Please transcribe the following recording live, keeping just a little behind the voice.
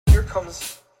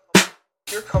comes,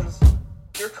 here comes,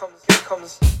 here comes, here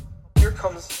comes, here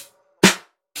comes,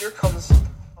 here comes,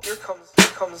 here comes, here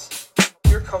comes,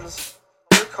 here comes,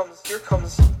 here comes, here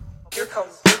comes, here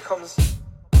comes, here comes,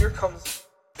 here comes,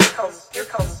 here comes, here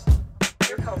comes,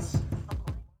 here comes.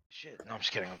 Shit. No, I'm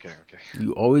just kidding. Okay.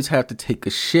 You always have to take a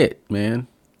shit, man.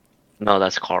 No,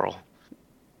 that's Carl.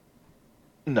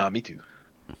 Nah, me too.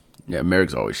 Yeah,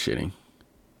 Merrick's always shitting.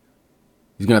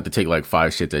 He's gonna have to take like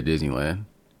 5 shits at Disneyland.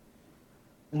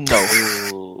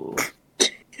 No.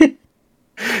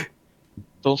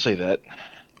 Don't say that.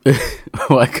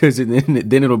 Why? Because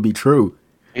then it'll be true.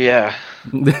 Yeah.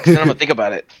 'Cause then I'm gonna think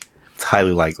about it. It's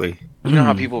highly likely. You know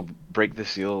how people break the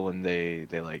seal when they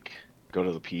like go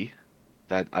to the pee?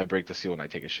 That I break the seal when I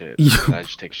take a shit. And I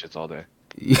just take shits all day.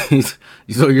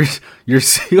 So your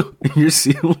seal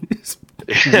is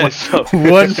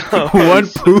one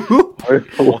poo.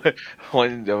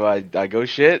 When I go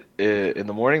shit in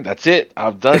the morning, that's it.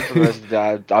 I'm done for the rest of the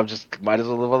day. I'm just might as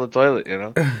well live on the toilet, you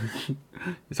know.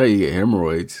 That's how you get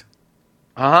hemorrhoids.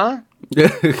 Huh?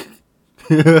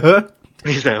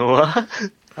 He's like, what?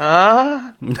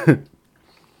 Huh?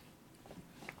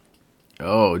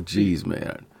 Oh, jeez,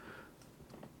 man.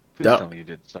 Please tell me you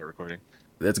did start recording.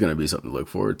 That's gonna be something to look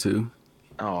forward to.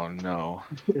 Oh no!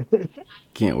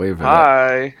 Can't wait for that.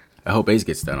 Hi. I hope Ace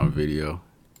gets that on video.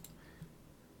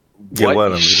 Yeah,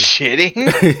 What? You shitting?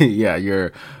 Yeah,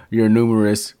 you're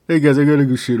numerous. Hey guys, I gotta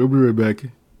go shit. I'll be right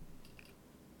back.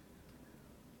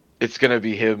 It's gonna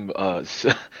be him. It's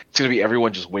gonna be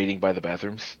everyone just waiting by the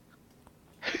bathrooms.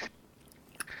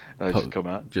 Just come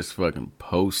out. Just fucking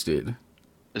posted.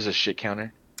 There's a shit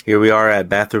counter. Here we are at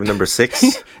bathroom number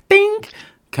 6. Ding.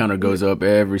 Counter goes up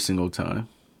every single time.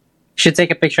 Should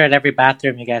take a picture at every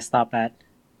bathroom you guys stop at.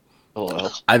 Hello.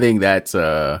 I think that's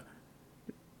there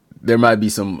might be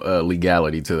some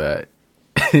legality to that.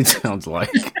 It sounds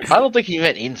like. I don't think he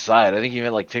meant inside. I think he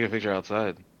meant like take a picture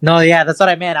outside. No, yeah, that's what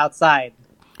I meant, outside.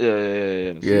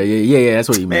 Yeah. That's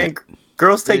what you Man, meant.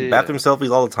 girls take Yeah. bathroom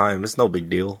selfies all the time. It's no big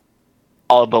deal.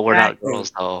 Oh, but we're not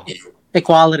girls, though.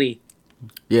 Equality.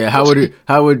 Yeah, how would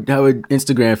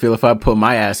Instagram feel if I put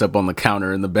my ass up on the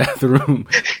counter in the bathroom,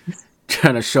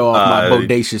 trying to show off my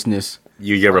bodaciousness?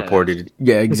 You get reported.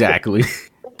 Yeah, exactly.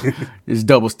 This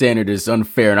double standard is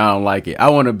unfair, and I don't like it. I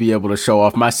want to be able to show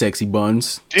off my sexy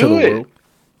buns to the Do it. world.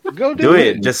 Go Do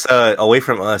it. Just away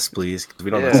from us, please. 'Cause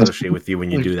we don't Yeah. associate with you when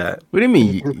you do that. What do you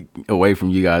mean away from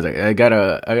you guys? I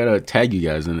gotta tag you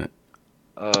guys in it.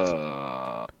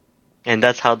 And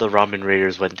that's how the Ramen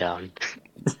Raiders went down.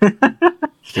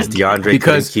 Because DeAndre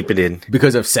couldn't keep it in.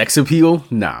 Because of sex appeal?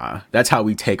 Nah, that's how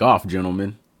we take off,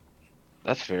 gentlemen.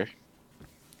 That's fair.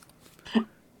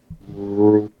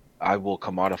 I will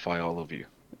commodify all of you.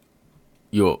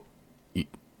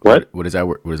 What does that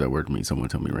word? What does that word mean? Someone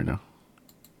tell me right now.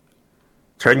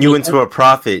 Turn you into a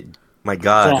prophet. My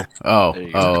God. Oh, There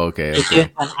you go. okay. It's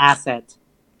just an asset.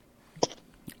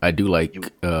 I do like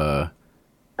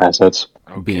Assets.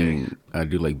 Okay. I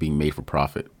do like being made for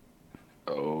profit.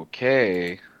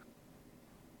 Okay.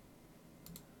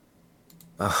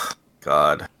 Oh,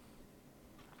 God.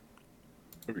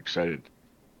 I'm excited.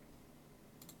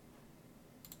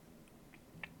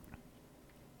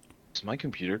 Is my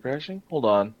computer crashing? Hold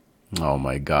on. Oh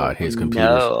my God, his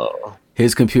No.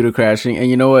 computer crashing, and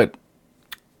you know what?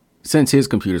 Since his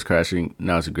computer's crashing,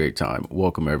 now's a great time.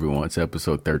 Welcome everyone to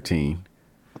episode 13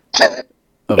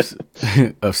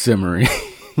 of Simmering.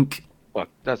 Fuck,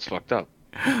 that's fucked up.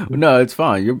 No, it's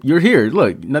fine. You're here.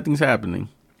 Look, nothing's happening.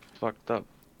 Fucked up.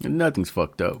 Nothing's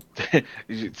fucked up.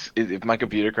 If my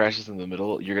computer crashes in the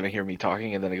middle, you're gonna hear me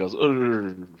talking, and then it goes.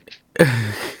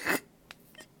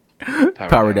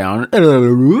 Power down.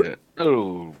 Yeah.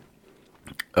 Oh.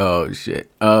 Oh shit.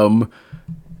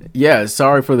 Yeah,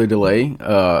 sorry for the delay.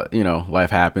 Life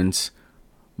happens.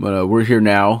 But we're here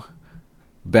now.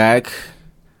 Back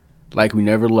like we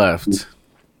never left.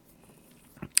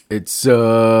 We've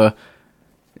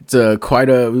got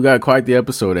quite the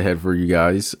episode ahead for you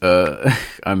guys.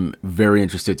 I'm very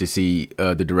interested to see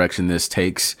the direction this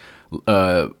takes.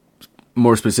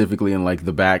 More specifically in like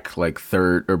the back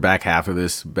half of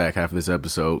this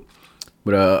episode.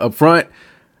 But up front,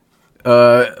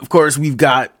 of course, we've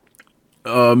got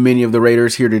many of the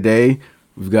Raiders here today.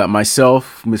 We've got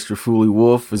myself, Mr. Fooly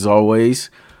Wolf, as always.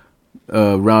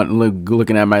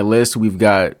 Looking at my list, we've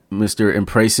got Mr.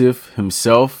 Impressive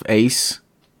himself, Ace.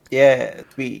 Yeah,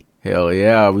 it's me. Hell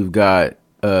yeah. We've got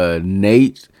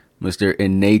Nate, Mr.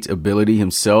 Innate Ability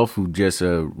himself, who just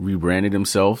rebranded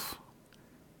himself.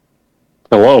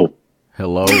 Hello.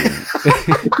 Hello.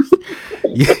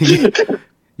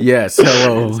 Yes,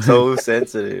 hello. So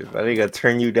sensitive. I think I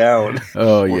turn you down.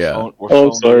 Oh We're yeah. phone- we're Oh,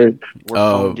 phoned sorry. in. We're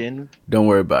phoned in. Don't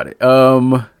worry about it.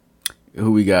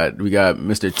 Who we got? We got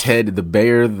Mr. Ted the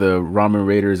Bear, the Ramen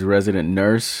Raiders resident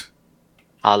nurse.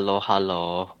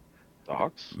 Hello.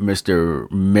 Docs. Mr.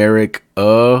 Merrick,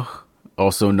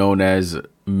 also known as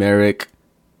Merrick,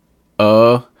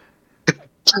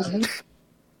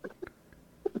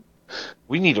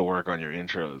 We need to work on your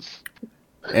intros.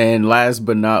 and last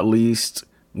but not least,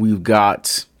 we've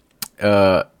got,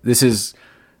 this is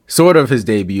sort of his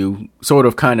debut, sort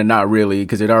of, kind of, not really,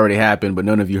 because it already happened, but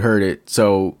none of you heard it.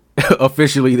 So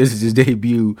officially, this is his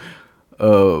debut.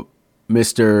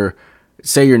 Mr.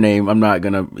 Say your name. I'm not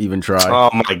gonna even try. Oh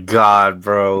my god,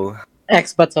 bro.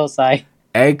 X Batosai.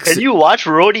 X. Can you watch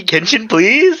Rurouni Kenshin,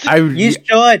 please? You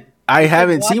should. I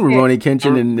haven't seen watch it. Rurouni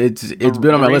Kenshin, and it's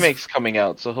been on my the list. remake's coming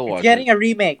out, so he'll watch It's getting it. a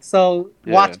remake, so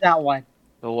Yeah. watch that one.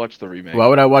 He'll watch the remake. Why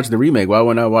would I watch the remake? Why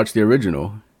wouldn't I watch the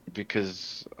original?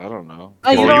 Because I don't know. Oh,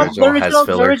 you The know what? original has The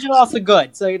filler. original also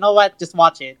good. So you know what? Just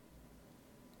watch it.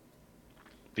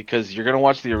 Because you're gonna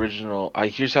watch the original.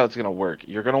 Here's how it's gonna work.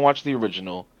 You're gonna watch the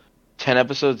original. 10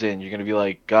 episodes in, you're gonna be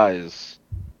like, guys,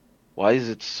 why is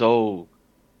it so?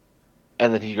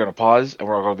 And then you're gonna pause, and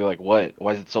we're all gonna be like, what?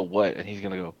 Why is it so what? And he's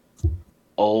gonna go,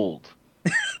 old.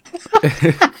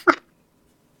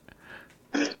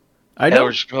 I And know.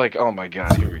 we're just gonna be like, oh my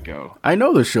god, here we go. I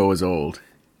know the show is old.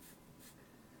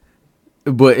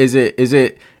 But is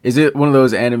it one of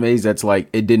those animes that's like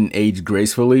it didn't age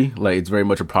gracefully? Like it's very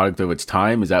much a product of its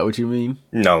time? Is that what you mean?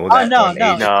 No, Oh, that no, one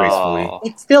no. aged gracefully.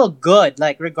 It's still good,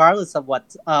 like regardless of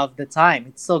what of the time.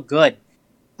 It's still good.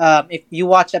 If you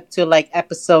watch up to like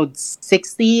episode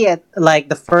 60 and like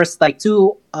the first like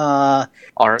two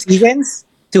Arc. seasons,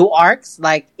 two arcs,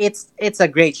 like it's a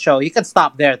great show. You can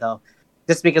stop there though,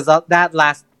 just because that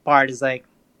last part is like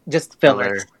just filler.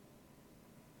 Filler.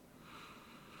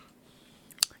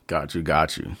 Got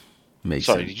you. Makes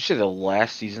Sorry, sense. did you say the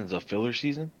last season's a filler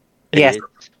season? Yes. It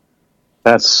is.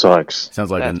 That sucks. Sounds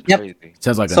like That's Yep. crazy.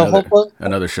 sounds like So another hopefully-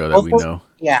 another show that we hopefully- know.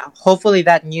 Yeah, hopefully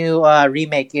that new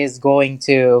remake is going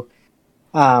to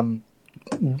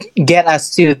get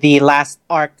us to the last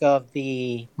arc of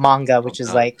the manga, which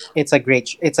is like it's a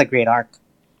great arc.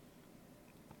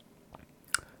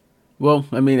 Well,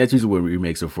 I mean that's usually what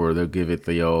remakes are for. They'll give it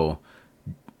the old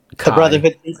The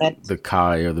Brotherhood treatment. the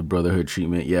Kai or the Brotherhood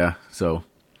treatment, yeah. So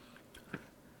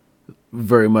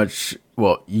very much.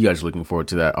 Well, you guys are looking forward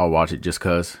to that. I'll watch it just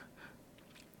cause.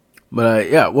 But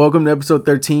yeah, welcome to episode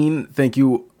 13. Thank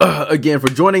you again for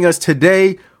joining us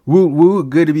today. Woo woo,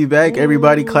 good to be back.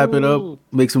 Everybody, clap it up,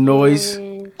 make some noise.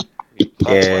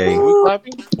 Yay. What are we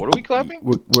clapping? What are we clapping?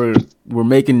 We're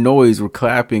making noise. We're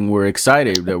clapping. We're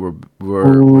excited that we're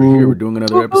here. We're doing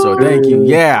another episode. Thank you.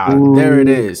 Yeah, there it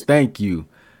is. Thank you.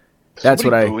 That's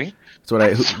what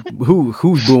Somebody booing?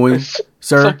 who's booing,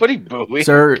 sir? Somebody booing.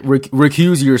 Sir,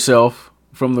 recuse yourself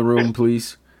from the room,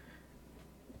 please.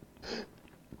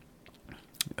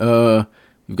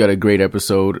 We've got a great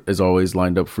episode as always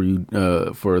lined up for you,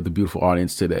 for the beautiful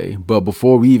audience today. But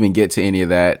before we even get to any of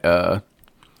that,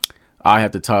 I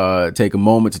have to take a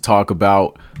moment to talk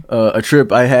about a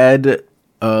trip I had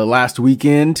last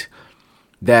weekend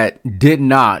that did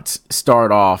not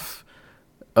start off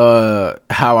how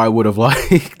I would have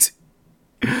liked.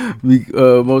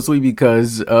 Mostly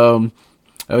because I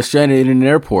was stranded in an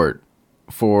airport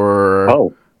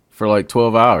for like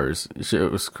 12 hours.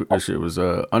 Shit was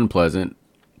unpleasant,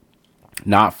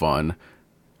 not fun.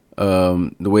 The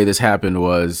way this happened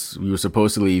was we were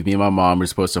supposed to leave. Me and my mom were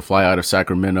supposed to fly out of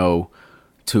Sacramento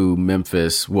to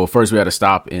Memphis. Well, first we had to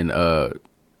stop in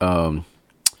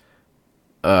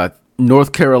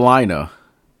North Carolina.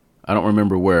 I don't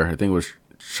remember where. I think it was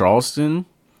Charleston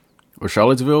or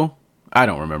Charlottesville. I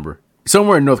don't remember.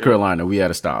 Somewhere in North Carolina, we had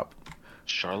to stop.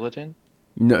 Charlatan?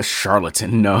 No,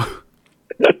 Charlatan, no.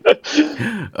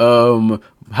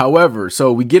 However,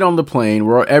 so we get on the plane.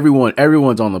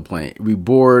 Everyone's on the plane. We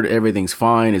board. Everything's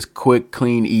fine. It's quick,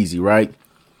 clean, easy, right?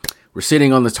 We're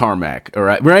sitting on the tarmac. All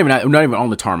right, we're not even on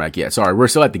the tarmac yet. Sorry, we're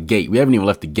still at the gate. We haven't even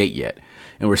left the gate yet,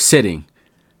 and we're sitting,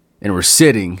 and we're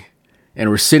sitting, and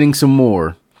we're sitting some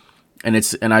more. And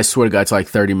I swear to God, it's like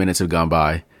 30 minutes have gone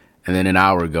by, and then an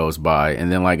hour goes by,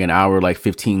 and then like an hour, like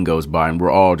 15 goes by, and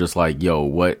we're all just like, "Yo,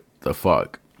 what the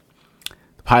fuck?"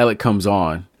 The pilot comes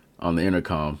on the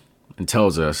intercom and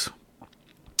tells us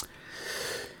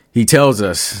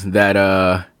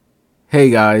that hey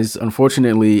guys,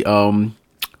 unfortunately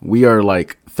we are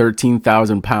like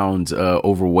 13,000 pounds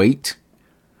overweight,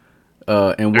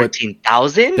 and what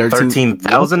 13,000?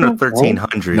 13,000 or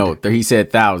 1,300? no, he said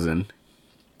 1,000.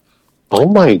 Oh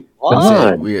my He said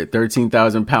god. we are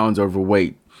 13,000 pounds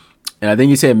overweight, and I think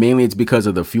he said mainly it's because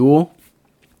of the fuel.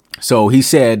 So he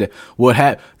said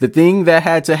the thing that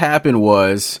had to happen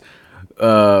was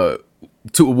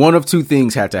one of two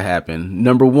things had to happen.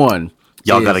 Number one,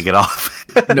 Y'all gotta get off.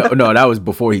 no, that was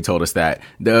before he told us that.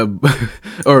 That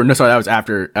was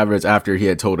after he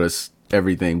had told us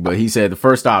everything. But he said the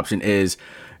first option is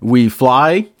we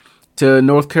fly to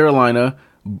North Carolina.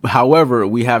 However,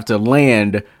 we have to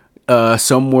land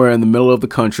somewhere in the middle of the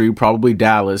country, probably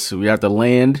Dallas. We have to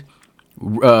land,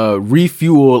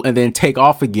 refuel, and then take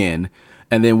off again.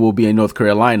 And then we'll be in North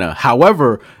Carolina.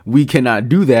 However, we cannot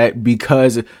do that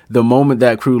because the moment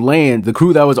that crew land, the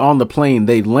crew that was on the plane,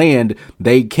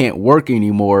 they can't work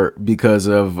anymore because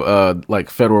of like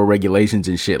federal regulations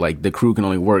and shit. Like the crew can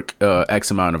only work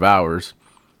X amount of hours.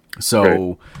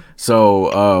 So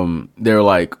they're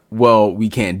like, well, we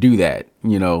can't do that,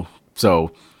 you know.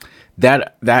 So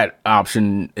that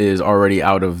option is already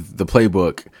out of the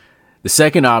playbook. The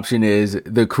second option is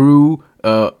the crew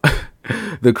got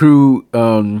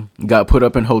put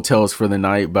up in hotels for the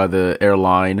night by the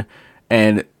airline,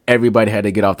 and everybody had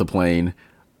to get off the plane.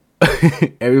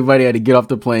 Everybody had to get off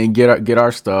the plane, get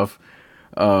our stuff,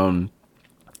 and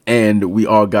we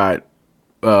all got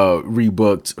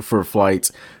rebooked for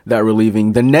flights that were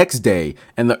leaving the next day.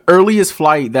 And the earliest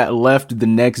flight that left the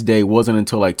next day wasn't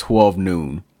until like 12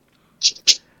 noon.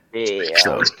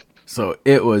 Yeah. So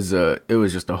it was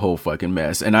just a whole fucking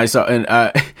mess. And everyone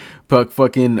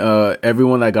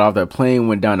that got off that plane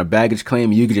went down a baggage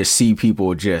claim. You could just see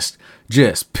people just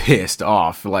pissed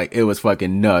off. Like it was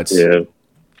fucking nuts. Yeah.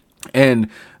 And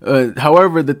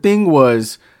however, the thing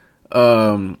was,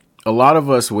 a lot of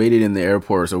us waited in the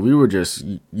airport, so we were just,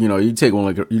 you know, you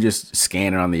just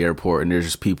scan around the airport, and there's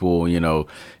just people, you know,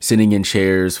 sitting in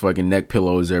chairs, fucking neck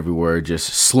pillows everywhere,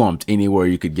 just slumped anywhere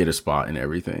you could get a spot and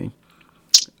everything.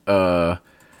 We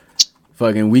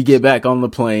get back on the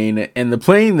plane, and the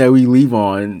plane that we leave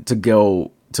on to go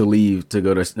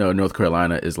to North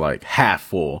Carolina is like half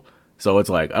full. So it's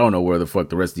like, I don't know where the fuck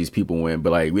the rest of these people went,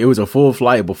 but like it was a full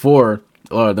flight before,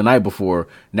 the night before.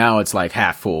 Now it's like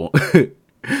half full.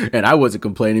 And I wasn't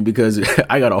complaining because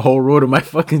I got a whole row to my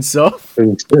fucking self. I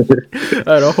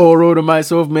had a whole row to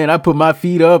myself, man. I put my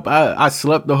feet up. I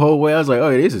slept the whole way. I was like, oh,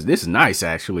 this is nice,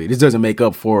 actually. This doesn't make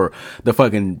up for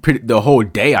the whole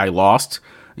day I lost.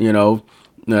 You know,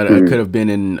 that I could have been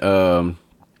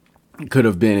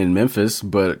in Memphis,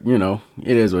 but you know,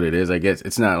 it is what it is. I guess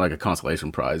it's not like a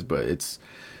consolation prize, but it's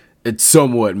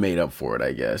somewhat made up for it,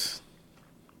 I guess.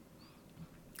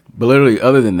 But literally,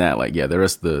 other than that, like, yeah, the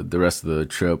rest of the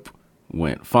trip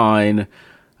went fine.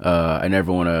 I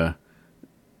never want to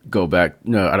go back.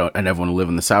 No, I don't. I never want to live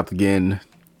in the South again.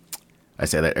 I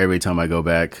say that every time I go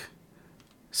back.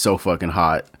 So fucking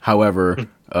hot. However,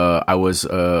 I was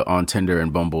on Tinder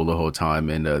and Bumble the whole time,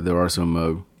 and there are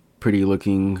some pretty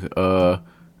looking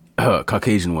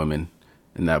Caucasian women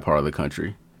in that part of the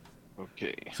country.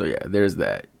 Okay. So yeah, there's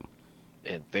that.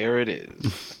 And there it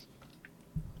is.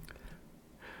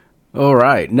 All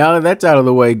right, now that that's out of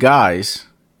the way, guys.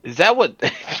 Is that what?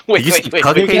 wait.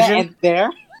 Caucasian? There.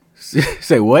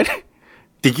 Say what?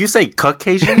 Did you say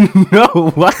Caucasian?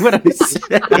 No, why would I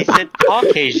say? He said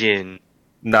Caucasian.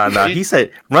 Nah. He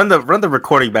said run the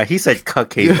recording back. He said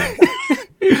Caucasian.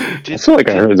 I feel like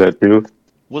I heard that too.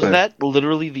 Was that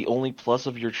literally the only plus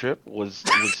of your trip? Was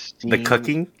The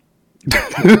cucking?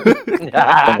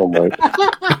 Oh my!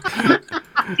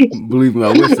 Believe me,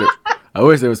 I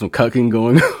wish there was some cucking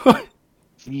going on.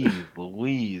 Jeez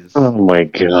Louise. Oh my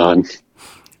god!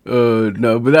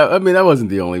 No, but that wasn't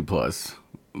the only plus.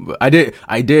 But I did.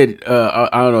 I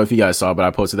don't know if you guys saw, but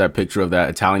I posted that picture of that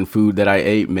Italian food that I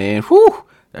ate. Man, whew,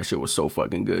 that shit was so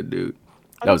fucking good, dude.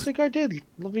 I don't think I did.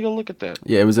 Let me go look at that.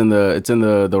 Yeah, it's in the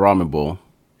ramen bowl.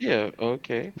 Yeah.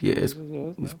 Okay. Yeah, it's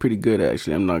pretty good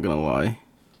actually. I'm not gonna lie.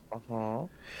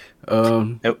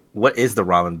 What is the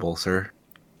ramen bowl, sir?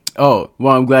 Oh,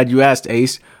 well, I'm glad you asked,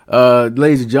 Ace.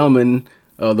 Ladies and gentlemen,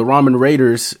 the Ramen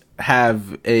Raiders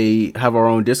have our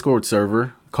own Discord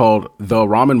server called The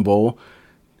Ramen Bowl.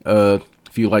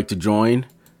 If you'd like to join,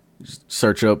 just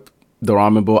search up The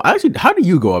Ramen Bowl. Actually, how do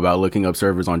you go about looking up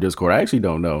servers on Discord? I actually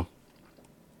don't know.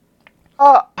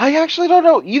 I actually don't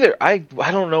know either. I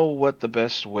don't know what the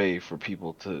best way for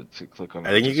people to click on. I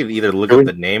think you can either look up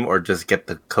the name or just get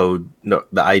the code, the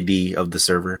ID of the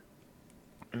server.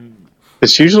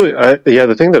 It's usually,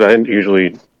 the thing that I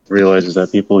usually realize is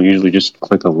that people usually just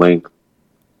click a link.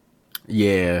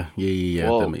 Yeah,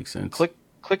 Well, that makes sense.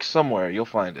 Click somewhere, you'll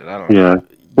find it. I don't know. Yeah.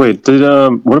 Wait,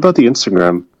 what about the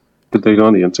Instagram? Did they go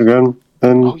on the Instagram?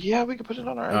 And Oh yeah, we can put it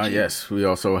on our IG. Yes, we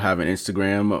also have an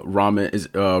Instagram. Ramen is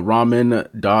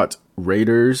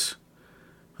ramen.raiders.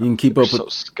 You can keep We're up so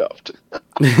with. scuffed.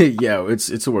 Yeah,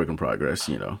 it's a work in progress.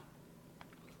 Yeah,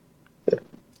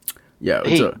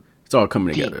 Hey, it's all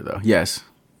coming Dean. together though. Yes.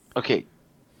 Okay.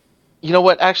 You know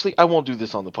what? Actually, I won't do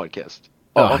this on the podcast.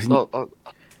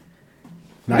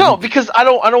 No, because I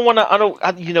don't want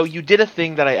to. You did a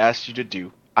thing that I asked you to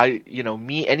do.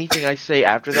 Anything I say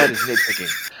after that is nitpicking.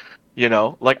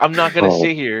 Like I'm not gonna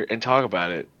sit here and talk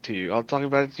about it to you. I'll talk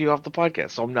about it to you off the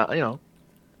podcast. So I'm not,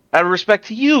 out of respect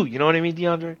to you. You know what I mean,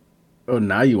 DeAndre? Oh,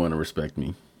 now you want to respect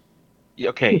me.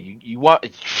 Okay, you want.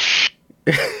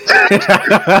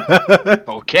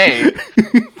 Okay.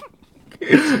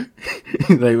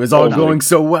 Like, it was all going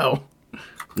so well.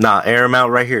 Nah, air him out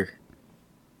right here.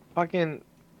 Fucking.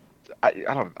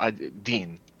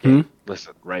 Dean.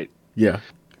 Listen, right? Yeah.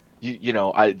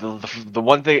 The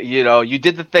one thing, you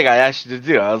did the thing I asked you to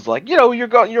do. I was like, you're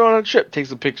on a trip, take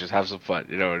some pictures, have some fun.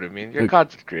 You know what I mean? You're a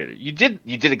content creator. You did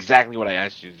exactly what I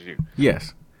asked you to do.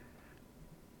 Yes.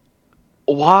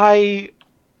 Why?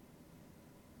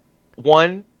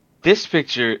 One, this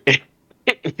picture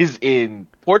is in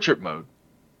portrait mode.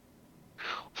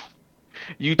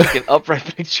 You took an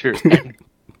upright picture,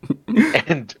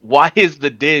 and why is the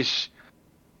dish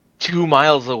 2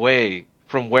 miles away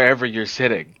from wherever you're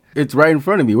sitting? It's right in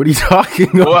front of me. What are you talking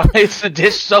Why about? is the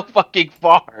dish so fucking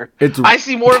far? I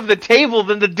see more of the table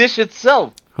than the dish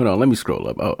itself. Hold on, let me scroll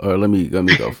up. Or let me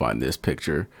go find this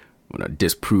picture. I'm gonna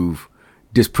disprove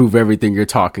everything you're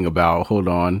talking about. Hold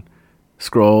on.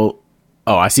 Scroll.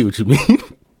 Oh, I see what you mean.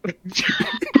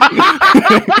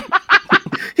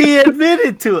 He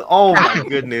admitted to it. Oh my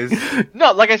goodness.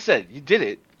 No, like I said, you did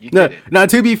it. Now,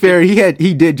 to be fair,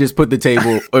 he did just put the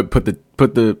table or put the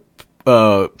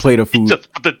plate of food.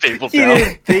 Just put the table He down.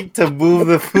 didn't think to move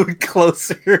the food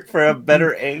closer for a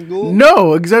better angle.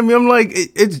 No, because I mean, I'm like,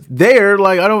 it's there.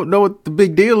 Like, I don't know what the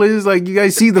big deal is. Like, you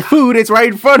guys see the food; it's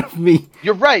right in front of me.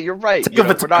 You're right. Take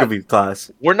a photography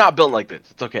class. We're not built like this.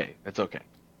 It's okay. It's okay.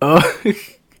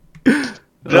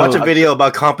 Watch a video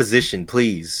about composition,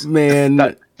 please. Man,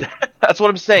 That's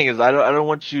what I'm saying. Is I don't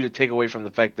want you to take away from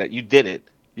the fact that you did it.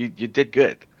 You did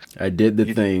good. I did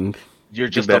the thing. You're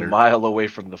just a mile away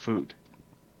from the food.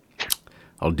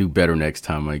 I'll do better next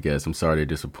time, I guess. I'm sorry to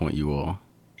disappoint you all.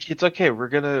 It's okay. We're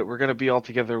gonna be all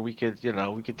together. We could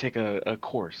take a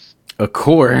course. A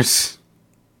course.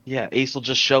 Yeah, Ace will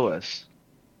just show us.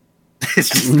 It's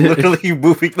just literally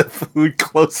moving the food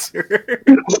closer.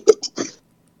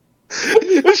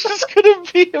 It's just gonna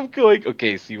be him going,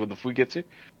 okay, see when the food gets here,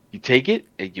 you take it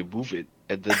and you move it,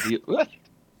 and then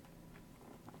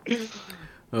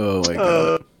Oh my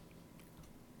god.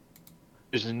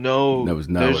 There's no there's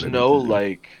nothing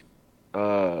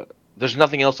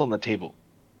else on the table.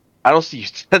 I don't see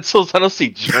utensils, I don't see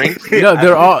drinks.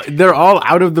 No, they're all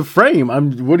out of the frame.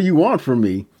 What do you want from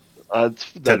me?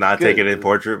 To not take it in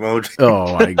portrait mode.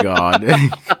 Oh my god.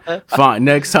 Fine.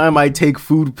 Next time I take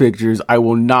food pictures, I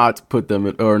will not put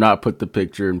the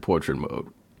picture in portrait mode.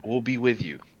 We'll be with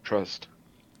you. Trust.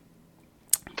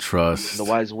 Trust. In the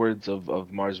wise words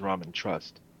of Mars Ramen,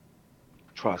 trust.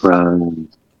 Trust. All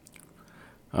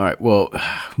right. Well,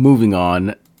 moving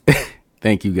on.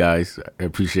 Thank you guys. I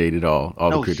appreciate it all.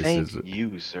 The criticism. Thank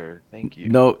you, sir. Thank you.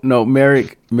 No,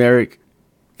 Merrick,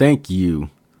 thank you.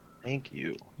 Thank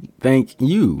you. Thank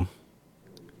you.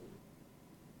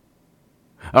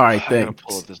 All right, thanks. I'm gonna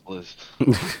pull up this list.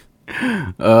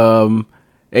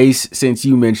 Ace, since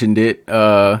you mentioned it,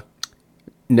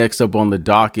 next up on the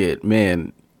docket,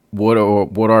 man, what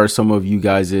are some of you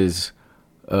guys'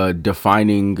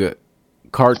 defining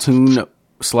cartoon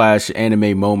 /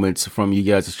 anime moments from you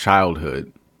guys'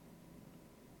 childhood?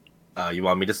 You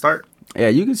want me to start? Yeah,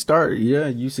 you can start. Yeah,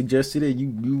 you suggested it.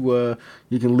 You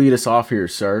can lead us off here,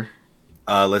 sir.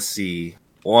 Let's see.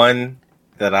 One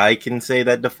that I can say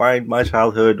that defined my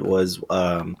childhood was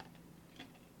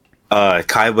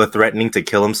Kaiba threatening to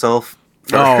kill himself.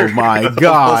 Oh my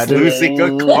god! Losing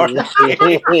a car.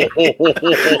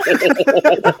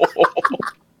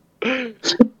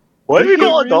 What did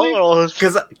you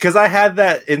Because I had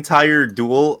that entire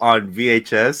duel on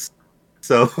VHS,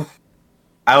 so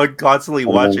I would constantly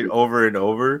watch it over and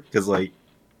over. Because like,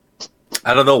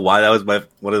 I don't know why that was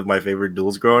one of my favorite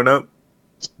duels growing up,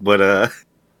 but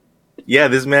yeah,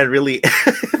 this man really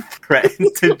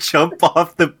threatened to jump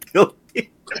off the building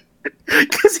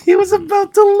because he was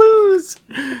about to lose.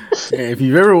 Yeah, if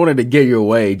you've ever wanted to get your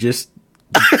way, just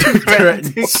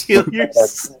threaten to kill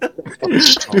yourself. Oh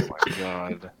my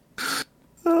god.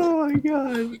 Oh my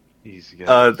god. These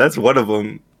guys. That's one of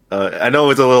them. I know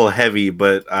it's a little heavy,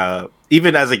 but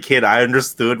even as a kid, I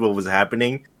understood what was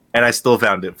happening, and I still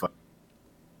found it fun.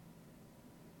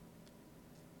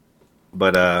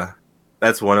 But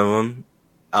that's one of them.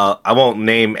 I won't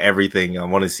name everything. I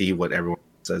want to see what everyone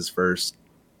says first.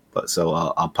 But so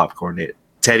I'll popcorn it.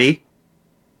 Teddy.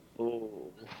 Ooh.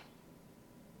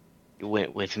 You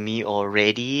went with me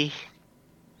already.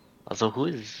 Also, who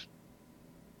is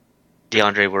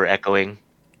DeAndre? We're echoing.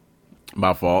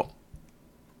 My fault.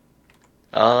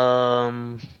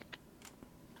 A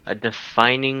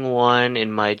defining one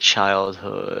in my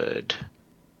childhood.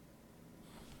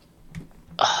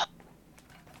 Ugh.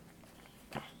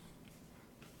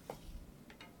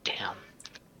 Damn.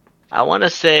 I want to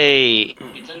say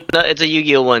it's a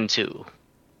Yu-Gi-Oh one too,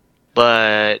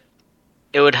 but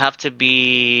it would have to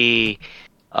be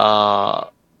the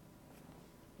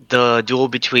duel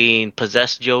between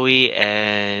Possessed Joey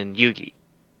and Yugi.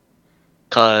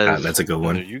 Cause That's a good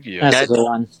Another one. Yu-Gi-Oh. That's a good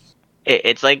one.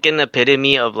 it's like an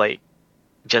epitome of like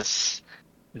just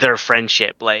their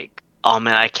friendship. Like, oh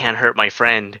man, I can't hurt my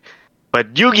friend,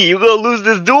 but Yugi, you gonna lose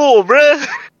this duel, bruh.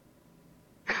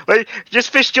 Like, just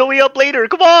fish Joey up later.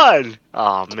 Come on.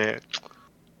 Oh man.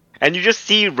 And you just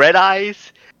see Red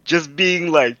Eyes just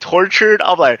being like tortured.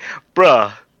 I'm like,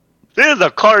 bruh, this is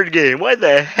a card game. Why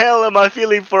the hell am I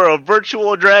feeling for a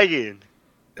virtual dragon?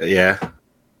 Yeah.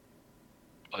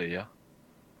 Oh yeah.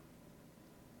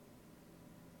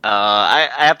 I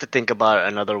have to think about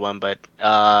another one, but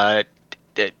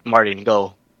Martin,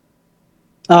 go.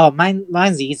 Oh,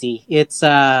 mine's easy. It's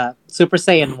Super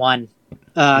Saiyan 1.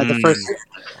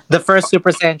 The first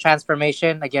Super Saiyan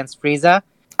transformation against Frieza.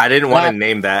 I didn't want to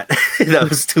name that. That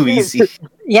was too easy.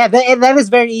 Yeah, that is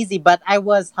very easy, but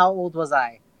how old was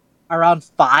I? Around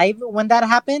 5 when that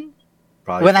happened?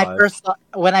 Probably When five. I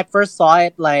first saw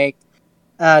it, like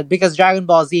because Dragon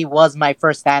Ball Z was my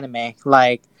first anime,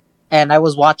 like, and I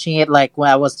was watching it like when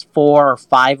I was 4 or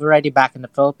 5 already back in the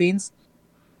Philippines.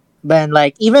 But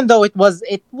like, even though it was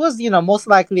most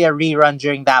likely a rerun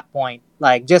during that point,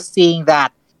 like just seeing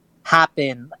that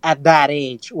happen at that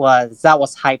age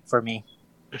was hype for me.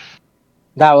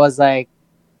 That was like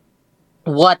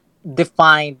what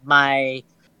defined my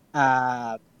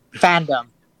fandom,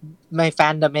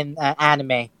 in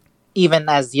anime, even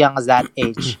as young as that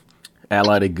age.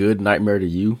 Allied a good nightmare to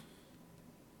you.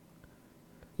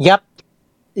 Yep.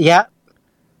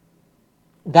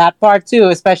 That part too,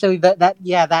 especially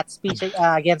that speech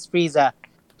against Frieza,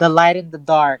 the light in the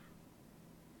dark.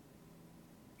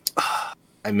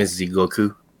 I miss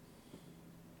Zigoku.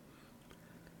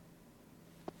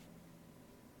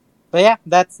 But yeah,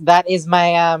 that is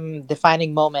my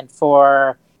defining moment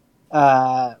for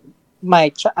my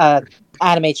childhood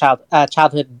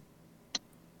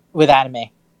with anime.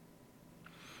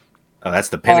 Oh, that's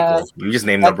the pinnacle. You just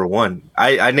named number 1.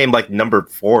 I named like number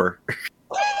 4.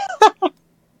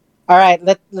 All right,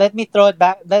 let me throw it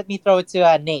back. Let me throw it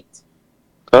to Nate.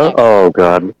 Oh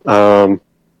God. I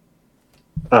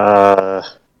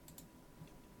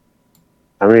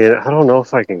mean, I don't know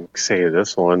if I can say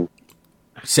this one.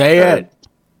 Say it.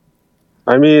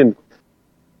 I mean,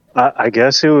 I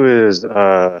guess it was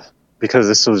because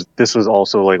this was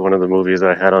also like one of the movies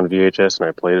that I had on VHS and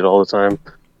I played it all the time.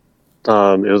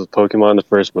 It was Pokemon, the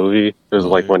first movie. It was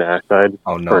like when Ash died.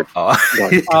 Oh no!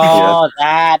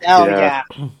 Yeah.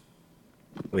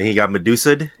 When he got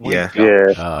Medusa'd? Yeah.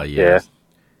 Yeah.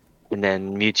 And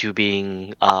then Mewtwo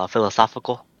being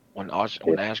philosophical. When Ash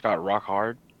got rock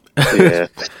hard. Yeah.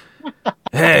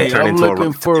 Hey, Turn I'm into a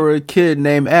looking rock for a kid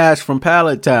named Ash from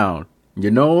Pallet Town.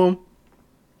 You know him?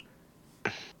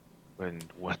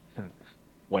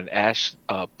 When Ash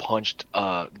punched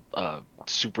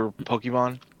super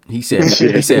Pokemon. He said,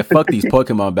 "Fuck these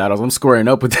Pokemon battles. I'm squaring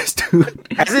up with this dude."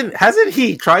 Hasn't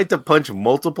he tried to punch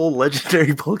multiple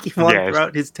legendary Pokemon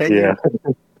throughout his tenure?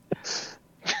 Yeah.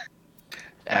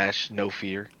 Ash, no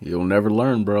fear. You'll never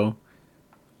learn, bro.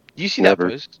 You see that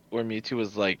post where Mewtwo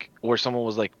was like, where someone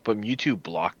was like, but Mewtwo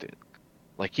blocked it.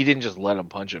 Like he didn't just let him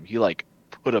punch him. He like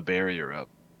put a barrier up.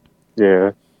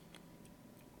 Yeah.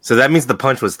 So that means the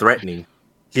punch was threatening.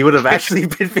 He would have actually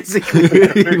been physically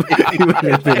hurt.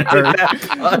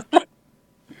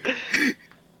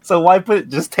 So why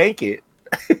just tank it?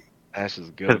 Ash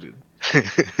is goated.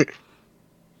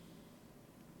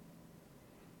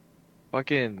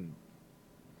 Fucking.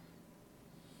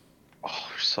 Oh,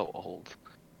 we're so old.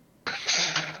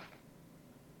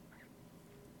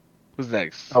 Who's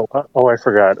next? Oh, I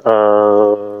forgot.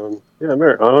 Yeah,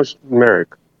 Merrick. Oh, it's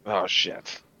Merrick. Oh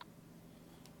shit.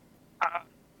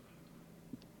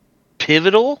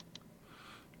 Pivotal?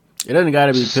 It doesn't got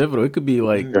to be pivotal. It could be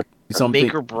like something.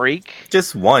 Make or break?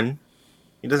 Just one.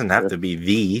 It doesn't have to be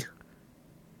the.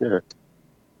 Yeah.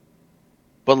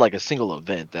 But like a single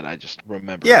event that I just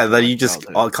remember. Yeah, that you just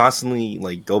constantly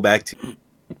like go back to.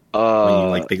 when you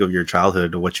like think of your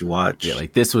childhood or what you watch. Yeah,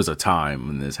 like this was a time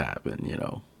when this happened, you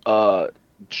know.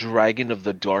 Dragon of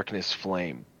the Darkness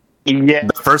Flame. Yeah.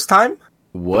 The first time,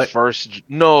 What? The first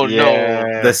no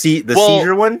the Well,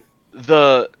 seizure one.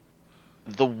 the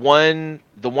one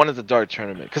at the Dart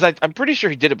tournament, because I'm pretty sure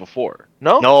he did it before.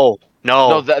 No,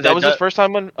 No. that was his first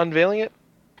time unveiling it.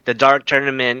 The Dark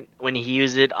Tournament, when he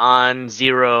used it on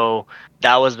Zero,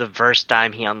 that was the first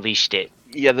time he unleashed it.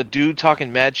 Yeah, the dude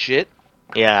talking mad shit.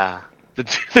 Yeah. The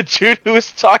dude who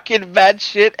was talking mad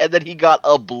shit and then he got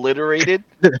obliterated.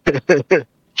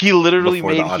 He literally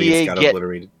Before the made audience got Hiei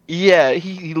obliterated. Yeah,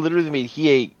 he literally made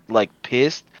Hiei like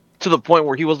pissed to the point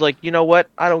where he was like, you know what?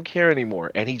 I don't care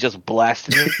anymore, and he just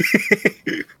blasted him.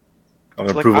 I'm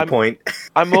gonna Like, prove a point.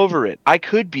 I'm over it. I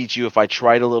could beat you if I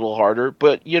tried a little harder,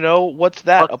 but you know what's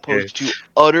that opposed to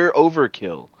utter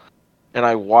overkill? And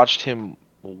I watched him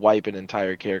wipe an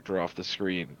entire character off the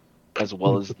screen, as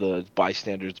well as the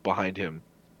bystanders behind him.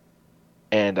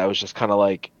 And I was just kind of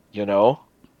like, you know,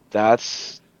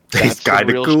 that's He's some kind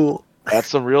of real cool. That's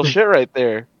some real shit right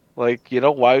there. Like, you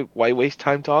know, why waste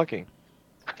time talking?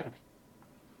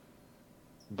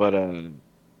 But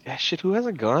yeah, shit. Who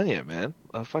hasn't gone yet, man?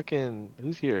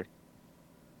 Who's here?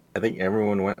 I think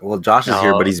everyone went. Well, Josh is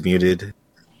here, No. but he's muted.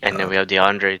 And then we have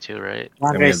DeAndre too, right? And we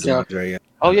have Andre's still. DeAndre, yeah.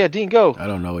 Oh yeah, Dean, go. I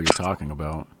don't know what you're talking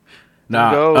about.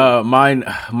 Go. Nah,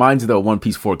 mine's the One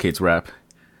Piece 4 Kids rap.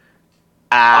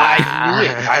 I knew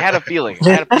it. I had a feeling. I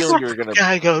had a feeling you were gonna.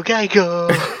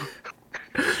 Geigo.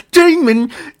 Dreamin',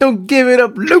 don't give it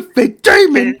up, Luffy.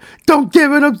 Dreamin', don't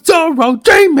give it up, Zoro.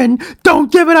 Dreamin',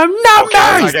 don't give it up,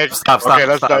 no Okay, Stop,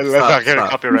 let's not get it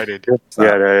copyrighted.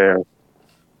 Yeah.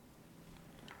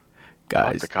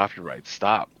 guys. The copyright.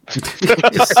 Stop.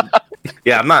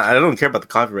 Yeah, I don't care about the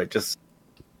copyright. Just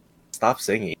stop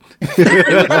singing.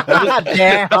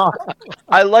 Damn.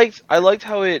 I liked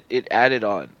how it added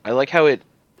on. I like how it,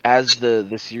 as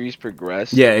the series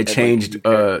progressed. Yeah, it and, like, changed.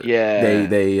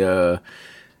 yeah.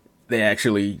 They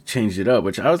actually changed it up,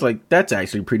 which I was like, that's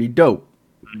actually pretty dope.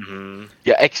 Mm-hmm.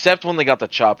 Yeah, except when they got the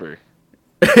chopper.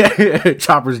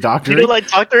 Chopper's doctor. You don't like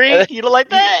doctoring? You don't like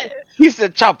that? He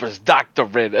said Chopper's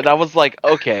doctorate, and I was like,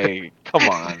 okay, come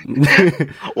on.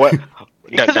 What?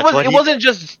 Because it wasn't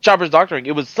just Chopper's doctoring;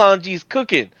 it was Sanji's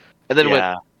cooking, and then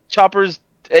when Chopper's,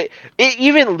 it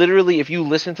even literally, if you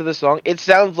listen to the song, it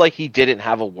sounds like he didn't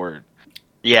have a word.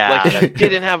 Yeah. Like he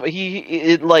didn't have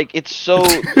it's so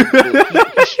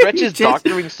he stretches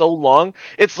doctoring so long.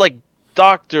 It's like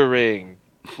doctoring,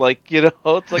 like, you know,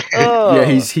 it's like, oh Yeah,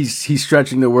 he's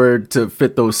stretching the word to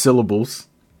fit those syllables.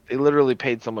 They literally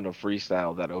paid someone to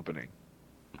freestyle that opening.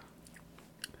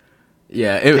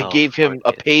 Yeah, They gave him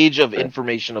a page of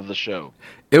information of the show.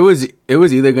 It was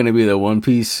either going to be the One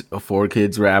Piece 4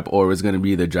 Kids rap or it was going to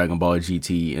be the Dragon Ball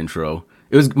GT intro.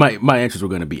 It was my intros were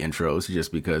going to be intros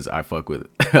just because I fuck with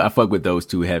those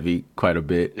two heavy quite a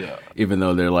bit. Yeah. Even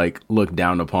though they're like looked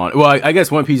down upon. Well, I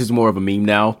guess One Piece is more of a meme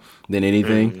now than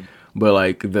anything. Mm. But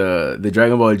like the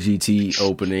Dragon Ball GT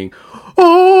opening,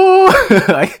 oh,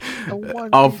 like, The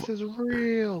One Piece is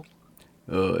real.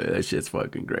 oh, that shit's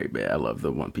fucking great, man. I love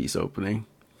the One Piece opening.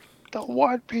 The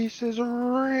One Piece is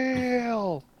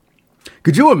real.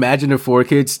 Could you imagine if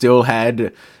 4Kids still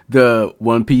had the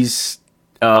One Piece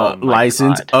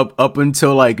license up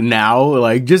until like now?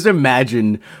 Like, just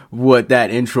imagine what that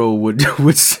intro would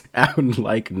sound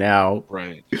like now.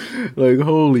 Right. Like,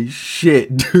 holy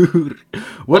shit, dude!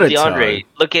 What a DeAndre,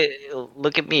 time.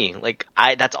 look at me. Like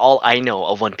that's all I know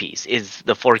of One Piece is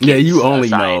the 4 Kids. Yeah, you only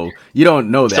know. You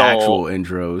don't know the So- actual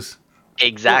intros.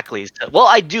 Exactly. So, well,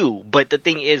 I do, but the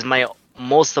thing is,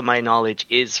 most of my knowledge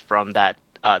is from that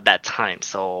time.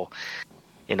 So,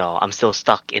 you know, I'm still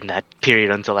stuck in that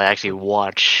period until I actually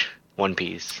watch One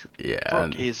Piece. Yeah,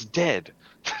 Brooke is dead.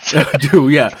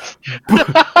 dude. Yeah,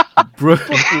 Brooke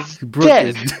is Brooke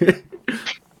dead. is dead.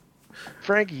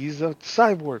 Frankie's a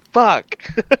cyborg. Fuck.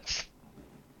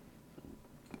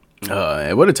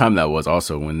 And what a time that was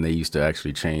also when they used to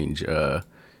actually change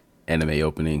anime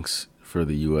openings for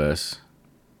the US.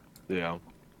 Yeah.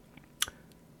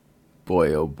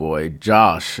 Boy, oh boy.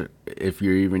 Josh, if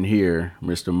you're even here,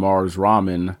 Mr. Mars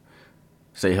Ramen,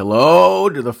 say hello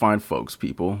to the fine folks,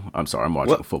 people. I'm sorry, I'm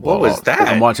watching football. What was that?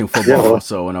 I'm watching football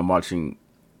also, and I'm watching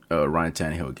Ryan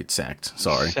Tannehill get sacked.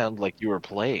 Sorry. You sound like you were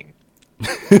playing.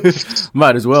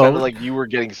 Might as well. Sounded like you were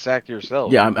getting sacked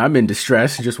yourself. Yeah, I'm in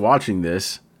distress just watching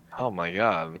this. Oh my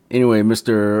god. Anyway,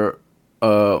 Mr.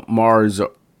 Mars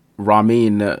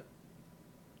Ramin,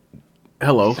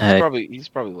 hello. He's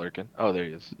probably lurking. Oh, there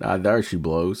he is. There she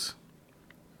blows.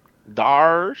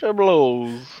 There she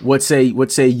blows. What say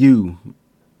you,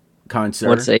 kind sir?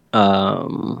 What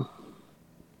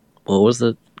was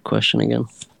the question again?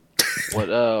 What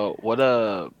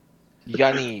you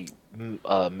got any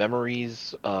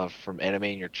memories from anime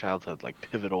in your childhood, like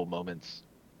pivotal moments,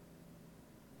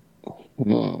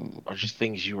 or just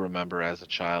things you remember as a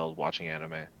child watching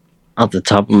anime? Off the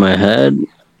top of my head,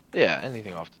 Yeah,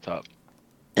 anything off the top.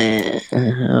 I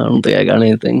don't think I got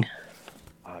anything.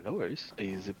 No worries.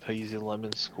 Easy peasy lemon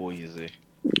squeezy.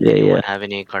 Yeah, Anyone yeah. have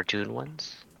any cartoon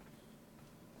ones?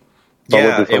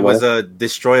 Yeah, before it was that.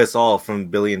 Destroy Us All from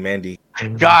Billy and Mandy.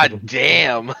 God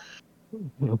damn!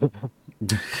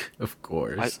 Of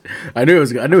course. I knew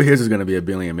his was gonna be a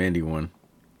Billy and Mandy one.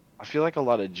 I feel like a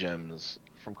lot of gems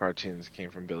from cartoons came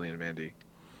from Billy and Mandy.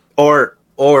 Or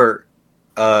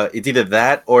it's either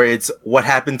that or it's What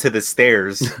Happened to the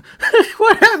Stairs.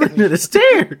 What happened to the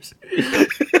stairs?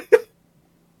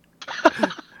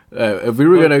 If we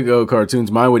were gonna go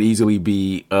cartoons, mine would easily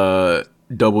be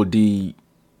Double D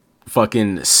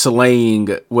fucking slaying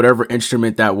whatever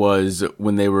instrument that was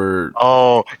when they were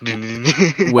Oh,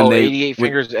 when they 88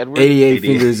 Fingers Edward? 88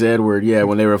 Fingers Edward, yeah,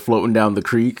 when they were floating down the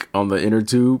creek on the inner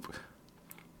tube.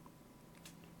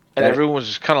 And everyone was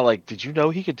just kind of like, did you know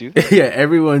he could do that? Yeah,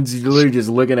 everyone's literally just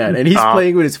looking at it. And he's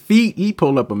playing with his feet. He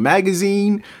pulled up a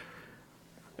magazine.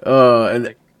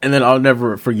 And then I'll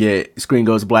never forget, screen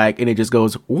goes black and it just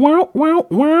goes, wow, wow,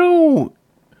 wow.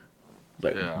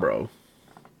 Like, Yeah. bro.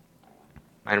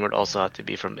 mine would also have to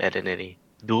be from Ed and Eddie.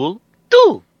 Duel?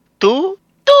 Duel! Duel!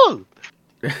 Duel!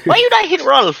 Why you not hit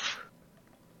Rolf?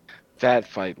 That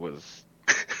fight was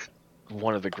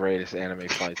one of the greatest anime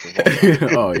fights of all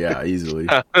time. Oh, yeah, easily.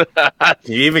 Can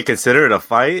you even consider it a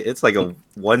fight? It's like a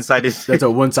one-sided. That's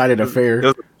a one-sided It affair.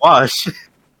 was a wash.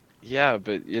 Yeah,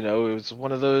 but it was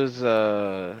one of those.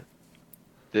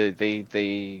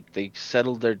 They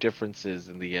settled their differences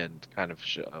in the end, kind of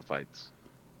fights.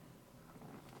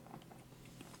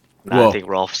 Nah, Well, I think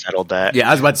Rolf settled that. Yeah,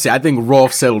 I was about to say, I think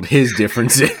Rolf settled his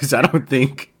differences. I don't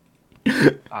think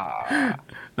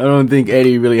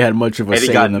Eddie really had much of a Eddie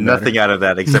say got in the nothing matter. out of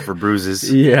that except for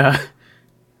bruises. Yeah.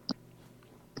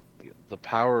 The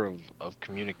power of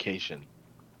communication.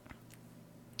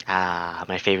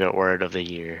 My favorite word of the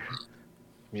year.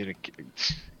 Hey,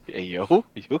 yo,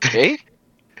 you okay?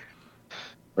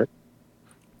 Is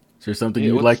there something Yeah,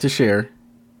 you'd what's- like to share?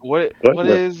 What What?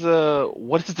 is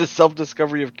the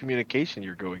self-discovery of communication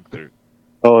you're going through?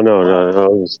 Oh no, I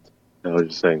was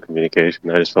just saying communication.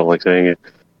 I just felt like saying it.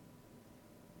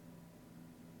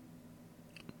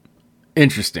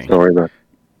 Interesting. Don't worry about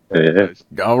it.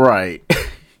 Yeah. All right.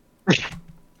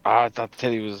 I thought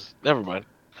Teddy was. Never mind.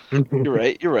 You're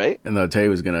right. You're right. And Tay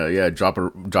was gonna drop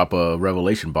a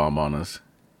revelation bomb on us.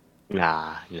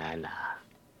 Nah.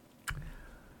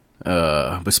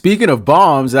 But speaking of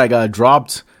bombs that got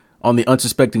dropped on the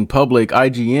unsuspecting public,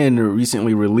 IGN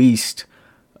recently released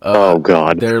Oh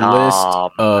god. their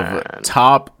Stop, list of man.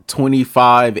 top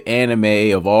 25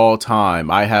 anime of all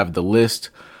time. I have the list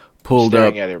pulled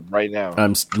up. Staring at it right now.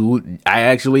 I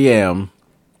actually am.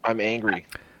 I'm angry.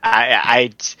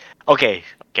 Okay.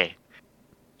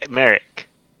 Merrick.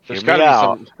 There's hear me gotta be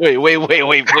out. some.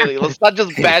 Wait. Let's not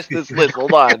just bash this list.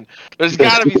 Hold on. There's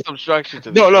gotta be some structure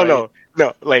to this.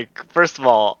 No. Like, first of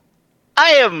all,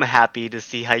 I am happy to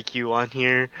see Haikyuu on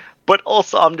here, but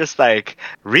also I'm just like,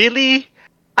 really?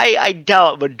 I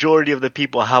doubt majority of the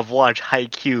people have watched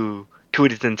Haikyuu to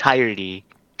its entirety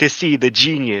to see the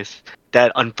genius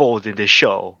that unfolds in this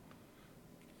show.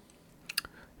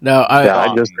 Now,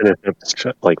 I just finished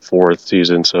like 4th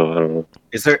season, so I don't know.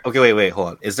 Is there? Okay, wait, hold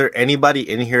on. Is there anybody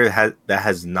in here that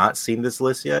has not seen this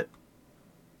list yet?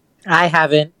 I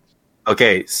haven't.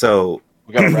 Okay, so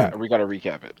we gotta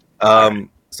recap it.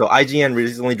 So IGN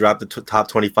recently dropped the top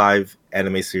 25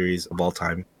 anime series of all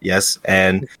time. Yes,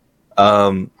 and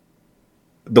the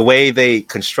way they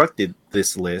constructed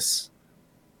this list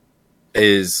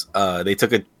is they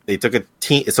took a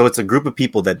team. So it's a group of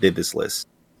people that did this list,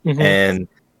 and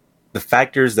the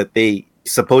factors that they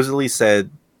supposedly said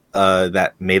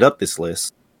that made up this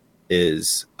list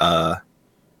is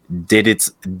did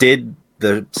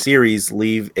the series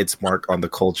leave its mark on the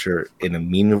culture in a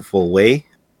meaningful way?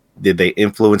 Did they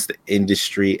influence the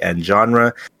industry and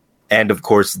genre? And of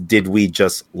course, did we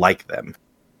just like them?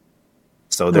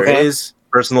 So there is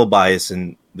personal bias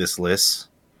in this list,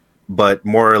 but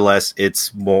more or less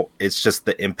it's just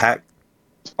the impact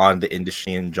on the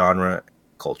industry and genre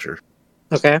culture.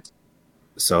 Okay.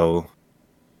 So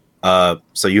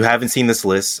you haven't seen this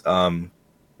list.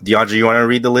 DeAndre, you want to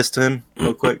read the list to him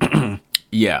real quick?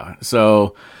 yeah.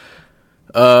 So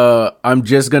I'm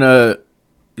just gonna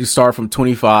start from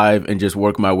 25 and just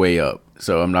work my way up.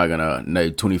 So I'm not gonna know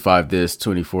 25 this,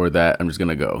 24 that. I'm just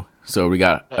gonna go. So we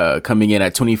got coming in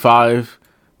at 25,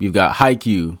 We've got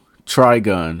Haikyuu,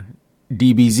 Trigun,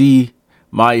 DBZ,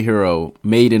 My Hero,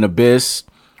 Made in Abyss,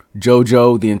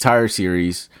 JoJo, the entire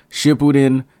series,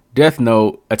 Shippuden, Death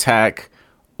Note, Attack,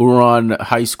 Uran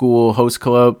High School Host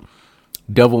Club,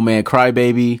 Devilman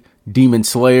Crybaby, Demon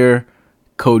Slayer,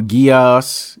 Code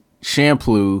Geass,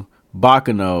 Shampoo,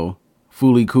 Baccano,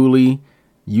 Fooly Cooly,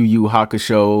 Yu Yu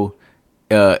Hakusho,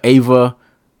 Ava,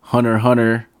 Hunter x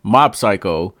Hunter, Mob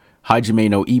Psycho, Hajime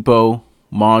no Ippo,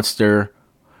 Monster,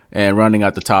 and running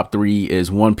out the top 3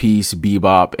 is One Piece,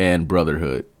 Bebop, and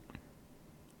Brotherhood.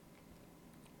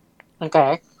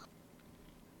 Okay.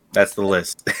 That's the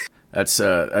list. That's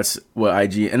what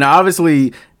IGN, and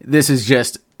obviously this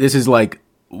is like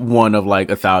one of like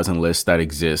 1,000 lists that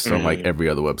exist on like every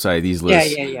other website. These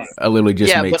lists are literally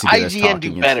just made but to get us IGN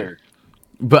talking. do better.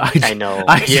 But I know.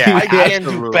 IGN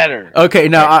do better. Okay,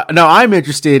 now I'm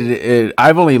interested in.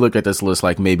 I've only looked at this list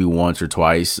like maybe once or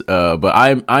twice, but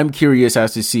I'm curious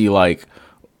as to see like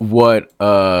what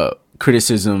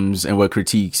criticisms and what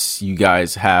critiques you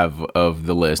guys have of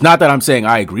the list. Not that I'm saying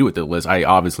I agree with the list. I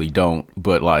obviously don't,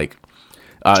 but like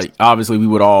obviously we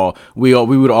would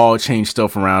all change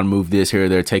stuff around, move this here or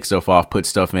there, take stuff off, put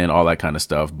stuff in, all that kind of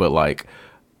stuff. But like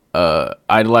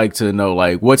I'd like to know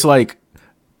like what's like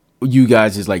you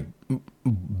guys is like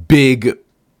big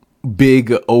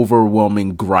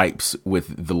overwhelming gripes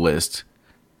with the list.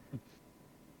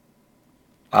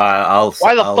 Why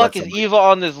the fuck is Eva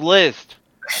on this list?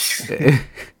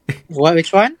 What?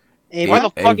 Which one? Ava? Why the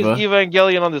fuck is Ava.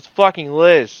 Evangelion on this fucking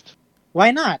list?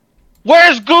 Why not?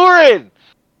 Where's Gurren?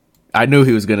 I knew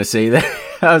he was gonna say that.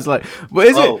 I was like, but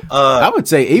is it? I would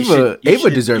say Ava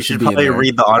deserves to be in there.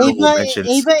 Read the honorable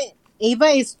mentions. Ava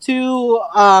is too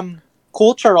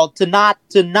cultural to not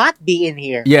be in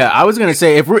here. Yeah, I was gonna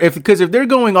say if they're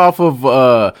going off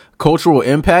of cultural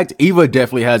impact, Eva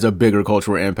definitely has a bigger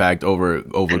cultural impact over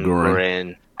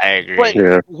Gurren. I agree.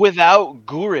 But without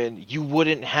Gurren, you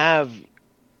wouldn't have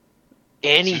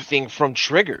anything from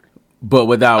Trigger. But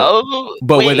without,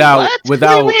 Wait, what? What do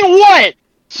you mean what?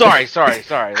 Sorry.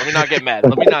 Let me not get mad.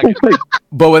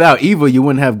 But without Eva, you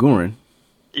wouldn't have Gurren.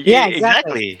 Yeah,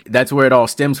 exactly. That's where it all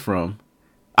stems from.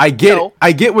 I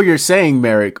get what you're saying,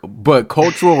 Merrick, but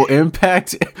cultural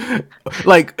impact,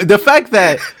 like the fact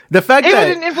that Ava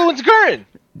didn't influence Gurren.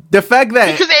 The fact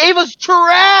that because Ava's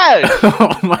trash.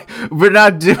 Oh my, we're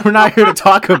not here to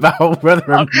talk about whether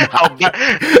or not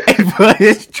Ava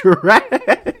is trash.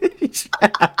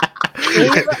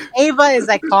 Ava is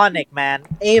iconic, man.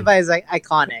 Ava is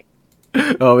iconic.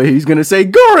 Oh, he's gonna say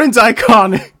Gurren's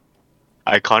iconic.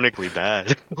 Iconically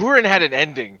bad. Gurren had an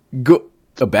ending.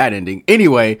 A bad ending.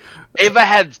 Anyway, Ava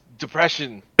had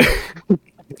depression.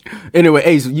 Anyway,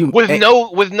 Ace, with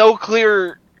no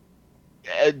clear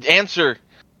answer.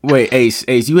 Wait,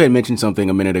 Ace, you had mentioned something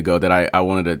a minute ago that I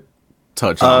wanted to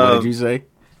touch on. What did you say?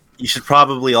 You should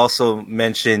probably also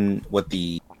mention what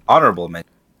the honorable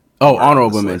mentions. Oh,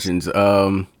 honorable mentions. The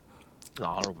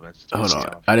honorable mentions. Hold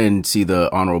on, I didn't see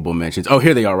the honorable mentions. Oh,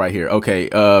 here they are, right here. Okay,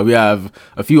 we have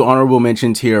a few honorable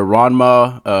mentions here.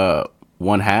 Ranma,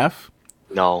 1/2.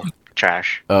 No,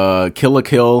 trash. Kill la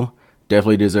Kill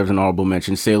definitely deserves an honorable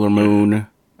mention. Sailor Moon.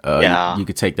 You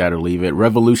could take that or leave it.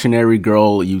 Revolutionary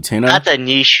Girl Utena.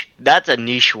 That's a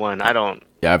niche one. I don't.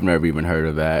 Yeah, I've never even heard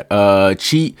of that.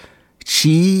 Chia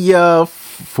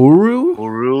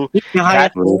Furu.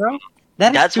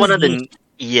 That's one of the.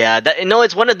 Yeah,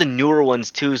 it's one of the newer ones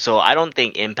too. So I don't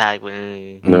think Impact.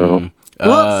 No.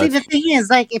 Well, see, the thing is,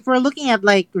 like, if we're looking at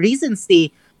like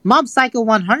recency, Mob Psycho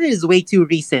 100 is way too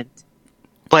recent.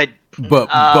 But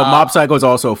Mob Psycho is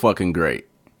also fucking great.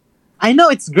 I know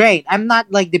it's great. I'm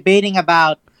not like debating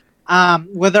about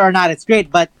whether or not it's great,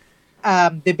 but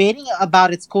debating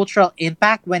about its cultural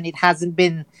impact when it hasn't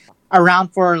been around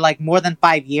for like more than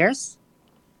 5 years.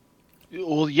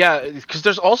 Well, yeah, because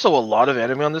there's also a lot of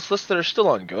anime on this list that are still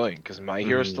ongoing. Because My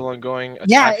Hero's still ongoing.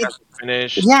 Yeah, Attack hasn't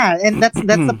finished. Yeah, and that's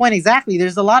the point exactly.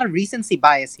 There's a lot of recency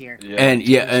bias here. And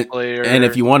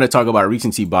if you want to talk about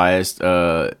recency bias,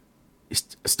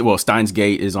 Steins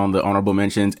Gate is on the honorable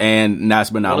mentions, and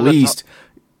last but not least,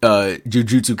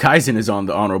 Jujutsu Kaisen is on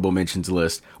the honorable mentions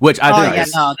list, which I think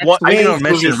I can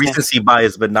mention recency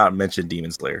bias, but not mention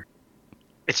Demon Slayer.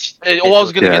 I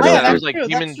was gonna get that. I was like, true.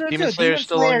 Demon Slayer is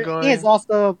still ongoing. Is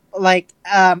also like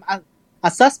a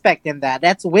suspect in that.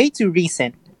 That's way too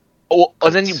recent. Oh,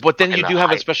 then you do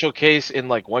have a special case in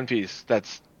like One Piece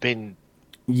that's been.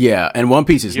 Yeah, and One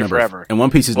Piece is forever. And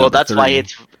One Piece is that's 3. Why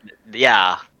it's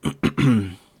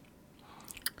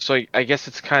So I guess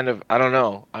it's kind of I don't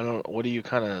know. What do you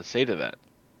kind of say to that?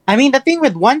 I mean, the thing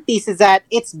with One Piece is that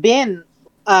it's been.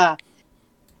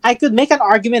 I could make an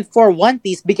argument for One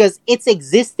Piece because it's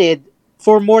existed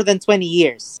for more than 20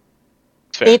 years.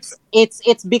 Fair.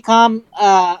 It's become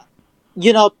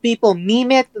people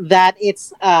meme it that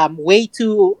it's way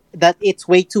too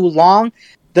long.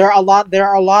 There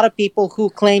are a lot of people who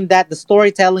claim that the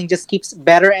storytelling just keeps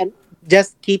better and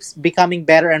just keeps becoming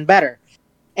better and better.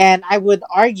 And I would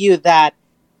argue that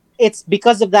it's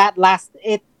because of that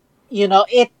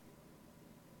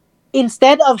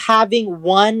instead of having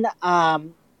one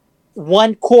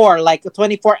core, like a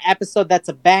 24 episode that's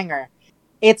a banger,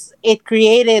 it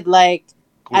created like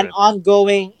an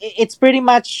ongoing. It's pretty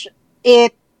much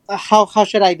it. How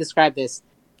should I describe this?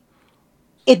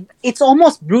 It's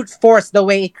almost brute force the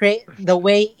way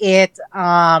it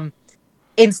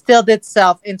instilled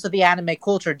itself into the anime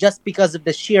culture just because of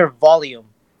the sheer volume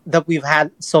that we've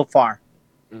had so far.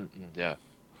 Yeah.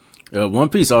 One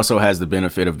Piece also has the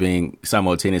benefit of being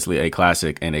simultaneously a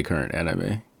classic and a current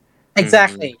anime.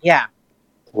 Exactly. Yeah.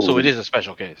 So it is a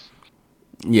special case.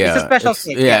 Yeah, it's a special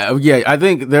case. Yeah. I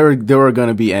think there are going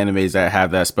to be animes that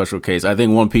have that special case. I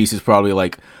think One Piece is probably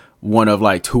like one of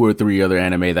like 2 or 3 other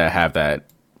anime that have that,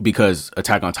 because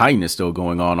Attack on Titan is still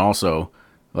going on. Also,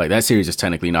 like that series is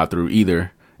technically not through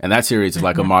either, and that series is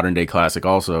like a modern day classic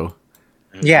also.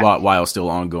 Yeah, while still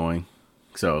ongoing.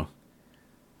 So,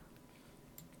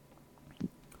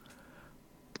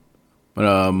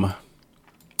 but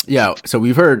yeah. So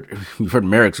we've heard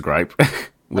Merrick's gripe.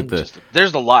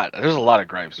 There's a lot of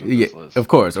gripes with this list. Of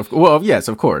course. Yes,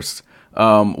 of course.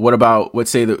 What about, let's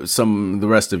say the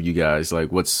rest of you guys,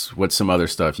 like what's some other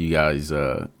stuff you guys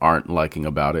aren't liking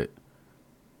about it?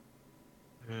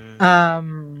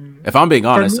 If I'm being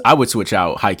honest, I would switch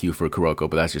out Haikyuu for Kuroko,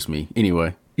 but that's just me.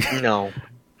 Anyway. No.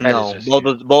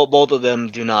 Both of them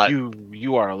do not.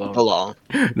 You are alone. Belong.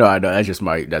 No, I know that's just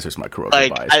my Kuroko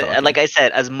bias. Like I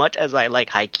said, as much as I like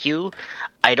Haikyuu,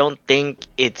 I don't think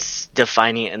it's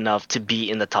defining enough to be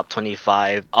in the top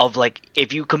 25 of, like,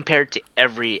 if you compare it to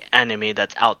every anime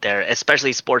that's out there,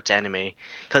 especially sports anime.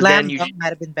 Because then you might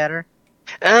have been better.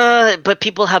 But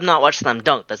people have not watched Slam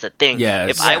Dunk. That's the thing.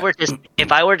 Yes. If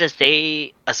I were to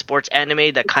say a sports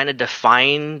anime that kind of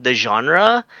defined the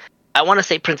genre, I want to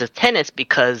say Prince of Tennis,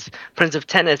 because Prince of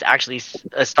Tennis actually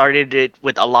started it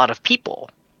with a lot of people.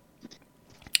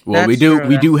 Well, we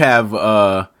do have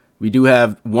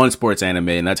one sports anime,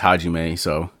 and that's Hajime.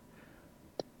 So,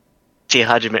 see,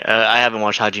 Hajime, I haven't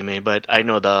watched Hajime, but I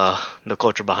know the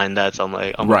culture behind that, so I'm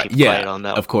gonna keep quiet on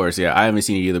that. Of course, yeah, I haven't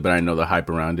seen it either, but I know the hype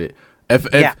around it.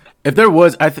 If there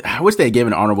was, I wish they gave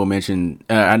an honorable mention.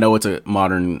 I know it's a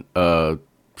modern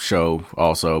show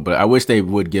also, but I wish they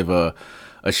would give a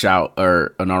shout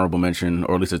or an honorable mention,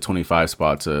 or at least a 25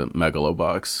 spot to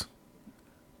Megalobox,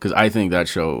 because I think that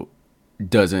show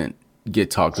doesn't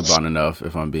get talked about enough,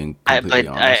 if I'm being completely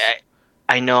honest.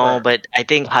 I know, but I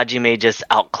think Hajime just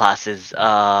outclasses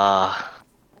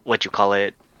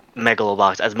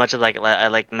Megalobox. As much as I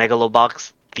like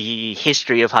Megalobox, the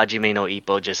history of Hajime no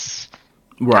Ippo just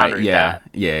yeah.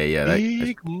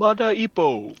 Big Mada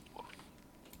Ippo.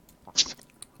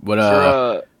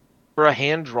 But for a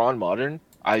hand-drawn modern,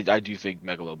 I do think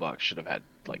Megalobox should have had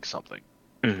like something.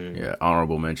 Mm-hmm. Yeah,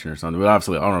 honorable mention or something. But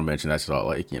obviously, honorable mention, that's all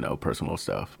like, personal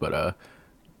stuff. But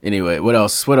anyway, what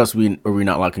else are we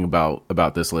not liking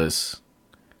about this list?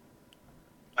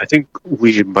 I think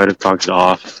we might have talked it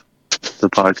off the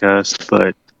podcast,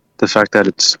 but the fact that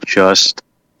it's just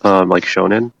like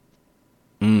shonen.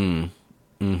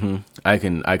 Mm-hmm. I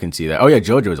can see that. Oh yeah,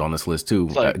 JoJo's on this list too.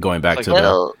 Going back to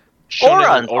the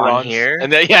Shonen on here,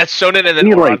 and then Shonen and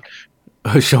then Oran.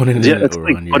 Shonen and then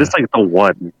Oran. But it's like the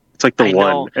one. It's like the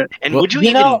one. And would you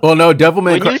even? Well, no,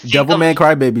 Devilman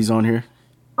Crybaby's on here.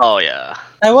 Oh yeah.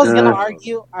 I was gonna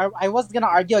argue. I was gonna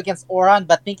argue against Oran,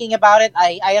 but thinking about it,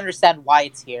 I understand why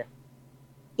it's here.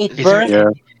 It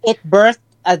birthed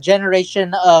a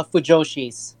generation of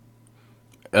Fujoshis.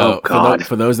 God.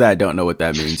 For those that don't know what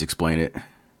that means, explain it.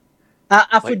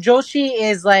 A Fujoshi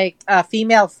is like a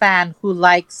female fan who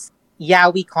likes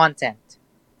yaoi content.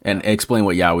 And explain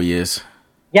what yaoi is.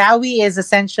 Yaoi is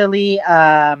essentially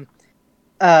a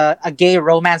gay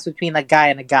romance between a guy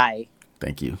and a guy.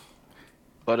 Thank you.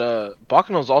 But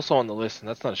Bakuno's also on the list, and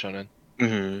that's not shonen.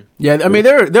 Mm-hmm. Yeah, I mean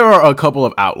there are a couple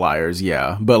of outliers,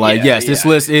 yeah, but this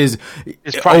list is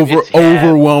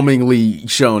overwhelmingly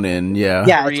shonen, yeah.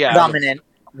 Yeah, it's dominant.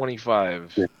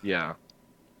 25, yeah.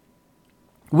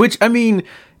 Which I mean,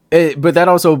 but that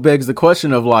also begs the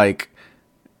question of I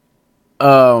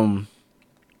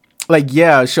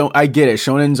get it.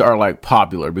 Shonens are like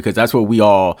popular because that's what we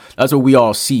all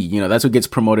see. That's what gets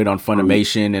promoted on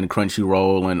Funimation and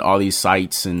Crunchyroll and all these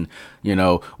sites, and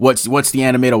what's the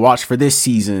anime to watch for this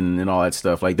season and all that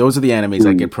stuff. Like those are the animes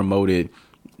that get promoted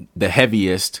the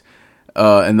heaviest.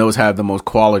 and those have the most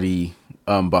quality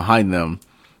behind them.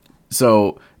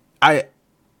 So I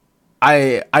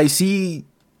see.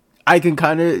 I can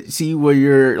kind of see where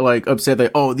you're like upset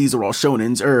that these are all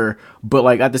shonens, but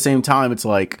like at the same time, it's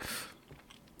like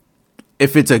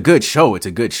if it's a good show, it's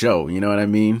a good show. You know what I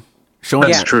mean?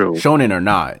 That's true. Shonen or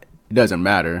not, it doesn't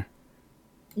matter.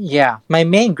 Yeah, my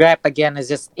main gripe again is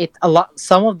just a lot.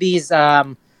 Some of these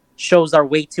shows are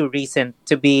way too recent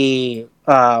to be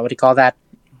what do you call that?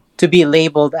 To be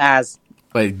labeled as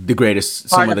Like the greatest,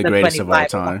 part some of the greatest of all 25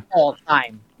 time. All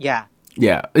time, yeah.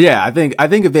 Yeah. I think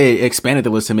if they expanded the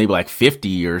list to maybe like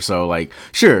 50 or so, like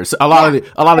sure, so a lot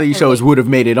of these shows would have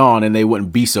made it on, and they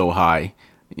wouldn't be so high,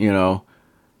 you know.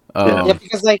 Yeah,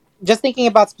 because like just thinking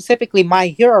about specifically My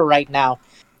Hero right now,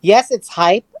 yes, it's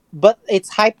hype, but it's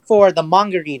hype for the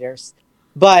manga readers.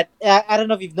 But I don't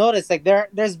know if you've noticed, like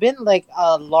there's been like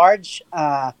a large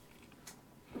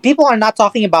people are not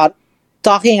talking about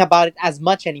it as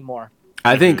much anymore.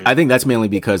 I think that's mainly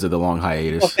because of the long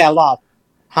hiatus. People fell off,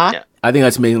 huh? Yeah. I think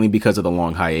that's mainly because of the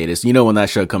long hiatus. You know, when that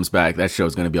show comes back, that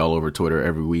show's going to be all over Twitter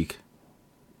every week.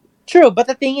 True, but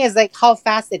the thing is, like, how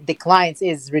fast it declines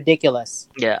is ridiculous.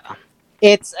 Yeah.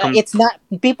 It's not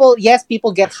people. Yes,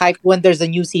 people get hyped when there's a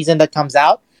new season that comes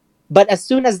out, but as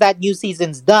soon as that new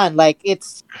season's done, like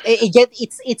it's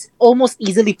almost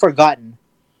easily forgotten.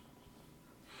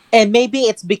 And maybe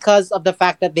it's because of the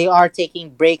fact that they are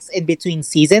taking breaks in between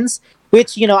seasons,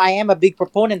 which I am a big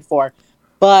proponent for,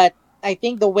 but I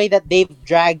think the way that they've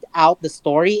dragged out the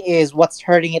story is what's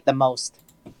hurting it the most.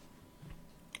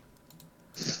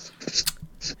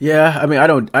 Yeah, I mean, I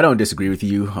don't disagree with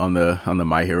you on the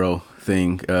My Hero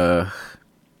thing.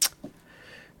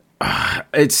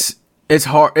 It's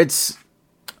hard.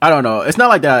 I don't know. It's not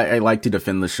like that. I like to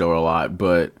defend the show a lot,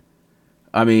 but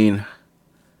I mean,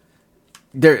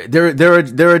 there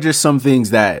are just some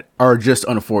things that are just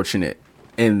unfortunate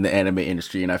in the anime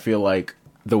industry, and I feel like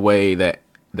the way that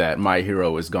My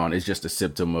Hero is gone is just a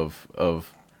symptom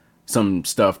of some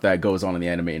stuff that goes on in the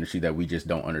anime industry that we just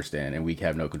don't understand and we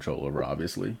have no control over,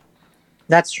 obviously.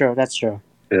 That's true.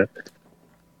 Yeah.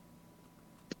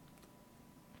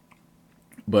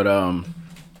 But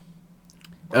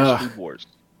Food Wars.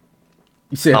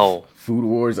 you said Oh. Food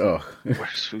Wars? Oh.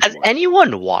 Where's Food Has Wars?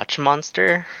 anyone watched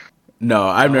Monster? No,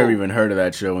 I've No. never even heard of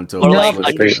that show until Or No, like I was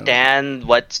listening. understand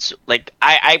what's like?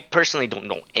 I personally don't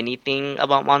know anything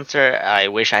about Monster. I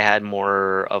wish I had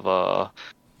more of a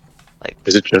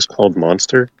Is it just called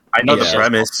Monster? I know Yeah. the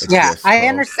premise. It's Yeah, just I called-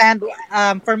 understand.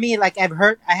 For me, like I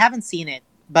haven't seen it,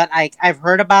 but I've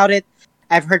heard about it.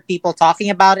 I've heard people talking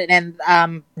about it, and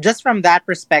just from that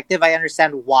perspective, I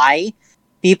understand why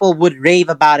people would rave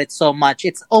about it so much.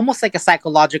 It's almost like a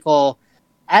psychological.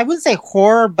 I wouldn't say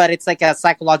horror, but it's like a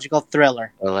psychological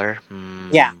thriller. thriller.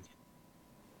 Yeah.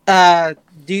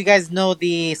 Do you guys know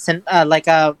the like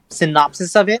a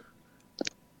synopsis of it?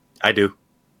 I do.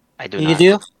 I do. You not.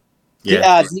 do?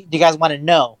 Yeah. Do you guys want to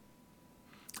know?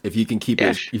 If you can keep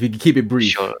Yeah, it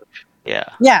brief. Sure. Yeah.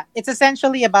 Yeah, it's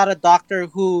essentially about a doctor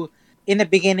who, in the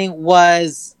beginning,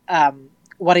 was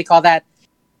what do you call that?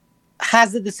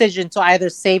 Has the decision to either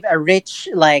save a rich,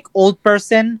 like old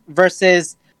person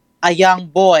versus a young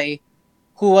boy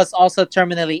who was also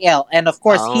terminally ill, and of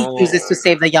course, he Oh. chooses to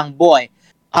save the young boy.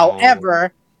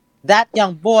 However, that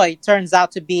young boy turns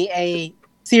out to be a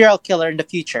serial killer in the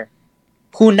future,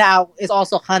 who now is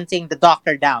also hunting the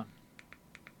doctor down.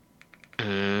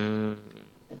 Mm.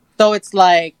 So it's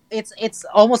like it's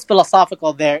almost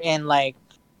philosophical there in like,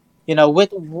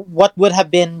 with what would have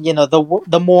been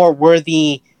the more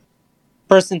worthy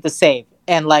person to save,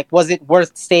 and like was it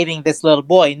worth saving this little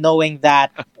boy knowing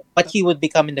that what he would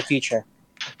become in the future?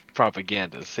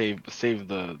 Propaganda. Save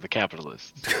the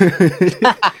capitalists.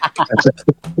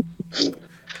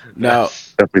 Now,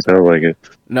 Definitely sounds like it.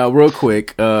 now, real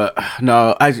quick.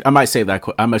 No, I might save that.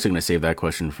 I'm actually gonna save that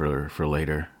question for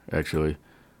later. Actually,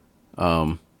 I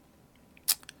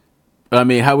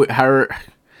mean,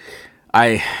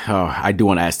 I do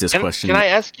want to ask this question. Can I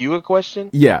ask you a question?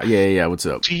 Yeah. What's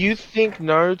up? Do you think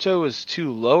Naruto is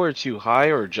too low or too high,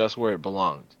 or just where it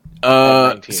belonged?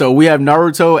 At 19. So we have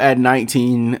Naruto at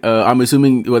 19. I'm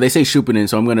assuming. Well, they say Shippuden,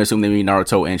 so I'm gonna assume they mean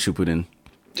Naruto and Shippuden.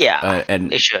 Yeah.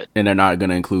 And They should. and they're not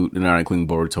including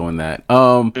Boruto in that.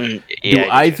 Yeah,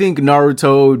 I think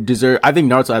Naruto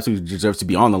absolutely deserves to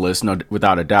be on the list, no,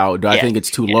 without a doubt. Do I Yeah, think it's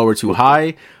too low or too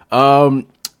high?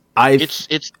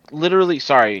 It's literally,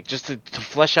 sorry, just to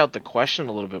flesh out the question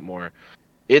a little bit more.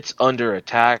 It's under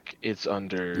Attack. It's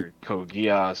under Code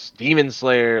Geass, Demon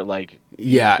Slayer. Like, do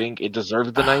Yeah. you think it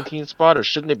deserves the 19th spot, or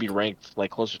shouldn't it be ranked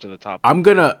like closer to the top?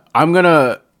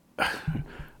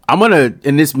 I'm gonna,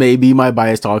 and this may be my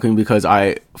bias talking because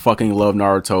I fucking love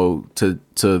Naruto to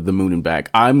the moon and back.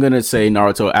 I'm gonna say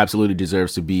Naruto absolutely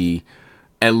deserves to be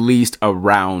at least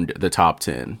around the top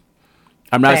 10.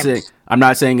 I'm not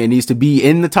saying it needs to be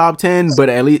in the top 10, but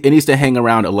at least it needs to hang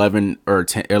around 11 or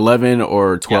 10, 11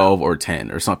 or 12 or 10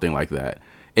 or something like that.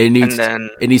 It needs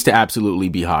to absolutely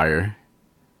be higher.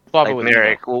 Like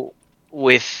Merrick,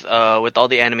 with all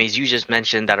the animes you just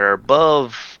mentioned that are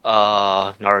above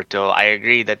Naruto, I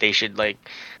agree that they should like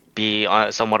be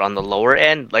somewhat on the lower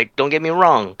end. Like, don't get me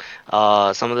wrong,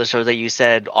 some of the shows that you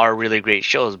said are really great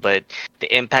shows, but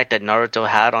the impact that Naruto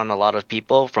had on a lot of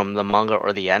people from the manga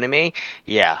or the anime,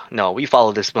 we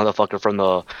followed this motherfucker from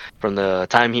the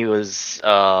time he was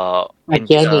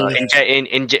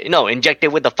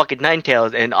injected with the fucking nine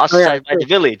tails and ostracized by the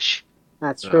village.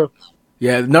 That's true.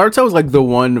 Yeah, Naruto is like the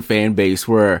one fan base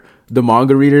where the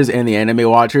manga readers and the anime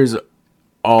watchers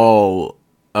all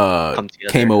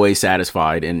came away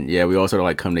satisfied, and we all sort of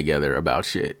like come together about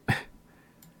shit.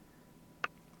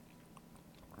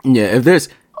 If there's,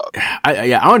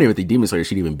 I don't even think Demon Slayer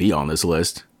should even be on this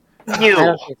list. Thank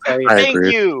you.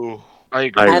 I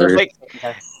agree.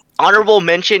 Honorable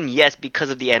mention, yes,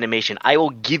 because of the animation. I will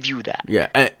give you that. Yeah,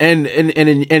 and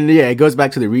it goes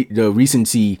back to the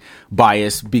recency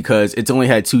bias because it's only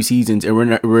had 2 seasons, and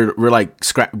we're like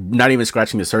not even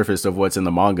scratching the surface of what's in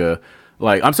the manga.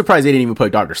 Like, I'm surprised they didn't even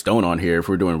put Dr. Stone on here if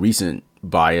we're doing recent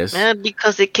bias. Man,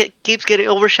 because it keeps getting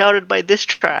overshadowed by this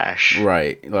trash.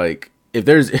 Right. Like, if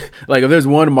there's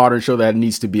one modern show that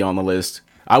needs to be on the list,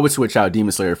 I would switch out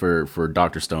Demon Slayer for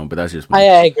Dr. Stone, but that's just me.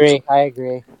 I agree.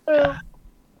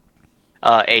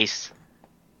 Ace.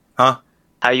 Huh?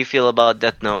 How you feel about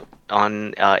Death Note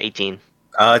on 18?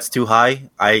 It's too high.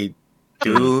 I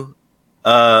do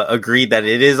agree that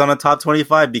it is on a top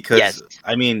 25 because,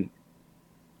 I mean,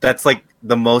 that's like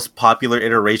the most popular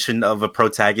iteration of a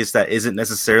protagonist that isn't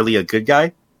necessarily a good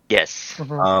guy. Yes.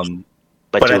 Mm-hmm.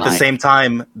 But at the same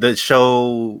time, the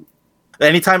show...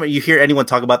 Anytime you hear anyone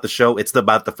talk about the show, it's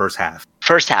about the first half.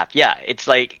 First half, yeah. It's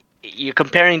like... You're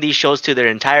comparing these shows to their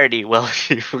entirety. Well,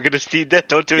 if we're going to see that,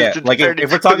 don't do it. Like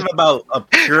if we're talking about a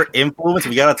pure influence,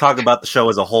 we got to talk about the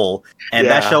show as a whole. And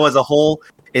that show as a whole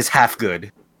is half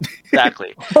good.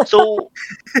 Exactly. So,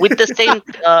 with the same,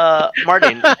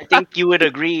 Martin, I think you would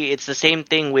agree it's the same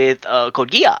thing with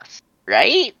Code Geass,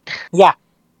 right? Yeah.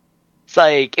 It's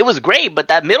like, it was great, but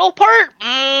that middle part?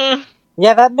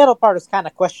 Yeah, that middle part is kind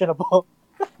of questionable.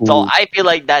 So I feel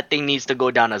like that thing needs to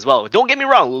go down as well. Don't get me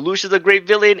wrong, Lelouch is a great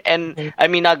villain, and I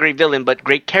mean not great villain, but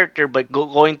great character. But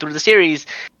going through the series,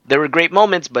 there were great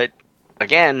moments. But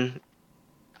again,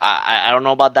 I don't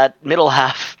know about that middle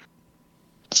half.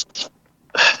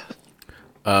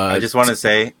 I just want to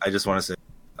say,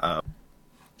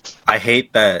 I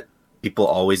hate that people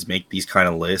always make these kind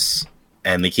of lists,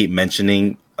 and they keep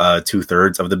mentioning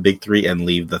 2/3 of the big three and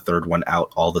leave the third one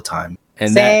out all the time.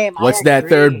 And what's that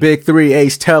third big three?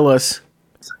 Ace, tell us.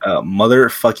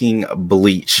 Motherfucking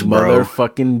Bleach, bro.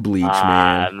 Motherfucking Bleach,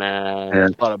 man. A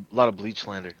lot of Bleach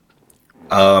slander.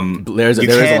 There is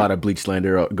a lot of Bleach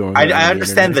slander going on. I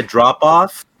understand the drop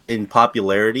off in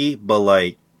popularity, but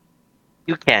like,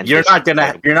 you're not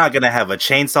gonna have a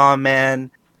Chainsaw Man,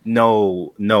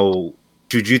 no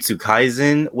Jujutsu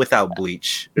Kaisen without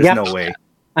Bleach. There's no way.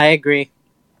 I agree.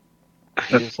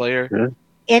 Slayer. Yeah.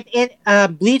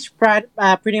 Bleach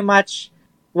pretty much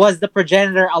was the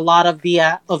progenitor a lot of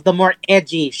the more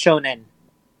edgy shonen.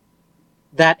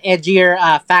 That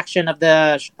edgier faction of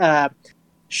the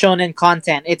shonen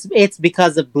content. It's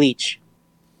because of Bleach.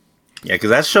 Yeah, because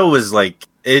that show was like,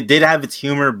 it did have its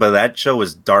humor, but that show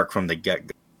was dark from the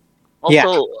get-go.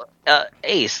 Also,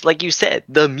 Ace, like you said,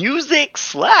 the music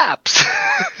slaps.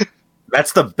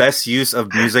 That's the best use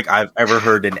of music I've ever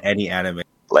heard in any anime.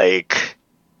 Like...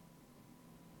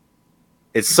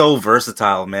 It's so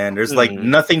versatile, man. There's like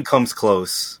nothing comes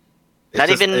close. Not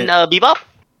even Bebop?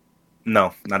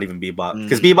 No, not even Bebop.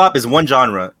 Because Bebop is one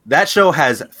genre. That show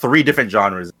has 3 different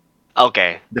genres.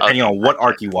 Okay. Depending on what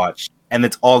arc you watch. And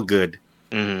it's all good.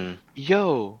 Mm-hmm.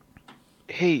 Yo.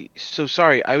 Hey, so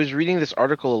sorry. I was reading this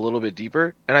article a little bit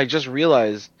deeper, and I just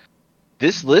realized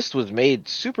this list was made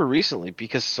super recently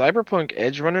because Cyberpunk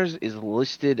Edge Runners is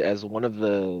listed as one of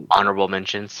the... honorable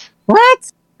mentions.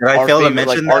 What? Did I fail to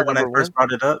mention that when I first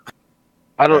brought it up?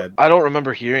 I don't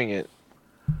remember hearing it.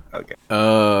 Okay.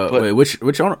 Wait,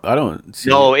 which one? I don't see.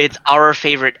 No, it's our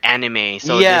favorite anime.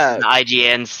 So this is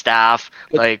IGN staff,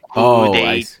 like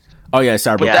Cyberpunk.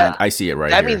 I see it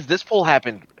right that here. That means this poll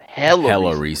happened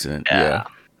hella recent. Yeah.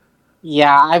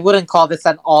 Yeah, I wouldn't call this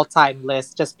an all-time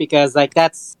list just because like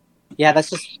that's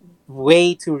just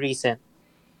way too recent.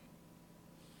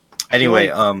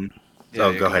 Anyway, Go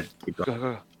ahead. Keep going.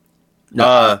 Go.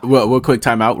 No, well, quick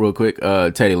time out, real quick.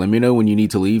 Teddy, let me know when you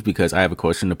need to leave because I have a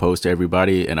question to pose to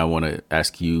everybody, and I want to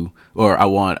ask you, or I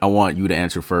want you to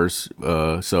answer first.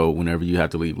 So whenever you have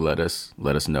to leave, let us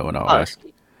know, and I'll ask.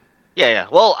 Yeah.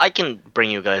 Well, I can bring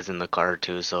you guys in the car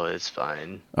too, so it's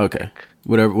fine. Okay,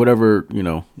 whatever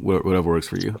whatever works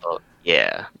for you.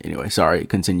 Yeah. Anyway, sorry.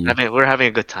 Continue. We're having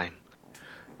a good time.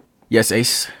 Yes,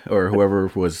 Ace, or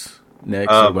whoever was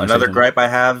next. or gonna say Another something. gripe I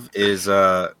have is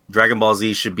Dragon Ball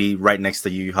Z should be right next to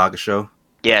Yu Yu Hakusho.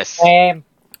 Yes. Um,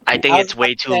 I think it's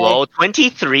way too low.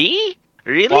 23?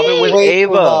 Really? Swap it with Way too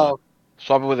Ava. low.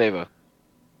 Swap it with Ava.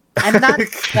 I'm not.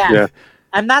 Yeah.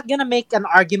 I'm not gonna make an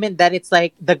argument that it's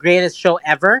like the greatest show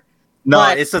ever. No,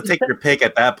 But- it's a take your pick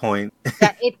at that point.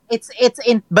 Yeah,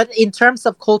 but in terms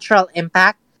of cultural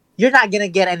impact, you're not gonna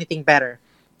get anything better.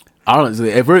 Honestly,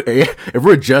 if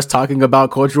we're just talking about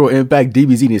cultural impact,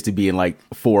 DBZ needs to be in like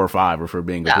 4 or 5. If we're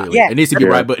being completely, Yeah. it needs to be Yeah.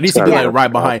 right, but it needs to be Yeah. like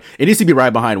right behind. It needs to be right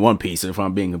behind One Piece. If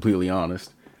I'm being completely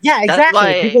honest. Yeah, That's exactly.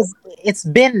 why- Because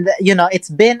it's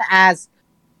been as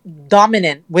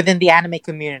dominant within the anime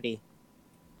community.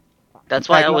 That's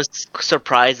why Like, I was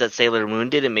surprised that Sailor Moon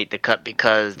didn't make the cut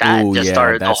because that Ooh, just yeah,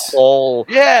 started the that's- whole.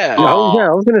 Yeah. I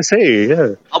was gonna say, yeah.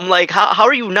 I'm like, how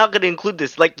are you not going to include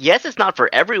this? Like, yes, it's not for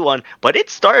everyone, but it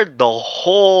started the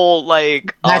whole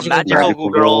like magical Magical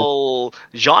girl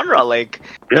genre. Like,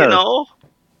 Yeah. you know,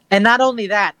 And not only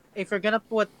that, if you're gonna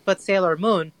put Sailor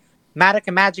Moon, Madoka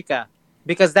Magica,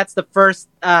 because that's the first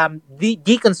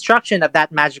deconstruction of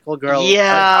that magical girl.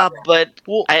 yeah, but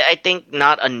I think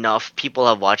not enough people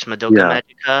have watched Madoka Yeah.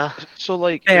 Magica. So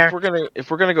like, Fair. if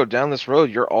we're gonna go down this road,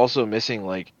 you're also missing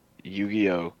like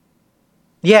Yu-Gi-Oh.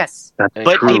 Yes. That's And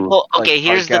But true. people, like, okay,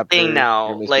 here's the Cardcaptor, thing now,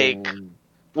 you're like. missing-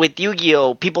 With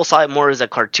Yu-Gi-Oh, people saw it more as a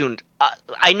cartoon.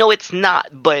 I know it's not,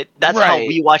 but that's how Right.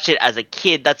 we watched it as a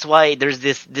kid. That's why there's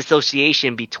this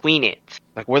dissociation between it.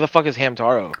 like, where the fuck is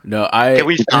Hamtaro? No, Can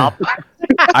we stop?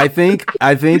 I think,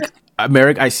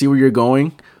 Merrick, I see where you're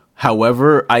going.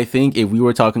 However, I think if we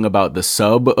were talking about the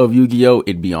sub of Yu-Gi-Oh,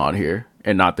 it'd be on here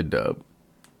and not the dub.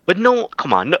 But no,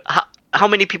 come on. No, how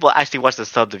many people actually watch the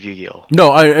subs of Yu-Gi-Oh?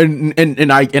 No,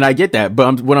 I get that,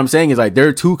 but what I'm saying is like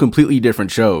they're two completely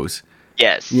different shows.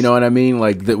 Yes. You know what I mean?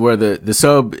 Like where the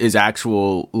sub is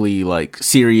actually like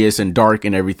serious and dark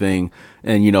and everything,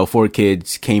 and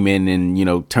 4Kids came in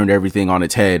and turned everything on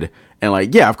its head. And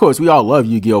like, yeah, of course, we all love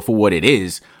Yu-Gi-Oh for what it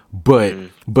is, but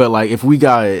like if we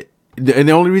got and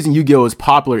the only reason Yu-Gi-Oh is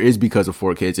popular is because of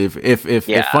 4Kids. If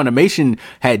Funimation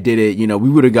had did it, we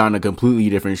would have gotten a completely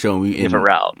different show. Different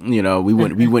route.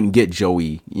 We wouldn't get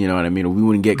Joey. You know what I mean? We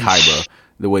wouldn't get Kaiba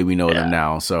the way we know them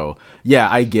now. So yeah,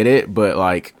 I get it, but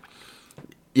like.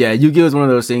 Yeah, Yu-Gi-Oh is one of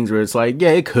those things where it's like,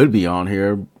 yeah, it could be on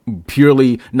here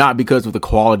purely not because of the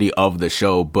quality of the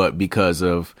show, but because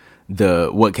of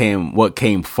what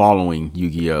came following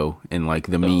Yu-Gi-Oh and like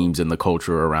the memes and the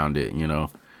culture around it,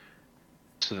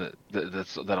 So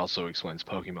that also explains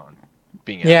Pokemon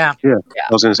being Yeah. I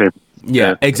was gonna say,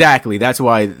 Yeah, exactly. That's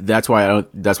why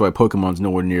Pokemon's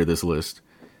nowhere near this list.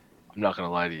 I'm not gonna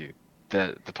lie to you,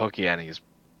 the Pokeanime is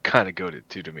kind of goated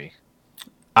too to me.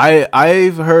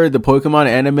 I've heard the Pokemon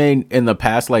anime in the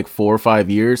past like 4 or 5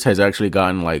 years has actually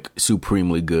gotten like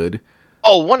supremely good.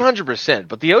 Oh, 100%.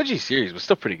 But the OG series was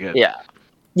still pretty good. Yeah.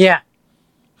 Yeah.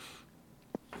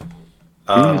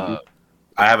 I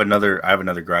have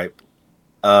another gripe.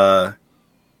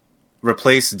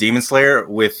 Replace Demon Slayer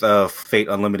with Fate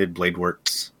Unlimited Blade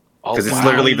Works. Oh, Because it's wow.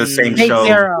 literally the same Fate show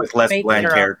Zero. with less Fate bland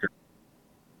Zero. character.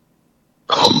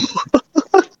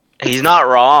 He's not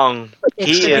wrong. It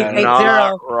He should be is Fate not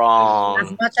Zero.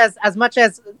 wrong. As much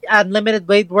as Unlimited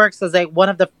Blade Works is like one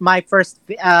of my first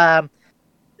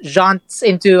jaunts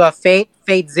into a Fate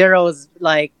Zero is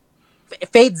like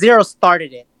Fate Zero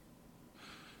started it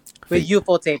with Fate-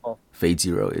 UFO Table. Fate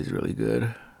Zero is really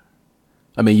good.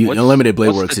 I mean, What's- Unlimited Blade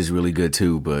what's Works the- is really good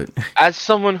too, but As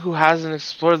someone who hasn't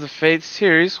explored the Fate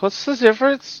series, what's the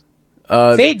difference?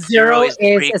 Fate Zero is is the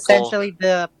prequel. essentially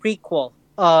the prequel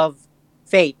of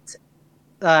Fate.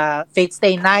 Fate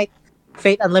Stay Night,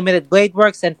 Fate Unlimited Blade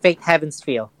Works, and Fate Heaven's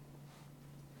Feel.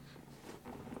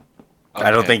 I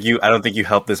don't think you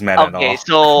helped this man at Okay, all.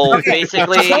 so Okay.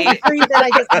 basically,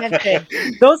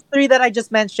 Those three that I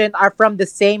just mentioned are from the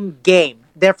same game.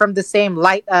 They're from the same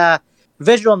light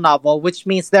visual novel, which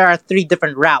means there are 3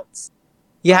 different routes.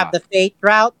 You have the Fate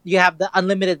route, you have the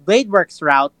Unlimited Blade Works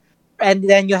route, and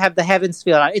then you have the Heaven's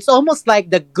Feel route. It's almost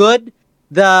like the good,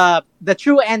 the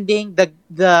true ending,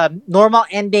 the normal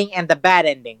ending, and the bad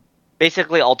ending.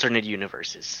 basically alternate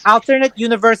universes. Alternate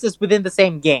universes within the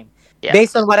same game, Yeah.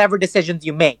 based on whatever decisions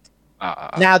you make.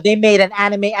 Now they made an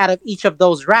anime out of each of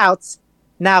those routes,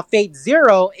 Now, Fate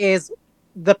Zero is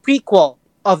the prequel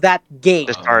of that game,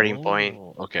 The starting point.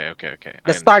 Okay.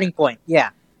 the starting point. Yeah.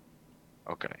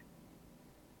 Okay.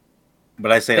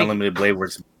 But I say Thank- Unlimited Blade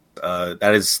Works.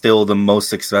 That is still the most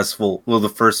successful, the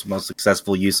first most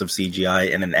successful use of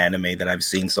CGI in an anime that I've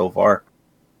seen so far.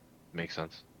 Makes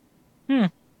sense. Hmm.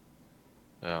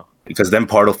 Yeah. Because then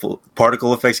particle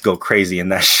effects go crazy in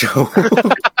that show,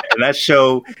 and that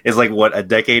show is like what, a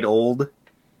decade old.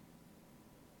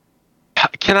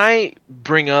 Can I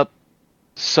bring up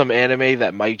some anime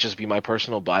that might just be my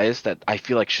personal bias that I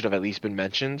feel like should have at least been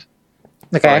mentioned?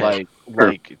 Okay.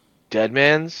 Like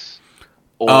Deadman's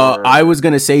or I was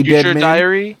gonna say Future Dead Man.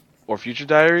 Diary or Future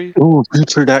Diary. Ooh,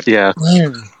 Future that, yeah.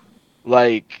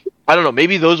 Like, I don't know,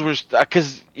 maybe those were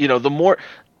because the more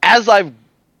as I've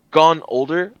gone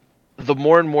older, the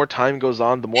more and more time goes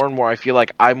on, the more and more I feel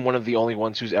like I'm one of the only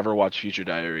ones who's ever watched Future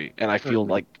Diary, and I feel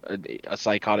like a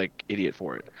psychotic idiot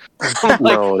for it. I'm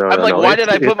like, No, why did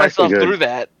I it's put myself actually good. through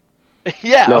that?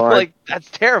 Yeah, No, like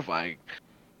that's terrifying.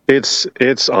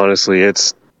 It's honestly,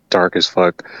 it's dark as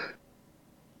fuck.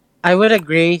 I would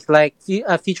agree. Like,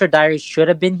 Future Diary should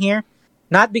have been here,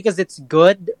 not because it's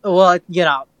good. Well,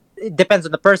 it depends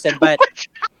on the person,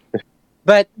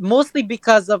 but mostly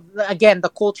because of, again, the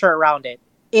culture around it.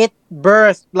 It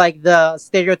birthed like the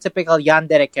stereotypical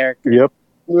yandere character.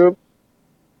 Yep.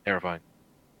 Terrifying.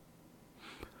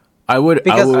 I would.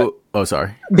 Because- Oh,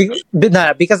 sorry.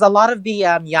 No, because a lot of the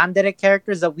yandere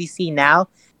characters that we see now,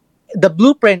 the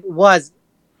blueprint was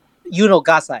Yuno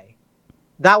Gasai.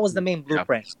 That was the main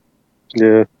blueprint.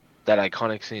 Yeah. That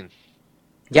iconic scene.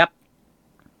 Yep.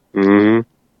 Mm-hmm.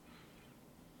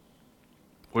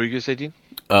 What were you gonna say, Dean?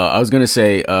 I was gonna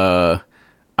say.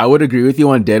 I would agree with you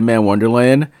on Dead Man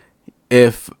Wonderland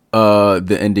if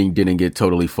the ending didn't get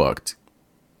totally fucked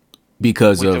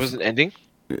because Wait, of there was an ending?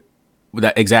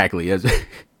 that. Exactly. Yes.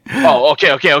 Oh,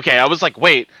 okay. I was like,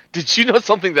 wait, did you know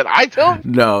something that I don't?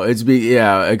 No,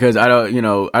 because I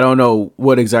don't know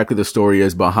what exactly the story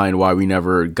is behind why we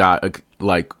never got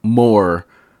like more.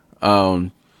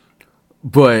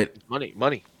 But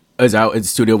Money. is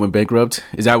studio went bankrupt?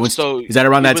 Is that around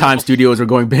it that was time studios were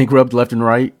going bankrupt left and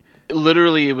right?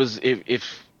 Literally, it was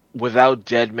if without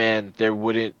Deadman, there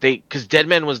wouldn't because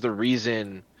Deadman was the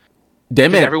reason. Dead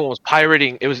Man. Everyone was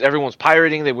pirating. Everyone's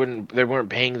pirating. They weren't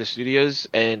paying the studios,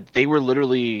 and they were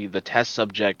literally the test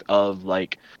subject of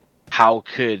like, how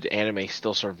could anime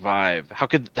still survive? How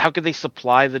could they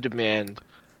supply the demand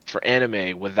for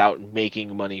anime without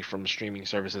making money from streaming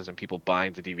services and people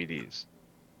buying the DVDs?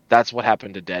 That's what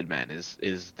happened to Deadman.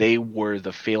 Is they were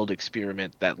the failed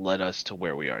experiment that led us to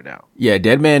where we are now. Yeah,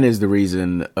 Dead Man is the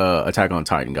reason Attack on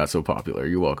Titan got so popular.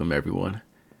 You're welcome, everyone.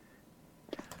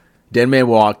 Dead Man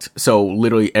walked, so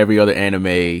literally every other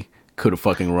anime could have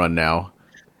fucking run now.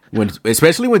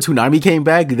 Especially when Toonami came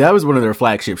back, that was one of their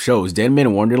flagship shows. Dead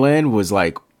Man Wonderland was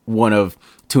like one of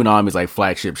Toonami's like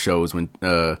flagship shows when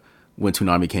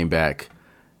Toonami came back.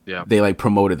 Yeah, they like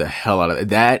promoted the hell out of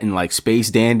that and like Space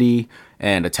Dandy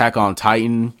and Attack on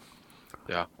Titan.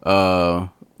 Yeah.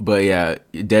 But yeah,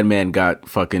 Dead Man got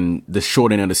fucking the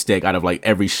short end of the stick out of like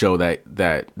every show that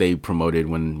they promoted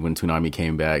when Toonami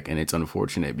came back, and it's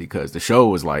unfortunate because the show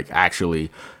was like actually,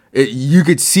 you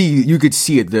could see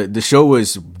it. The show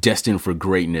was destined for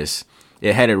greatness.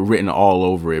 It had it written all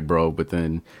over it, bro.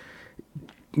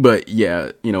 But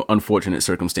yeah, unfortunate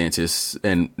circumstances,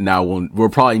 and now we're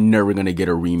probably never gonna get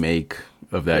a remake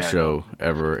of that show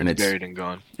ever, and it's buried and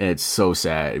gone. And it's so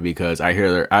sad because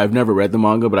I've never read the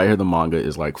manga, but I hear the manga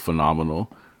is like phenomenal.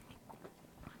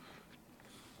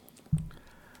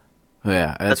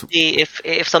 Yeah, But see,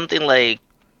 if something like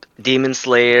Demon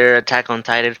Slayer, Attack on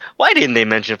Titan, why didn't they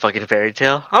mention fucking Fairy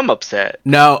Tail? I'm upset.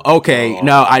 No, okay,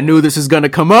 no, I knew this was gonna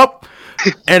come up,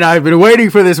 and I've been waiting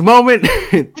for this moment.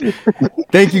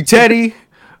 Thank you, Teddy.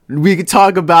 We can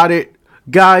talk about it,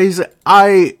 guys.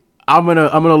 I'm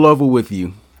gonna level with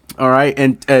you, all right?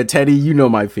 And Teddy, you know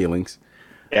my feelings.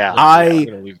 Yeah, I'm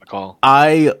gonna leave the call.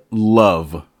 I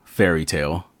love Fairy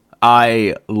Tail.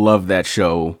 I love that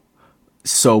show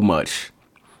so much.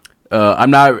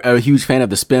 I'm not a huge fan of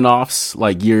the spin-offs,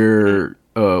 like the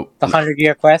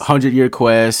 100-Year Quest, 100-Year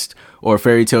Quest, or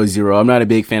Fairy Tail Zero. I'm not a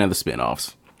big fan of the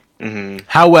spin-offs. Mm-hmm.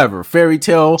 However, Fairy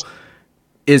Tail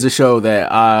is a show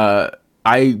that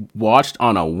I watched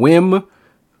on a whim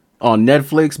on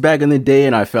Netflix back in the day,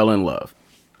 and I fell in love.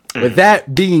 With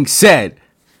that being said,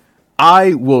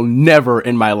 I will never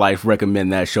in my life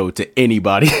recommend that show to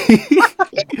anybody.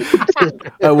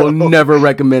 I will never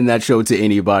recommend that show to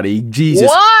anybody. Jesus.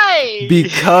 Why?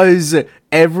 Because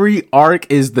every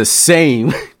arc is the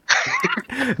same.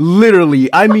 Literally,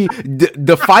 I mean,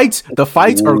 the fights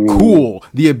are cool.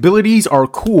 The abilities are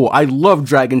cool. I love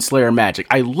Dragon Slayer magic.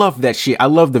 I love that shit. I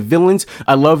love the villains.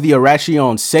 I love the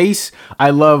Arachion Sace. I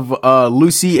love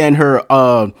Lucy and her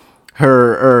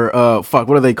fuck,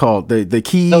 what are they called? The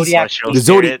keys. Zodiac. The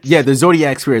Zodiac. Yeah, the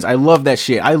Zodiac spirits. I love that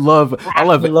shit. I love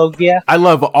it. Logia. I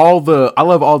love all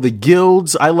the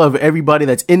guilds. I love everybody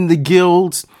that's in the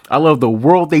guilds. I love the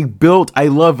world they built. I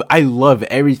love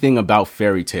everything about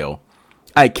Fairy Tail.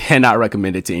 I cannot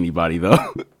recommend it to anybody though.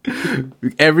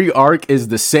 Every arc is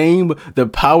the same. The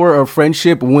power of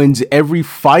friendship wins every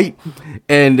fight,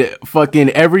 and fucking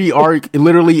every arc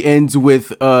literally ends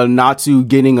with Natsu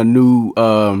getting a new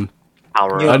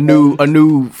Power a up.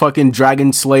 new fucking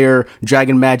Dragon Slayer,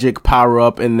 Dragon Magic power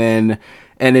up, and then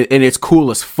it's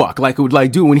cool as fuck. Like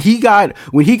dude, when he got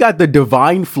the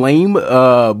Divine Flame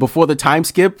before the time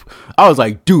skip, I was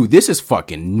like, dude, this is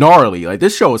fucking gnarly. Like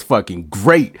this show is fucking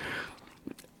great.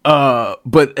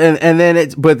 But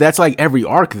that's like every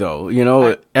arc though, you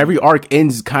know, every arc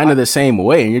ends kind of the same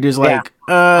way, and you're just like,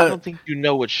 I don't think you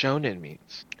know what shonen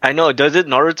means. I know. Does it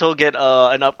Naruto get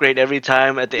an upgrade every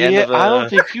time at the end of I don't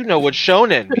think you know what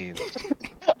shonen means.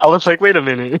 I was like, wait a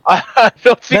minute. I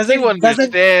don't think you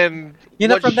Doesn't- understand You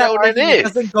know, what from that shonen arc, is.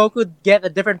 doesn't Goku get a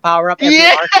different power up every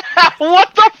Yeah, arc?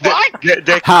 what the fuck?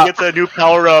 Deku How- gets a new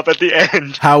power up at the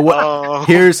end. how Oh.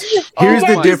 here's You the can't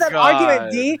use difference. that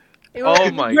argument, D.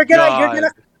 Oh my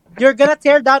you're gonna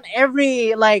tear down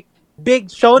every like big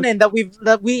shonen that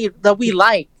we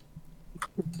like.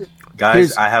 Guys,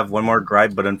 Here's- I have one more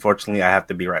gripe, but unfortunately, I have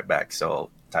to be right back. So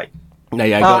tight. No,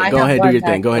 yeah, I go have ahead, do one your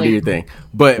thing. Go ahead, do actually. your thing.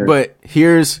 But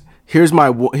here's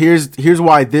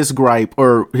why this gripe,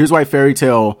 or here's why Fairy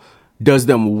Tail does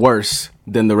them worse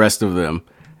than the rest of them.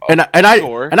 And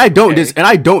I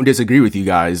don't disagree with you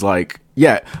guys. Like,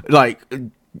 yeah, like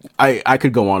I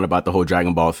could go on about the whole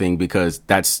Dragon Ball thing because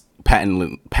that's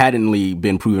patently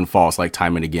been proven false like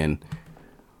time and again.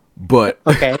 But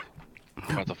Okay.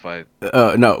 About to fight.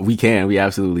 no, we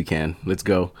absolutely can. Let's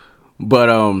go. But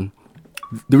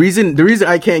the reason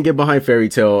I can't get behind Fairy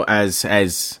Tail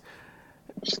as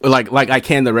like I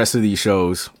can the rest of these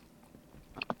shows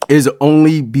is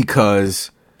only because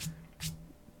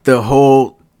the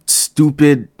whole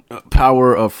stupid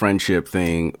power of friendship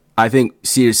thing, I think,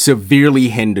 severely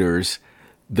hinders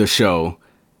the show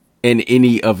in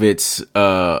any of its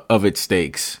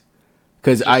stakes.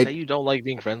 Because Just say you don't like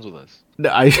being friends with us.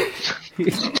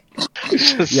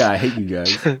 Yeah, I hate you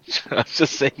guys.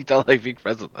 Just say you don't like being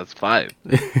friends with us. Fine.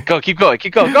 Keep going.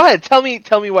 Go ahead. Tell me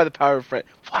why the power of friend.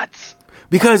 What?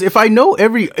 Because if I know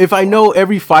every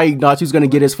fight, Natsu's gonna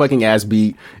get his fucking ass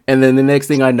beat, and then the next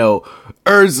thing I know,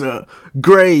 Urza,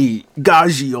 Gray,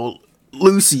 Gagio,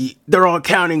 Lucy, they're all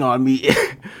counting on me.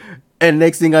 And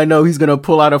next thing I know, he's gonna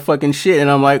pull out a fucking shit, and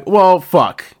I'm like, well,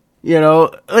 fuck. You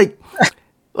know, like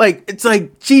it's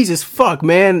like, Jesus fuck,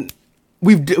 man.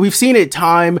 We've seen it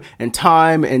time and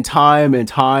time and time and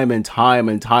time and time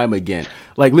and time again.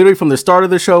 Like literally from the start of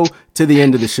the show to the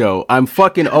end of the show. I'm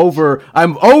over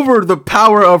the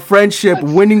power of friendship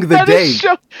winning the day.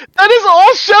 That is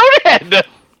all shonen.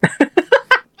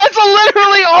 That's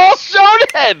literally all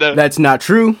shonen. That's not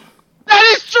true. That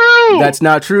is true. That's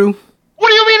not true. What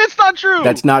do you mean it's not true?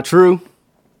 That's not true.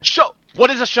 What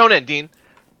is a shonen, Dean?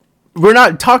 We're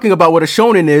not talking about what a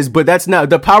shonen is, but that's not,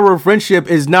 the power of friendship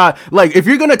is not, like, if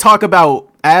you're gonna talk about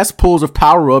ass pulls of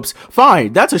power-ups,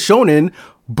 fine, that's a shonen,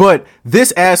 but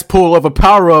this ass pull of a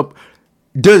power-up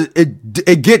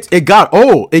it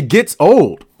gets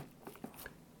old.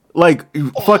 Like,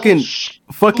 fucking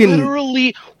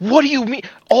Literally, what do you mean?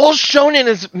 All shonen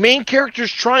is main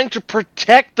characters trying to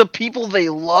protect the people they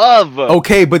love.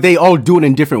 Okay, but they all do it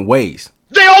in different ways.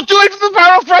 They all do it for the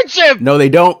power of friendship. No, they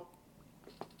don't.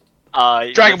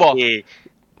 Dragon Ball.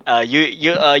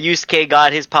 Yusuke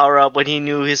got his power up when he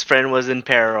knew his friend was in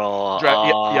peril.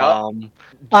 Literally,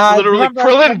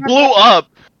 Krillin blew up.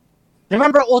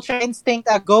 Remember Ultra Instinct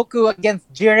Goku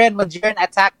against Jiren when Jiren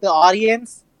attacked the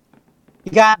audience? He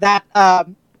got that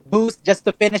boost just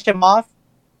to finish him off.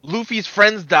 Luffy's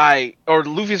friends die, or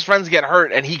Luffy's friends get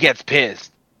hurt, and he gets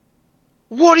pissed.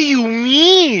 What do you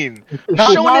mean?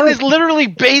 Shonen is literally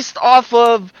based off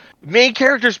of main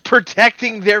characters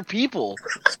protecting their people.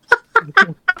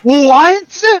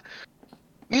 What?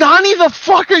 Nani, the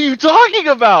fuck are you talking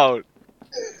about?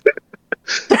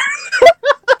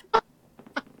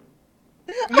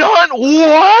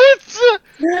 What?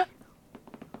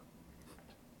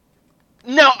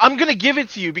 Now, I'm gonna give it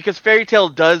to you because Fairy Tail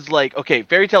does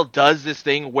this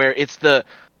thing where it's the...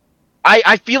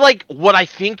 I feel like what I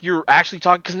think you're actually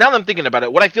talking... Because now that I'm thinking about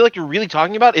it, what I feel like you're really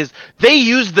talking about is they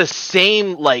use the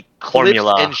same, like, clips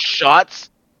Formula and shots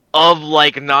of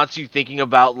like Natsu thinking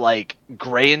about like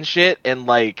Gray and shit and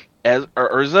like or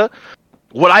Urza.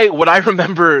 What I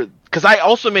remember, because I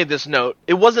also made this note.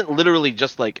 It wasn't literally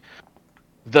just like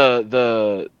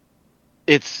the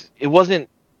it wasn't,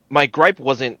 my gripe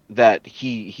wasn't that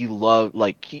he loved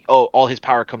like all his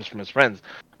power comes from his friends.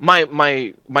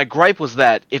 My gripe was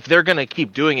that if they're gonna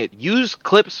keep doing it, use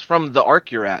clips from the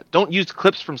arc you're at. Don't use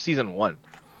clips from season 1.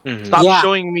 Mhm. Stop Yeah.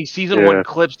 showing me season Yeah. 1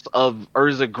 clips of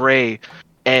Urza, Gray,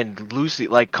 and Lucy.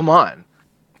 Like, come on.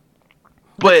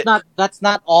 But That's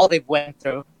not all they've went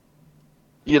through.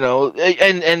 you know,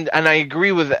 and I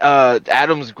agree with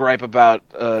Adam's gripe about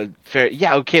fairy.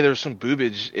 Yeah, okay, there's some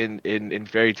boobage in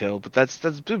Fairy Tale, but that's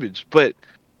boobage. But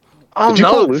I don't Did you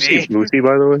know, call Lucy Zeke. Lucy,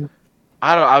 by the way?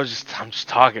 I don't. I'm just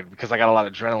talking because I got a lot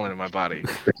of adrenaline in my body.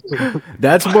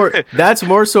 That's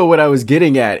more so what I was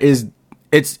getting at. Is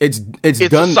it's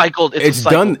done cycled. It's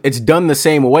done the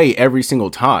same way every single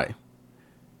time.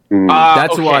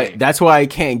 Mm. That's why I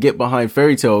can't get behind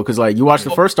Fairy Tale, because like you watch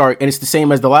the first arc and it's the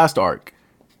same as the last arc.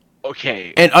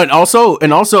 Okay. And also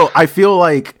I feel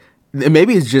like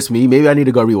maybe it's just me, maybe I need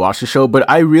to go rewatch the show, but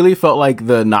I really felt like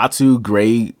the Natsu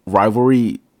Gray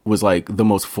rivalry was like the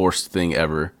most forced thing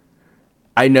ever.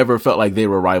 I never felt like they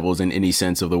were rivals in any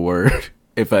sense of the word.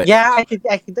 I could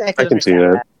I can understand see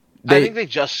that. I think they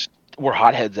just were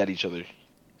hotheads at each other.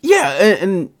 Yeah,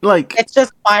 and like It's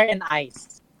just fire and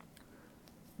ice.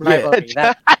 Rivalry. It's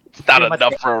not pretty much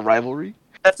enough it. for a rivalry.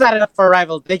 That's not enough for a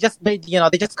rival. They just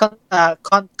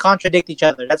contradict each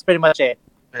other. That's pretty much it.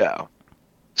 Yeah.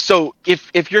 So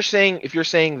if you're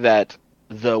saying that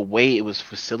the way it was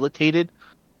facilitated,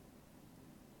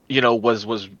 you know, was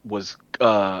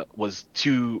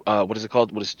too what is it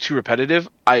called? Was too repetitive.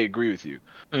 I agree with you.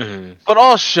 Mhm. But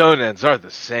all shonens are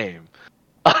the same.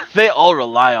 They all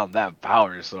rely on that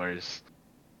power source.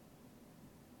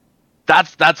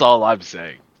 That's all I'm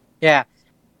saying. Yeah.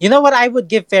 You know what I would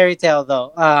give Fairy Tale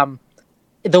though?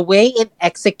 The way it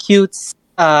executes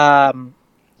the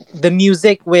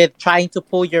music with trying to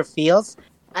pull your feels,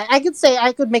 I could say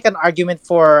I could make an argument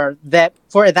for that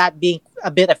being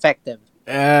a bit effective.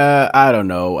 I don't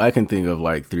know. I can think of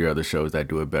like 3 other shows that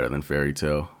do it better than Fairy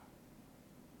Tale.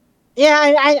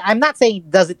 Yeah, I'm not saying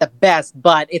it does it the best,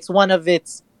 but it's one of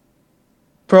its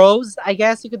pros, I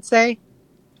guess you could say.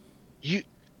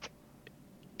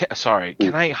 Sorry,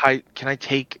 can I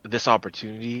take this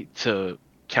opportunity to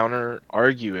counter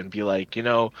argue and be like, you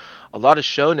know, a lot of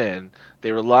shonen,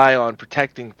 they rely on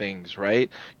protecting things, right?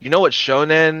 You know what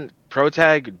shonen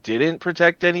protag didn't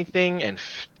protect anything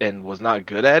and was not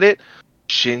good at it?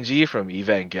 Shinji from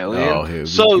Evangelion. Oh, here we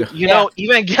So, go. you know,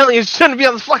 Evangelion shouldn't be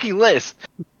on the fucking list.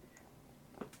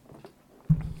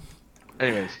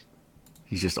 Anyways,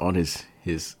 He's just on his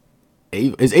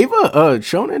Ava. Is Ava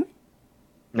shonen?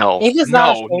 No. It is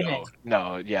not a shonen.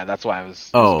 no, yeah, that's why it was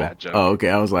a bad joke. Oh, okay.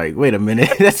 I was like, wait a minute.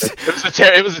 That's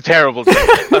It was a terrible joke.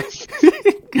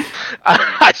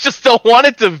 I just don't want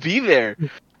it to be there.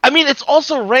 I mean, it's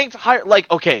also ranked higher. Like,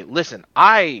 okay, listen,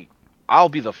 I'll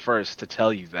be the first to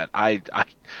tell you that I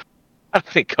don't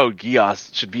think Code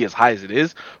Geass should be as high as it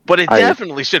is, but it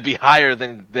definitely should be higher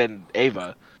than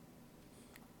Ava.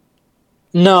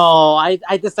 No, I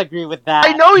disagree with that.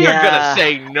 I know you're Yeah. gonna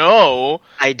say no.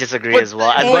 I disagree But as well.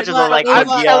 As Ava- much as I like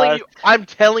Ava- I'm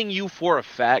telling you for a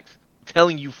fact,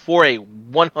 telling you for a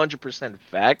 100%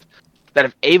 fact that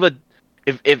if Ava,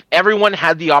 if everyone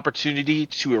had the opportunity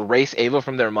to erase Ava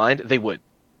from their mind, they would.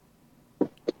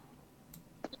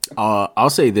 I'll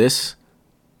say this.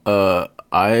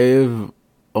 I've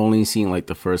only seen like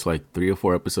the first like 3 or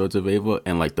 4 episodes of Ava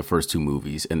and like the first 2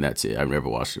 movies, and that's it. I've never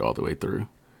watched it all the way through.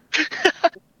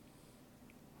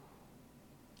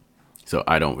 So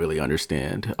I don't really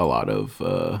understand a lot of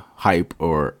hype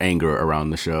or anger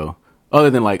around the show. Other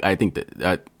than like, I think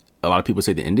that a lot of people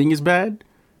say the ending is bad.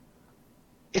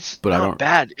 It's But I not don't-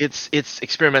 bad. It's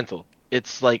experimental.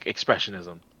 It's like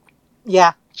expressionism.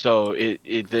 Yeah, So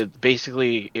it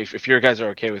basically, if your guys are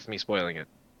okay with me spoiling it,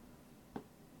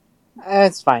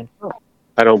 it's fine.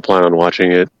 I don't plan on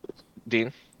watching it.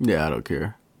 Dean. Yeah, I don't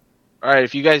care. All right,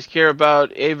 if you guys care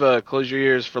about Ava, close your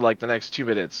ears for like the next 2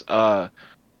 minutes.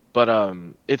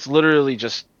 But it's literally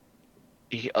just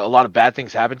a lot of bad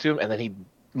things happen to him, and then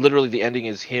the ending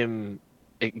is him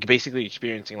basically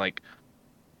experiencing like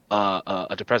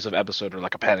a depressive episode or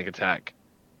like a panic attack.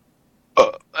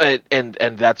 And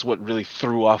that's what really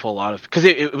threw off a lot of, because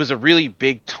it was a really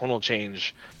big tonal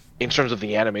change in terms of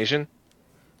the animation.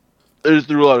 It just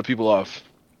threw a lot of people off.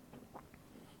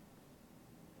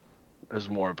 There's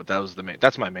more, but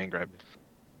that's my main gripe.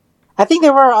 I think they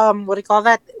were what do you call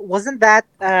that? Wasn't that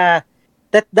that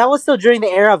was still during the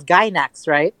era of Gainax,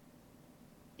 right?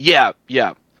 Yeah.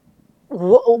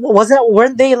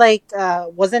 weren't they like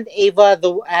wasn't Ava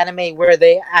the anime where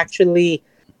they actually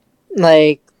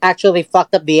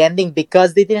fucked up the ending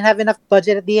because they didn't have enough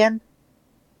budget at the end?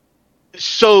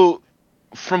 So,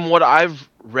 from what I've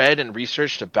read and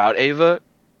researched about Ava,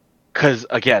 because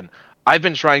again, I've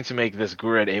been trying to make this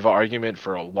Gura and Ava argument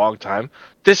for a long time.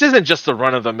 This isn't just the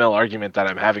run of the mill argument that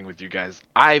I'm having with you guys.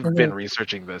 I've been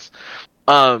researching this.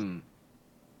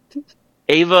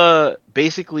 Ava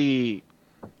basically,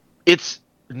 it's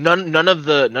none of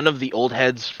the old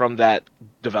heads from that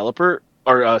developer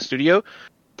or studio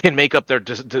can make up their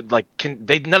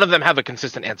none of them have a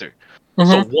consistent answer.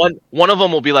 So one of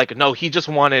them will be like, no, he just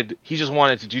wanted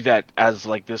to do that as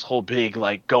like this whole big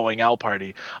like going out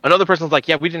party. Another person's like,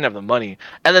 yeah, we didn't have the money.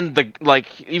 And then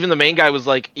even the main guy was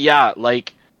like, yeah,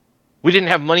 like we didn't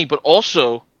have money, but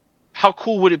also how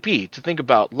cool would it be to think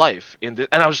about life in this?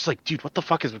 And I was just like, dude, what the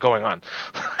fuck is going on?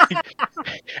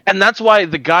 And that's why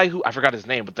the guy who, I forgot his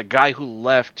name, but the guy who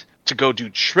left to go do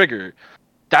Trigger,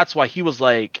 that's why he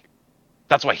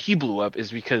blew up,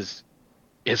 is because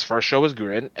his first show was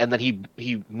Gurren, and then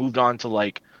he moved on to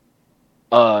like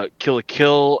Kill la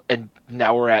Kill, and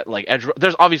now we're at like Edge.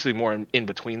 There's obviously more in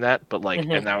between that, but like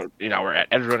and now we're at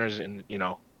Edge Runners, and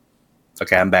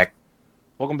Okay, I'm back.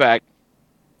 welcome back.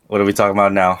 What are we talking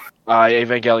about now?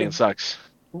 Evangelion sucks.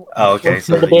 Oh, okay.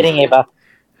 So debating Ava.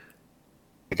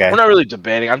 Okay. We're not really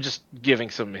debating. I'm just giving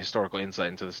some historical insight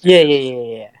into this.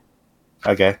 Yeah.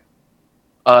 Okay.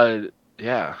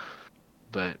 Yeah,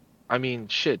 but I mean,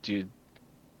 shit, dude.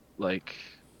 Like,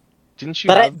 didn't you?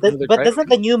 But doesn't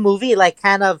the new movie like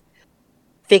kind of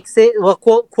fix it? Well,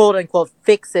 quote unquote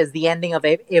fixes the ending of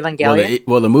Evangelion.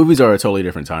 Well, the movies are a totally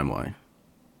different timeline.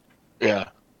 Yeah.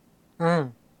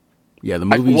 Yeah, the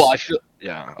movies. I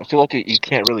feel like you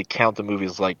can't really count the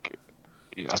movies like.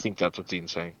 I think that's what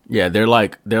Dean's saying. Yeah, they're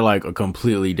like a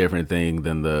completely different thing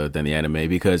than the anime,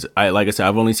 because like I said,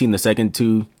 I've only seen I've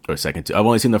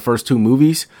only seen the first two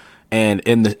movies,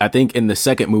 and I think in the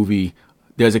second movie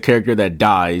there's a character that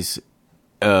dies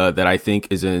that I think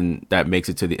that makes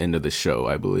it to the end of the show,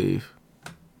 I believe.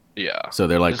 Yeah. So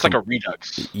they're like it's like a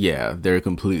redux. Yeah, they're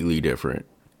completely different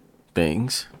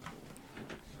things.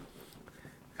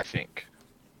 I think.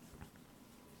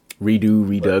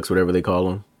 Redux, whatever they call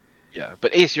them. Yeah,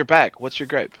 but Ace, you're back. What's your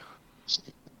gripe?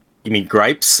 You mean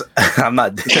gripes? I'm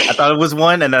not. I thought it was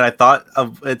one, and then I thought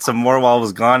of it some more while I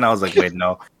was gone. I was like, wait,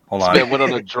 no, hold on. I went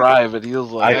on a drive, and he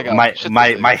was like,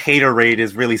 my hater rate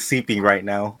is really seeping right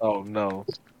now. Oh no.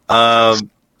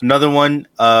 Another one.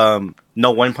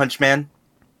 No One Punch Man.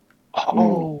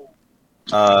 Oh.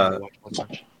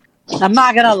 I'm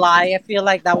not gonna lie. I feel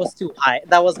like that was too high.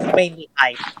 That was mainly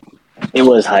hype. It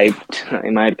was hyped,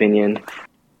 in my opinion.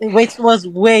 It was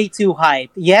way too hype.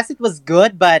 Yes, it was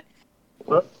good, but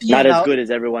not as good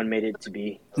as everyone made it to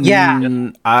be.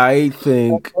 Yeah, I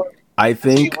think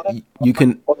you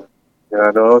can.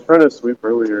 Yeah, no, I was trying to sweep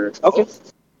earlier. Okay.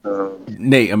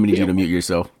 Nate, I'm gonna need you to mute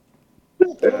yourself.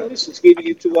 This is giving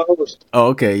you 2 hours. Oh,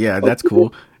 okay, yeah, that's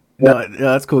cool. No,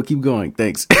 that's cool. Keep going.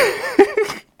 Thanks.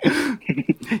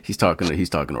 He's talking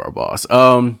to our boss.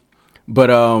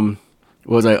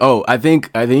 What was I? Oh, I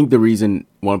think the reason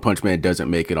One Punch Man doesn't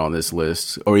make it on this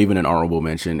list, or even an honorable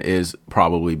mention, is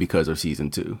probably because of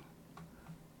season 2.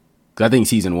 Because I think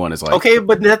season 1 is like, okay,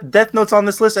 but Death Note's on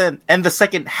this list, and the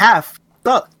second half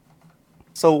sucked.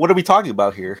 So what are we talking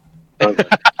about here?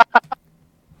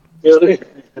 Really?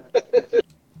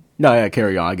 No, yeah,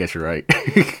 carry on. I guess you're right.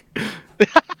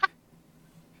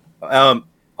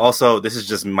 Also, this is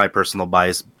just my personal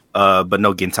bias, but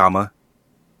no Gintama.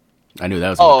 I knew that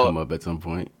was going to come up at some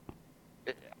point.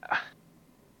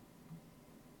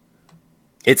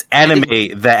 It's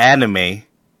anime, the anime.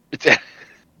 It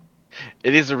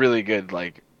is a really good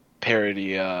like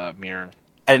parody mirror.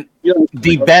 And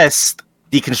the best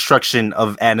deconstruction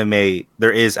of anime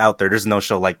there is out there. There's no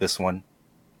show like this one.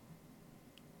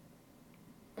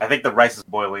 I think the rice is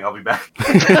boiling. I'll be back.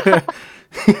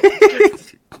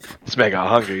 This man got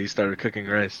hungry. He started cooking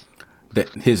rice.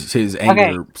 His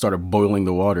anger started boiling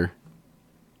the water.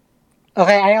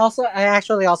 Okay, I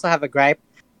actually also have a gripe.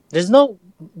 There's no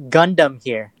Gundam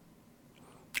here.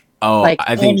 Oh, like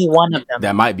I think any one of them.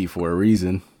 That might be for a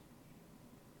reason.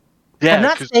 Yeah, I'm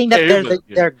not saying that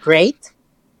they're great.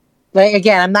 Like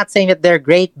again, I'm not saying that they're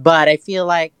great, but I feel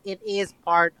like it is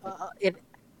part. It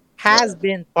has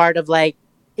been part of like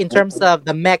in terms of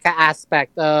the mecha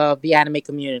aspect of the anime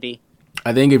community.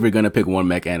 I think if you're gonna pick one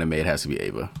mech anime, it has to be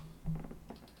Ava.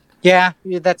 Yeah,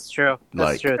 that's true.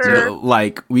 That's true too.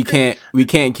 Like we can't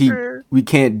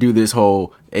do this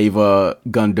whole Ava,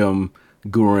 Gundam,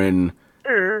 Gurren,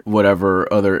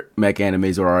 whatever other mech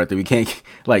animes there are that we can't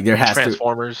like. There has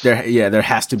Transformers. there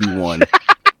has to be one,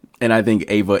 and I think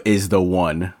Ava is the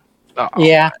one.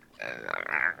 Yeah.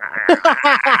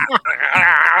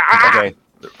 Okay.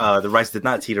 The rice did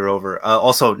not teeter over.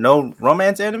 Also, no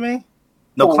romance anime?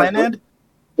 No Clanad?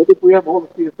 I think we have all the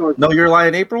theaters. No Your Lie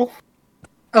in April?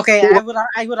 Okay,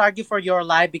 I would argue for Your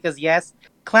Lie because yes,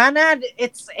 Clanad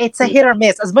it's a hit or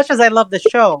miss. As much as I love the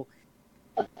show,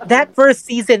 that first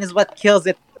season is what kills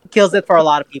it for a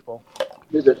lot of people.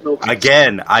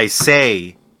 Again, I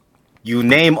say, you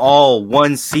name all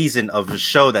one season of a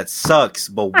show that sucks,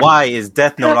 but why is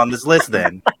Death Note on this list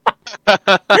then?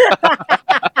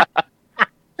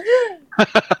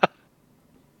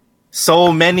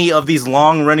 So many of these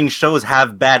long-running shows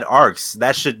have bad arcs.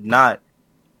 That should not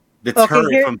deter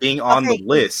it from being on the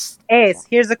list. Ace,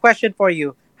 here's a question for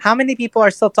you. How many people are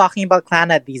still talking about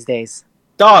Clanad these days?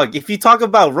 Dog, if you talk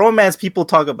about romance, people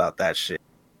talk about that shit.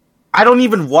 I don't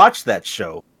even watch that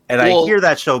show, and I hear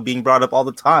that show being brought up all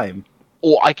the time.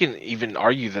 Well, I can even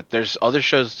argue that there's other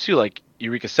shows too, like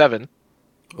Eureka 7.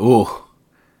 Ooh.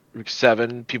 Eureka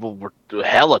 7, people were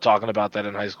hella talking about that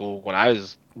in high school when I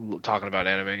was talking about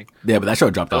anime. Yeah, but that show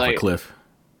dropped off a cliff.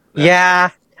 Yeah,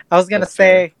 I was gonna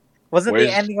say, fair. wasn't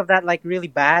the ending of that like really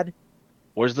bad?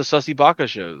 Where's the Sussy Baka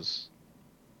shows?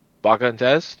 Baka and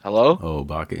Tess? Hello? Oh,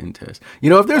 Baka and Tess. You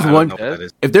know, if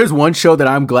there's one show that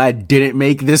I'm glad didn't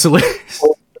make this list,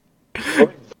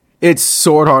 it's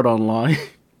Sword Art Online.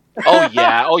 Oh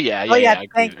yeah.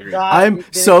 Thank God. I'm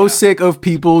so sick of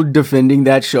people defending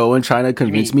that show and trying to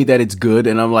convince me that it's good,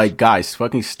 and I'm like, guys,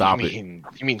 fucking stop it. You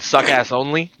mean suck ass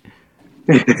only?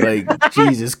 Like,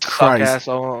 Jesus Christ,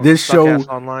 this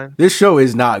online? show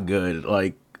is not good.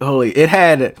 Like, holy, it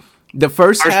had the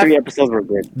first half, 3 episodes were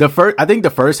good. I think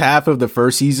the first half of the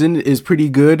first season is pretty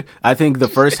good. I think the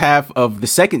first half of the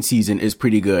second season is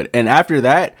pretty good, and after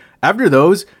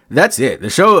those, that's it. The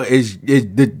show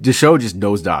the show just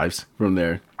nosedives from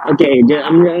there. Okay,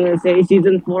 I'm gonna say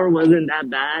season 4 wasn't that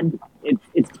bad.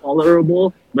 It's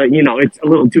tolerable, but it's a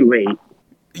little too late.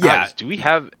 Yeah. Guys, do we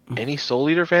have any Soul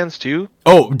Eater fans too?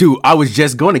 Oh, dude, I was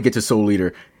just going to get to Soul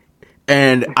Eater.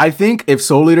 And I think if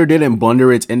Soul Eater didn't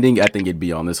blunder its ending, I think it'd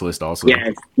be on this list also.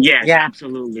 Yes,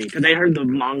 absolutely. Because I heard the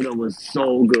manga was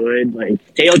so good. Like,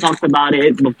 Teo talked about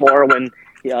it before when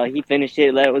he finished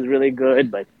it. That was really good.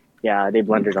 But yeah, they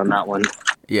blundered on that one.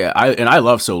 Yeah, I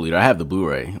love Soul Eater. I have the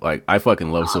Blu-ray. Like, I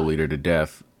fucking love Soul Eater to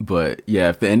death. But yeah,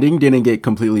 if the ending didn't get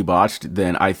completely botched,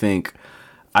 then I think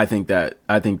that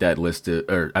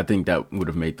would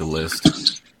have made the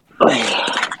list.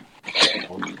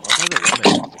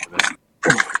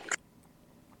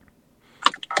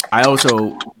 I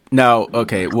also now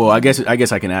okay. Well, I guess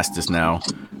I can ask this now.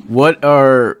 What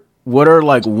are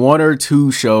like one or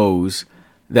two shows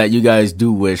that you guys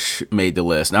do wish made the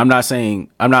list? And I'm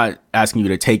not asking you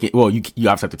to take it. Well, you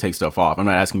have to take stuff off. I'm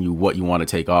not asking you what you want to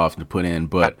take off to put in,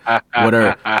 but what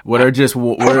are I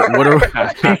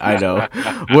know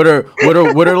what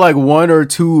are like one or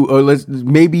two, or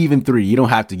maybe even three. You don't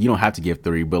have to give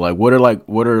three, but like what are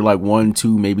like one,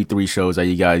 two, maybe three shows that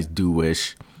you guys do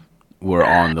wish were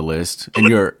on the list?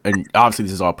 And obviously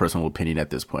this is all personal opinion at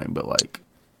this point, but like,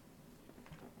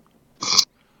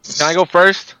 can I go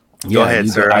first? Go ahead,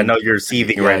 sir. I know you're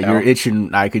seething right now. You're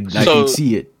itching. I can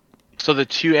see it. So the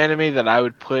two anime that I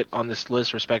would put on this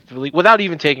list, respectively, without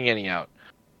even taking any out.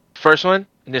 First one,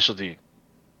 Initial D.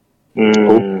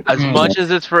 As much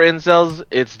as it's for incels,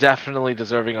 it's definitely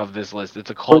deserving of this list. It's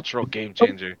a cultural game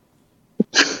changer.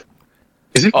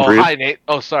 Is it? Oh, hi, Nate.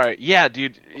 Oh, sorry. Yeah,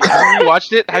 dude. Have you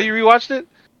rewatched it? Have you rewatched it?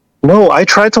 No, I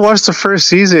tried to watch the first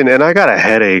season and I got a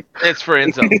headache. It's for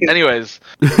incels. Anyways.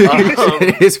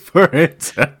 It's for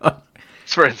incels.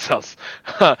 It's for incels.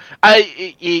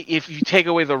 If you take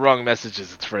away the wrong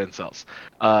messages, it's for incels.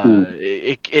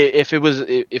 If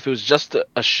it was just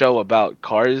a show about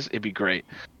cars, it'd be great.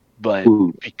 But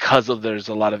because there's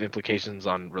a lot of implications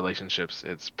on relationships,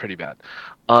 it's pretty bad.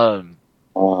 I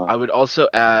would also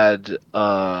add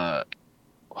what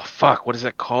is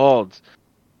that called?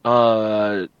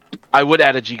 I would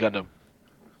add a G Gundam.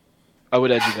 Oh,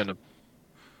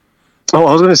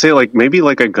 I was gonna say like maybe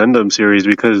like a Gundam series,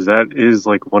 because that is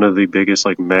like one of the biggest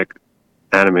like mech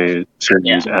anime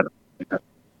series at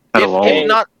all.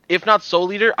 If not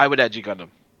Soul Eater, I would add G Gundam.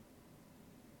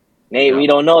 Nate, we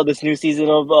don't know this new season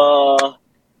of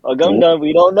Gundam.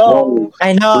 We don't know.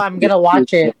 I know. I'm gonna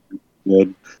watch it.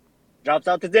 Good. Drops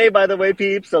out today, by the way,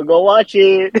 peeps. So go watch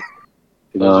it.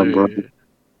 Those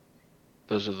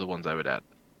are the ones I would add.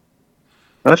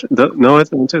 No, I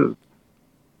think too.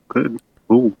 Good.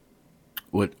 Ooh.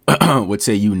 What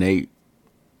say you, Nate?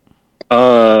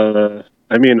 I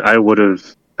mean, I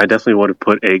I definitely would have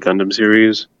put a Gundam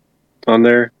series on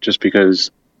there just because,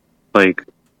 like,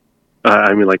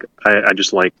 I mean, like, I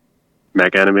just like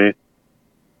mech anime.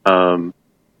 But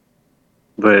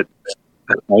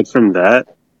aside from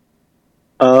that,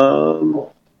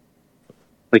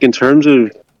 like in terms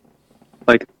of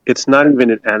like, it's not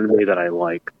even an anime that I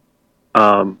like.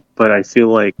 But I feel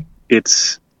like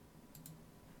it's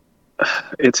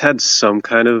had some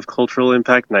kind of cultural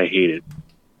impact, and I hate it.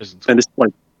 And it's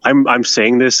like I'm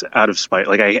saying this out of spite.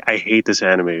 Like I hate this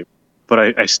anime,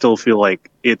 but I still feel like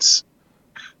it's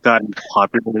gotten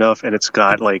popular enough, and it's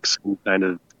got like some kind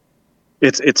of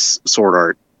it's sword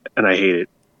art, and I hate it.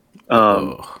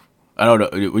 I don't know.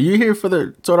 Were you here for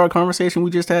the Sword Art conversation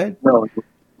we just had?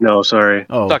 No, sorry.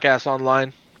 Oh, Stuck ass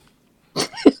online.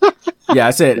 yeah.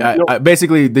 I said I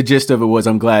basically the gist of it was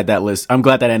I'm glad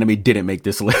that anime didn't make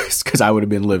this list because I would have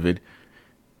been livid.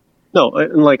 No,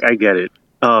 and like I get it.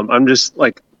 I'm just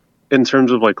like, in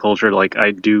terms of like culture, like I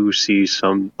do see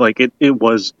some like it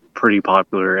was pretty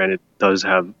popular, and it does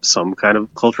have some kind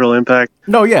of cultural impact.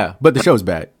 No, yeah, but the show's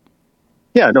bad.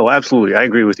 Yeah, no, absolutely, I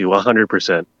agree with you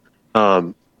 100%.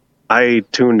 I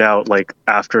tuned out like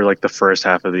after like the first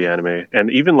half of the anime,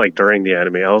 and even like during the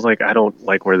anime, I was like, I don't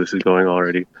like where this is going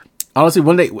already. Honestly,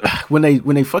 when they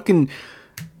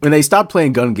stopped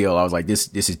playing Gun Gale, I was like, this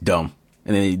is dumb.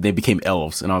 And then they became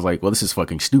elves, and I was like, well, this is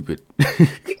fucking stupid.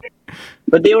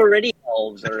 But they were already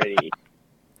elves already.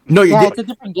 No, Yeah, it's a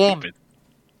different game.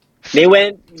 They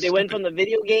went from the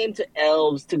video game to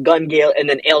elves to Gun Gale and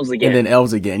then elves again. And then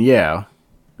elves again, yeah.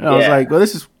 And I was like, well,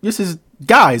 this is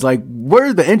guys, like,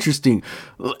 where's the interesting?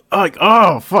 Like,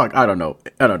 oh fuck, I don't know.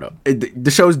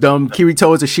 The show's dumb.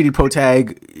 Kirito is a shitty pro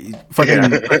tag. Fucking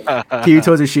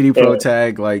Kirito is a shitty pro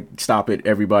tag. Like, stop it,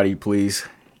 everybody, please.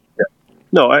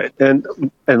 No, and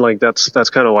like that's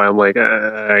kind of why I'm like,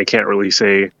 I can't really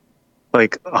say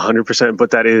like 100%,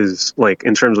 but that is like,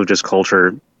 in terms of just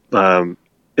culture,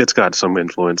 it's got some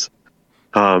influence.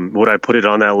 Would I put it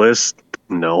on that list?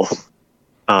 No.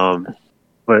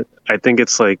 But I think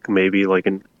it's like maybe like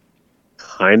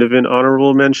kind of an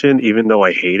honorable mention, even though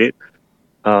I hate it.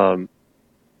 But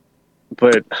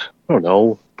I don't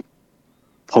know.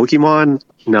 Pokemon?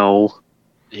 No.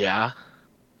 Yeah.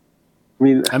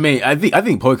 I mean, I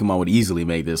think Pokemon would easily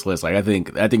make this list. Like, I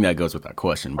think that goes without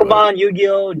question. Pokemon,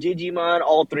 Yu-Gi-Oh, Digimon,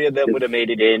 all three of them would have made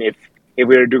it in if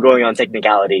we were going on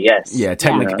technicality. Yes. Yeah,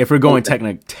 if we're going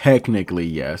technically,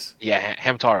 yes. Yeah,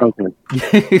 Hamtaro. Okay.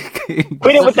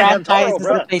 Quit it with the Hamtaro, franchises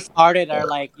bro. that they started are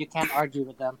like, you can't argue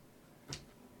with them.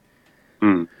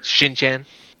 Shin-chan.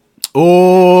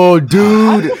 Oh,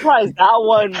 dude. I'm surprised that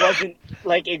one wasn't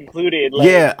like included. Like,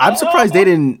 yeah, I'm surprised they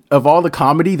didn't. Of all the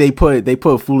comedy, they put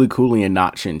Fooly Cooley and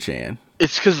not Shin-chan.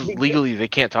 It's because legally they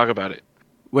can't talk about it.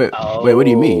 Wait, what do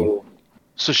you mean?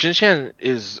 So Shin-chan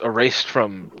is erased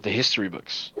from the history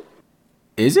books.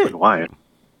 Is it? Why?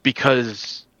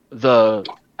 Because the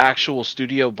actual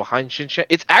studio behind Shin-chan,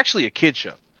 it's actually a kid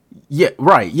show. Yeah,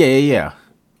 right. Yeah.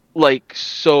 Like,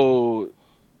 so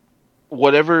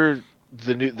whatever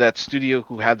that studio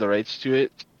who had the rights to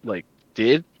it like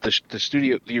did,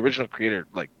 the original creator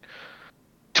like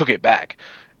took it back,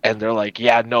 and they're like,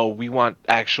 yeah, no, we want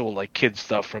actual like kid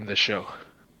stuff from this show.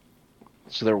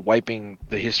 So they're wiping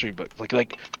the history book.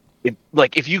 Like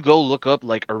if you go look up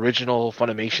like original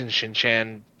Funimation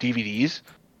Shin-chan DVDs,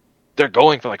 they're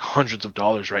going for like hundreds of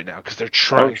dollars right now because they're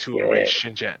trying to erase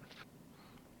Shin-chan.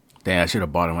 Damn, I should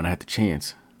have bought it when I had the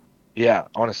chance. Yeah,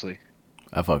 honestly.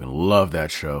 I fucking love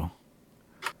that show.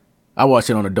 I watched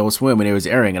it on Adult Swim when it was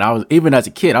airing, and I was, even as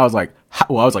a kid, I was like, I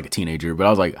was like a teenager, but I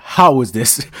was like, how is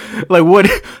this? Like, what?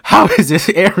 How is this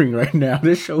airing right now?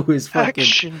 This show is fucking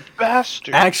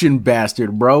action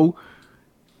bastard, bro.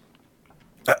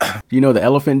 Do you know the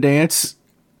elephant dance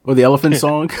or the elephant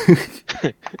song?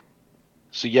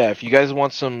 So yeah, if you guys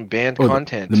want some band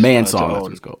content, the man song, that's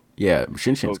what it's called. Yeah,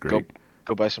 Shin-chan's great.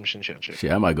 Go buy some Shin-chan shit.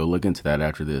 Shit, I might go look into that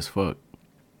after this. Fuck.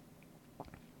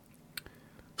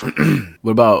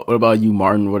 What about you,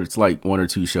 Martin? What it's like one or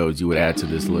two shows you would add to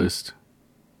this list?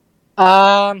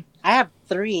 I have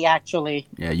 3 actually.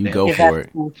 Yeah, you go for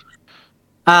it. Cool.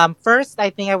 First,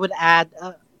 I think I would add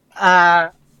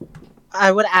Rurouni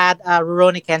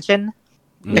Kenshin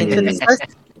into this list.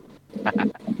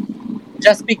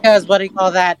 Just because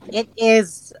it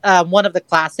is one of the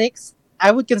classics.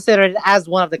 I would consider it as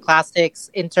one of the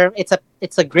classics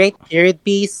it's a great period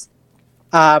piece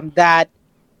that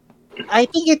I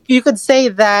think you could say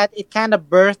that it kind of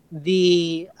birthed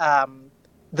the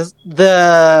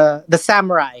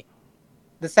samurai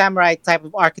type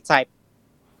of archetype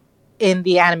in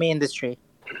the anime industry.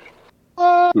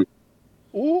 Ooh,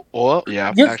 Well,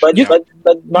 yeah, You- actually, But yeah.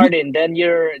 but Martin, then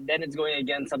it's going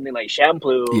against something like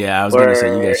Shampoo. Yeah, I was gonna say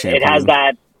you where got it has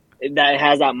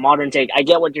Shampoo. that modern take. I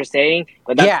get what you're saying,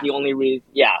 but that's Yeah. the only reason.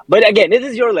 Yeah, but again, this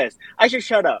is your list. I should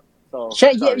shut up. So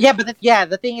Yeah, sorry. yeah, but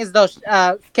the thing is though,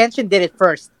 Kenshin did it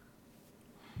first.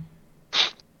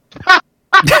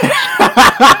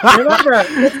 Remember,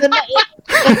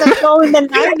 it's a show in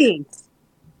the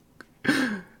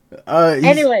 90s.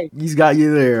 Anyway, He's got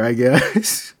you there, I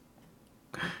guess.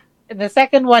 the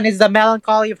second one is the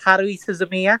Melancholy of Haruhi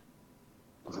Suzumiya.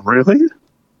 Really?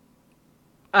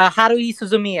 Haruhi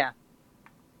Suzumiya.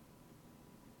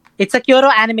 It's a Kyoto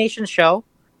animation show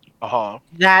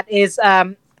that is,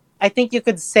 I think you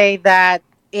could say that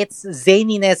its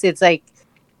zaniness. It's like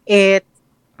it.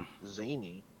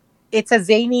 Zany. It's a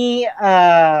zany. You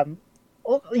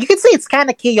could say it's kind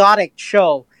of chaotic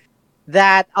show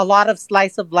that a lot of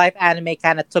slice of life anime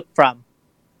kind of took from.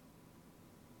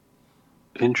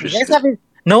 You guys Interesting. haven't.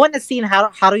 No one has seen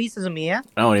Haruhi Suzumiya.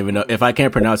 I don't even know if I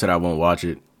can't pronounce it. I won't watch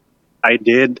it. I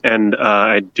did, and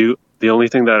I do. The only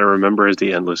thing that I remember is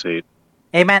the Endless Eight.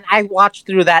 Hey man, I watched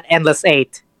through that Endless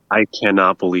Eight. I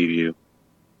cannot believe you.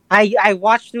 I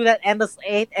watched through that Endless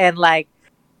Eight and like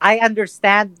I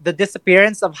understand the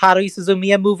disappearance of Haruhi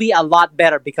Suzumiya movie a lot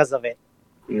better because of it.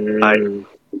 So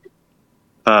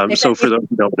for those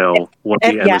who don't know, what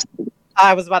the Yeah, Endless,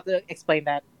 I was about to explain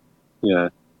that. yeah.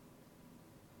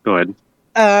 Go ahead.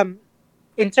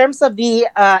 In terms of the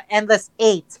Endless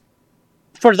Eight,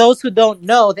 for those who don't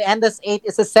know, the Endless Eight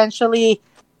is essentially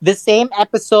the same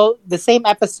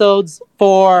episodes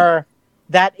for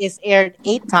that is aired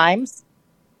 8 times,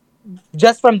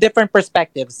 just from different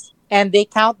perspectives, and they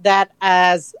count that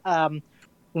as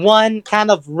one kind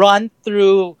of run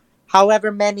through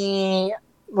however many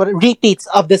repeats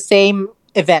of the same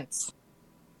events.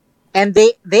 And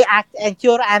and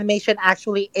Kyoto Animation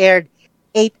actually aired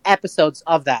 8 episodes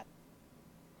of that.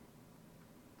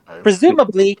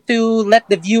 Presumably to let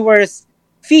the viewers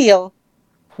feel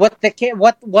what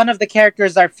one of the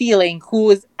characters are feeling, who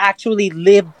has actually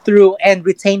lived through and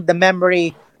retained the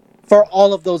memory for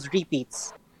all of those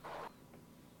repeats.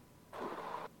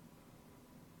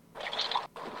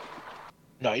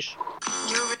 Nice.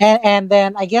 And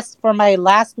then I guess for my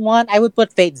last one, I would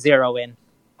put Fate Zero in.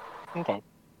 Okay.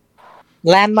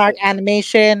 Landmark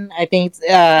animation, I think.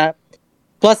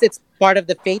 Plus, it's part of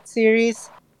the Fate series.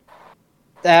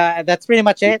 That's pretty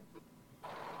much it.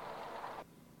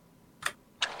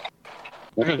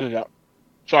 Yeah.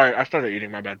 Sorry, I started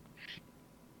eating. My bad.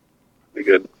 Be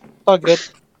good. All good.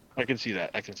 I can see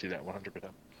that. 100%.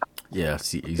 Yeah,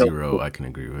 Zero. I can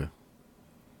agree with.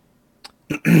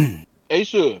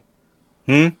 Asu.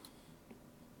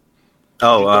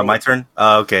 Oh, my turn.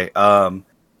 Okay.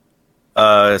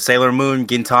 Sailor Moon,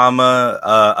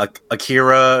 Gintama,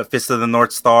 Akira, Fist of the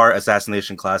North Star,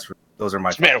 Assassination Classroom. Those are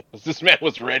my. This man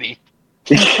was ready.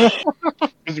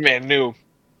 This man knew.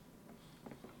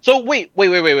 So wait.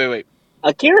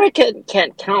 Akira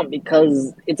can't count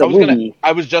because it's a movie.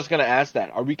 I was just gonna ask that.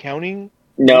 Are we counting?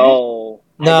 No,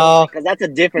 No, because that's a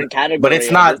different category. But it's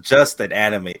not just an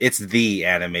anime; it's the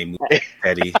anime movie,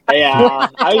 Eddie. Yeah,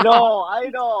 I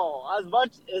know. As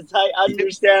much as I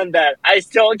understand that, I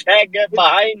still can't get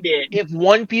behind it. If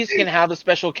One Piece can have a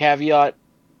special caveat,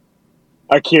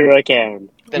 Akira can.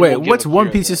 then Wait, we'll give what's Akira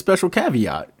One Piece's that. special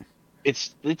caveat?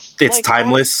 It's It's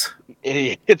timeless.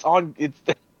 It's on. It's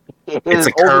It's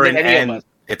a older than current any of and us.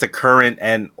 it's a current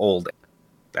and old.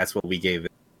 That's what we gave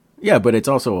it. Yeah, but it's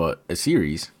also a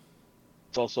series.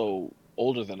 It's also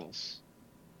older than us.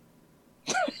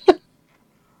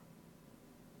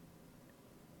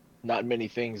 Not many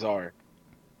things are.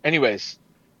 Anyways,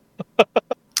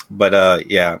 But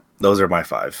yeah, those are my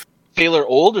 5. Sailor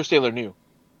Old or Sailor New?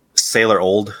 Sailor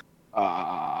Old.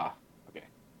 Okay.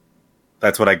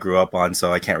 That's what I grew up on,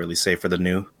 so I can't really say for the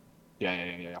new.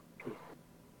 Yeah.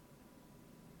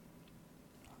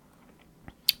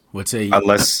 What's a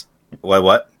Unless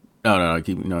what? No.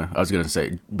 I was gonna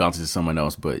say bounce to someone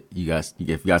else, but you guys, if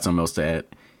you got something else to add.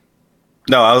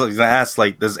 No, I was gonna ask.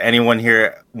 Like, does anyone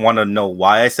here want to know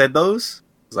why I said those?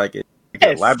 Like, I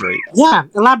can elaborate. Yeah,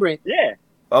 elaborate. Yeah.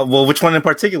 Well, which one in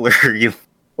particular? You.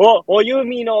 Well, you and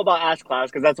me know about Ass Class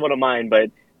because that's one of mine.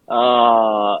 But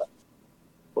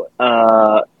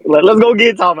let's go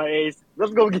get Tom, Ace.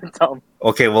 Let's go get Tom.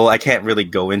 Okay, well, I can't really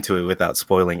go into it without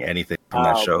spoiling anything from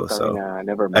that show. So,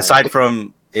 never mind. aside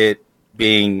from it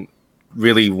being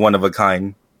really one of a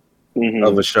kind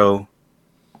of a show,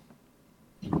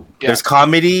 there's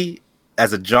comedy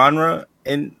as a genre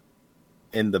in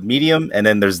the medium, and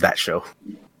then there's that show.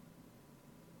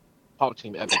 Pop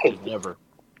Team Epic did never.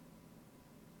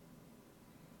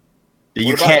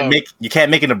 You What can't about,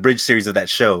 make an abridged series of that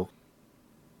show.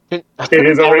 It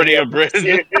is already a bridge.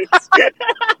 series.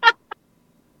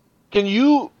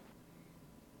 Can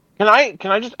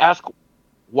I just ask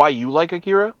why you like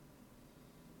Akira?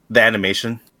 The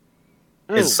animation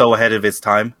is Mm. so ahead of its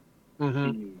time,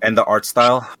 Mm-hmm. and the art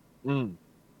style. Mm.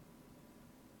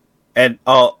 And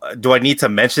do I need to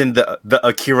mention the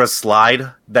Akira slide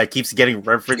that keeps getting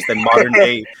referenced in modern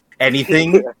day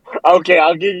anything? Okay,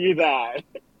 I'll give you that.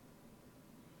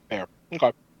 Fair.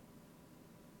 Okay.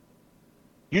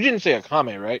 You didn't say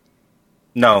Akame, right?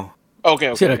 No. Okay.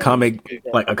 You said Okay.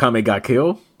 Akame got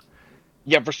killed?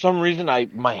 Yeah, for some reason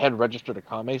my head registered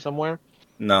Akame somewhere.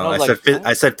 No, I was I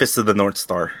like, said Fist of the North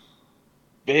Star.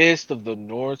 Fist of the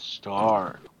North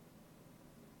Star.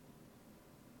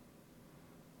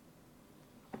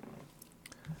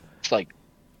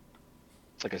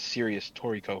 It's like a serious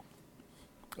Toriko.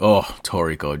 Oh,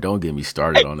 Toriko, don't get me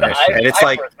started on that shit. And it's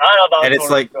like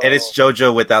and it's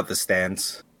JoJo without the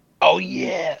stands. Oh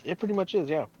yeah, it pretty much is.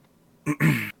 Yeah.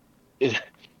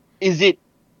 Is it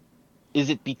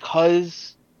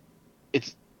because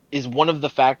is one of the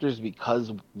factors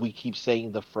because we keep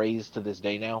saying the phrase to this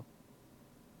day now?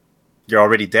 You're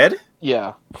already dead?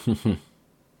 Yeah.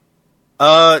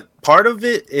 Part of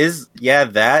it is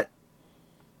that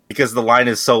because the line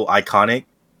is so iconic.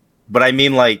 But I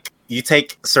mean, like, you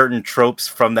take certain tropes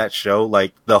from that show,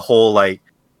 like the whole like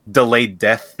delayed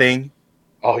death thing.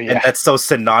 Oh yeah. And that's so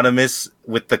synonymous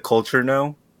with the culture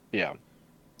now. Yeah.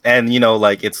 And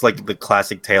like it's like the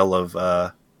classic tale of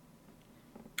I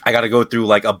gotta go through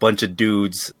like a bunch of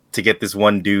dudes to get this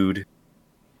one dude.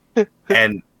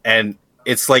 and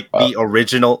it's like the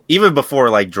original, even before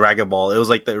like Dragon Ball, it was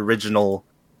like the original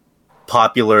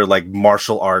popular like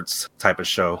martial arts type of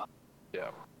show. Yeah.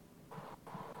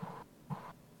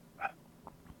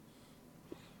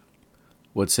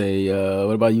 What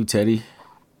about you, Teddy?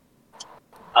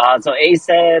 So A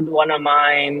said one of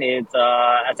mine. It's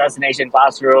Assassination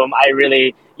Classroom.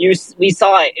 We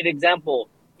saw it. An example.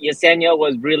 Yesenia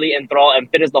was really enthralled and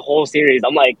finished the whole series.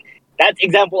 I'm like, that's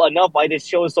example enough why this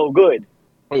show is so good.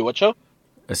 Wait, what show?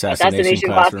 Assassination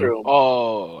Classroom.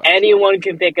 Oh. Anyone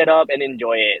can pick it up and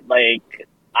enjoy it. Like,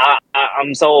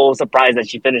 I'm so surprised that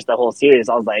she finished the whole series.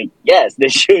 I was like, yes,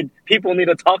 people need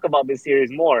to talk about this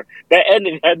series more. That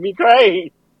ending had me crying.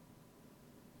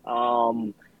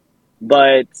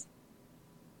 But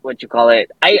what you call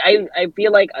it? I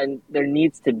feel like there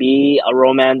needs to be a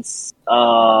romance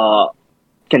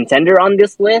contender on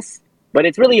this list, but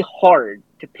it's really hard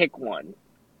to pick one.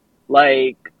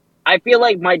 Like, I feel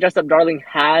like My Dressed Up Darling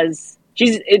that's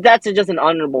just an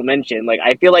honorable mention. Like,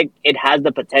 I feel like it has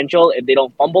the potential if they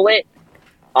don't fumble it.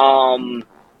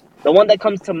 The one that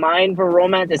comes to mind for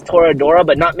romance is Toradora,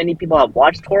 but not many people have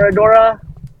watched Toradora.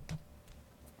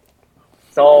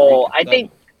 So I think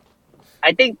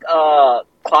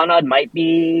Clannad might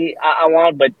be I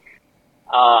want, but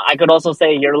I could also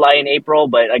say Your Lie in April,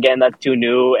 but again, that's too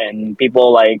new and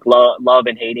people like love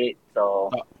and hate it.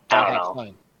 So I don't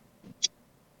know.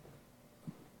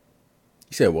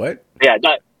 You said what? Yeah,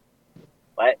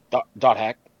 what? Dot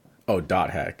hack. Oh, dot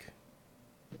hack.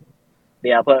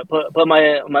 Yeah, put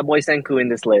my boy Senku in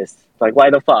this list. Like, why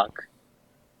the fuck?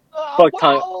 Fuck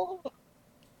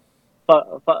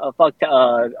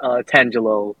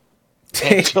Tangelo.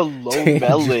 Tangelo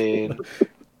Melon.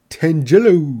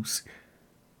 Tangelos.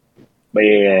 But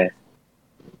yeah.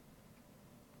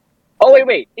 Oh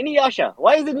wait, Inuyasha.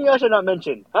 Why is Inuyasha not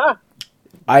mentioned? Huh?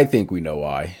 I think we know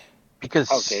why. Because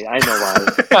okay, I know why.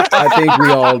 I think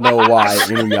we all know why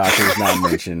Inuyasha is not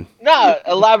mentioned. Nah,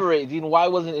 elaborate, Dean. Why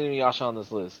wasn't Inuyasha on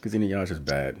this list? Because Inuyasha's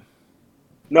bad.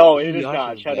 No, it is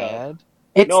not. Shut up.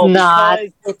 It's not.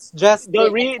 It's just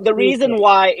the reason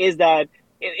why is that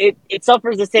it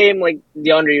suffers the same, like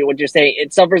DeAndre, what you're saying.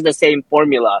 It suffers the same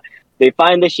formula. They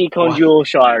find the Shikon Jewel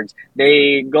shards.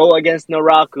 They go against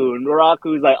Naraku.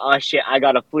 Naraku's like, oh shit, I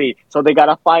gotta flee. So they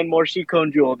gotta find more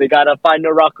Shikon Jewel. They gotta find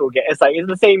Naraku again. It's like, it's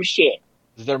the same shit.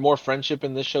 Is there more friendship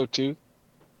in this show too?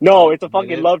 No, it's a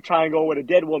fucking love triangle with a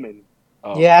dead woman.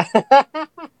 Oh. Yeah.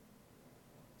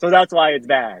 So that's why it's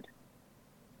bad.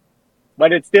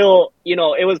 But it's still,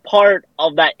 it was part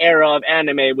of that era of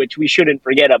anime, which we shouldn't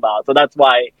forget about. So that's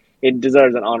why it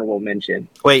deserves an honorable mention.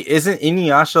 Wait, isn't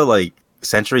Inuyasha like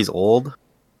centuries old?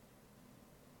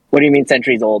 What do you mean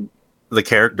centuries old? The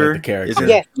character? The character.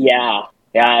 Isn't Yeah.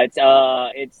 Yeah.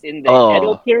 It's in the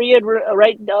Edo period,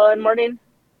 right, Martin?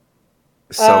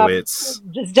 So it's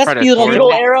just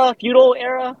feudal era. Feudal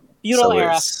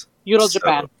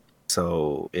Japan.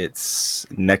 So it's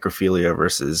necrophilia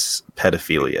versus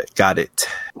pedophilia. Got it.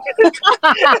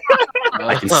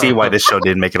 I can see why this show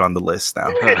didn't make it on the list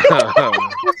now.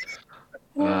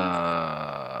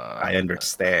 I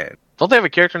understand. Don't they have a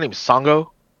character named Sango?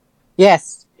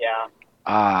 Yes, Yeah.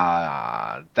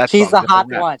 That's she's the hot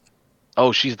one.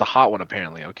 Oh, she's the hot one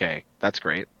apparently. Okay, that's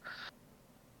great.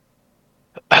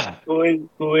 Who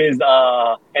is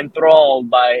enthralled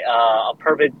by a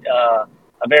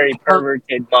very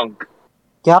perverted monk.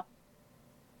 Yep.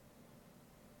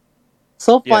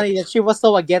 So Yeah. funny that she was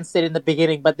so against it in the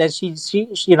beginning, but then she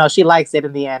she likes it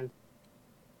in the end.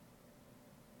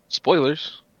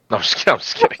 Spoilers. No, I'm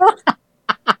just kidding.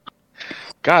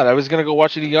 God, I was gonna go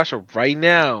watch Inuyasha right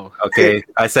now. Okay,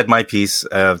 I said my piece.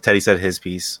 Teddy said his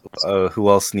piece. Who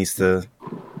else needs to?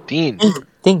 Dean.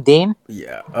 Think Dean?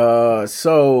 Yeah.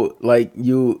 So like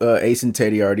you, Ace and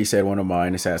Teddy already said one of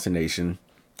mine, Assassination.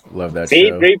 Love that See,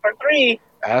 show. 3 for 3.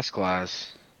 Ass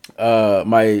class.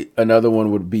 My another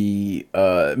one would be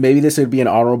maybe this would be an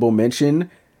honorable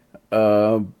mention.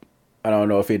 I don't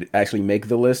know if it'd actually make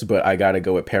the list, but I gotta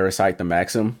go with Parasite the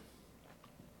Maxim.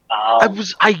 I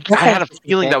had a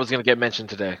feeling that was gonna get mentioned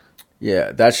today.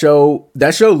 Yeah, that show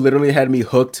literally had me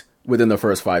hooked within the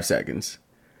first 5 seconds.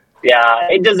 Yeah,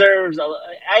 it deserves.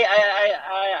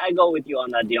 I go with you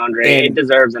on that, DeAndre. And- it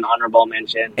deserves an honorable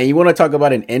mention. And you want to talk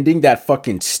about an ending that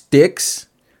fucking sticks?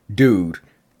 Dude,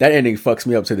 that ending fucks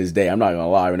me up to this day. I'm not gonna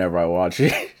lie whenever I watch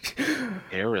it.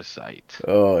 Parasite.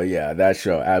 Oh yeah, that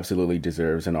show absolutely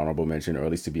deserves an honorable mention, or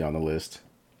at least to be on the list.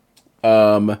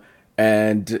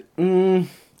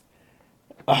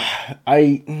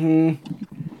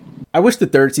 I wish the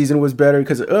third season was better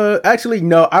because actually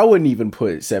no, I wouldn't even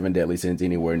put Seven Deadly Sins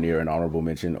anywhere near an honorable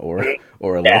mention or a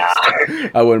list.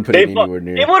 I wouldn't put it anywhere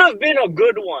near. It would have been a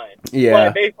good one. Yeah.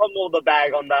 But they fumbled the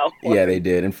bag on that one. Yeah, they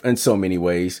did in so many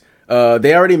ways.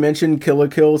 They already mentioned Kill la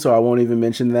Kill, so I won't even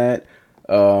mention that.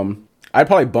 I'd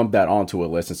probably bump that onto a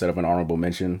list instead of an honorable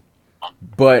mention.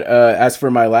 But as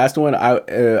for my last one,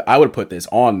 I would put this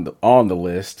on the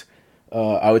list.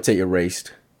 I would say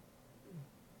Erased.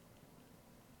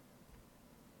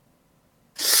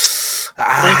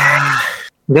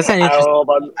 That's an I don't interesting. know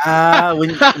about When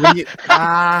you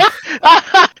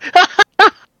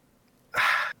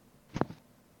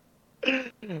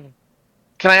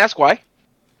Can I ask why?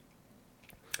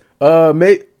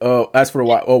 As for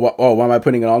why? Why am I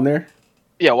putting it on there?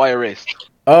 Yeah, why Erased?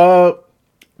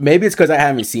 Maybe it's because I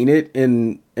haven't seen it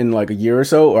in like a year or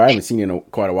so, or I haven't seen it in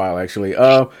quite a while actually.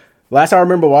 Last time I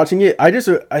remember watching it, I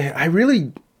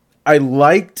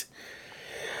liked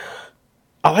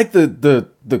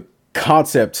the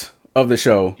concept of the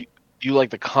show. You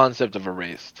like the concept of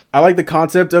Erased? I like the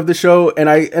concept of the show, and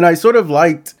I sort of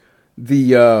liked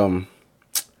the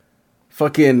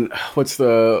fucking what's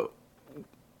the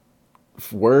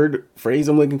phrase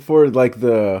I'm looking for? Like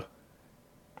the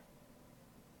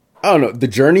I don't know, the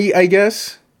journey, I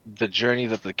guess. The journey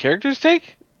that the characters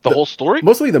take? The whole story?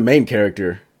 Mostly the main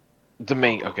character. The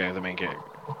main character.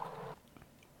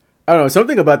 I don't know,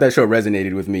 something about that show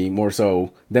resonated with me more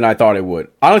so than I thought it would.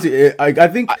 Honestly, I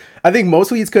think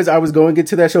mostly it's because I was going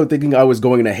into that show thinking I was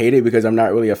going to hate it because I'm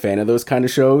not really a fan of those kind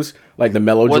of shows, like the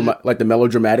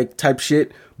melodramatic type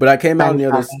shit. But I came out on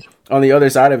the other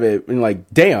side of it and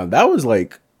like, damn, that was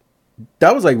like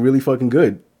really fucking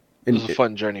good. It was a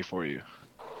fun journey for you.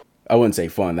 I wouldn't say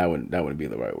fun. That wouldn't be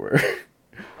the right word.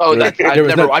 Oh,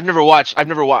 I've never watched.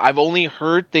 I've only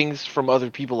heard things from other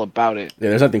people about it. Yeah,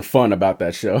 there's nothing fun about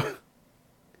that show.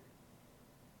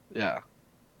 Yeah,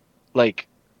 like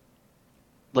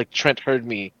Trent heard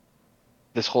me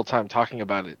this whole time talking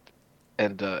about it,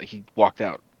 and he walked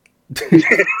out.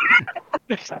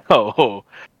 Oh,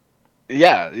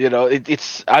 yeah,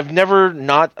 it's I've never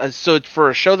not so for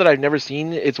a show that I've never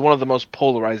seen. It's one of the most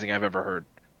polarizing I've ever heard.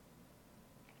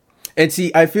 And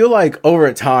see, I feel like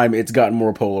over time it's gotten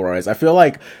more polarized. I feel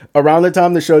like around the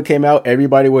time the show came out,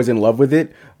 everybody was in love with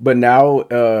it, but now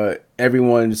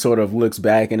everyone sort of looks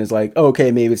back and is like, oh,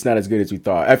 okay, maybe it's not as good as we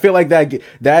thought. I feel like that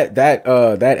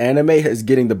anime is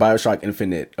getting the BioShock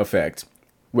Infinite effect,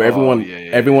 where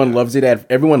everyone loves it.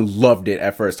 Everyone loved it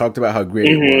at first, talked about how great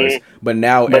it was, but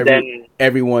now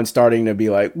everyone's starting to be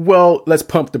like, well, let's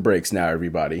pump the brakes now,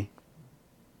 everybody.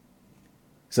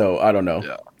 So I don't know.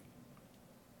 Yeah.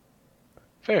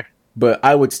 Fair. But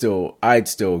I'd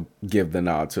still give the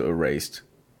nod to Erased,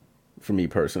 for me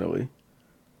personally.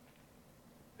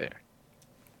 Fair.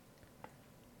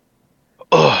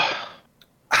 Oh,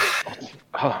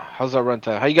 how's that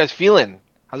runtime? How you guys feeling?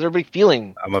 How's everybody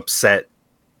feeling? I'm upset.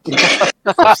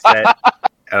 I'm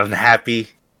unhappy.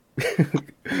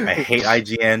 I hate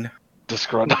IGN.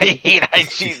 Disgruntled. I hate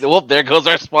IGN. Well, there goes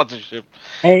our sponsorship.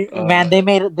 Hey, Uh, man, they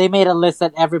made a list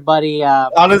that everybody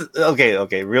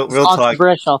Okay, real talk.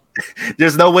 controversial.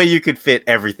 There's no way you could fit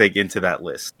everything into that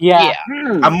list. Yeah.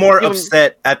 I'm more Give 'em-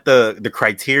 upset at the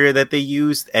criteria that they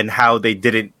used and how they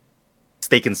didn't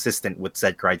stay consistent with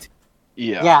said criteria.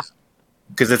 Yeah.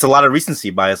 Because it's a lot of recency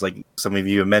bias, like some of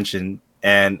you have mentioned,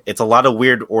 and it's a lot of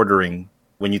weird ordering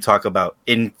when you talk about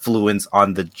influence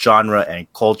on the genre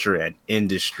and culture and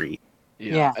industry.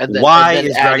 Yeah. And Why and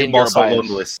is add Dragon in Ball your so low bias. on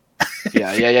the list?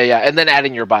 Yeah, and then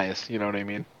adding your bias. You know what I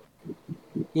mean?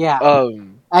 Yeah.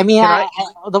 Can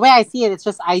The way I see it, it's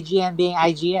just IGN being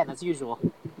IGN as usual.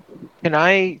 Can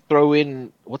I throw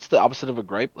in what's the opposite of a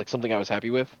gripe? Like something I was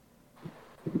happy with?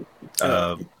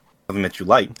 Something that you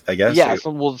liked, I guess. Yeah,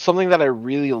 something that I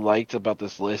really liked about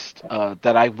this list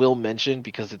that I will mention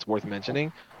because it's worth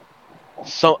mentioning.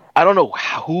 So I don't know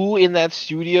who in that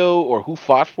studio or who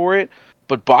fought for it,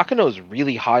 but Baccano is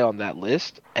really high on that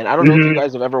list. And I don't know if you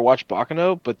guys have ever watched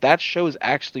Baccano, but that show is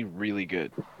actually really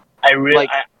good. I've been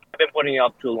putting it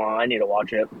off too long. I need to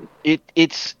watch it.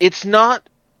 It's not,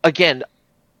 again,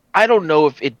 I don't know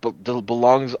if it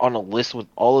belongs on a list with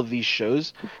all of these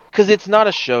shows because it's not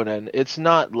a shonen. It's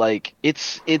not like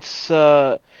it's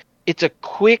a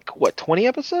quick 20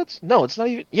 episodes? No, it's not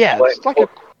even. Yeah,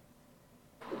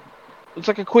 it's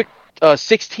like a quick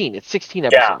 16. It's 16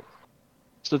 episodes. Yeah.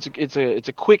 So it's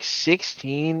a quick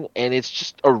 16, and it's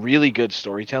just a really good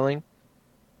storytelling.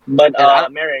 But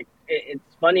Merrick, it's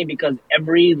funny because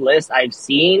every list I've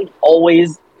seen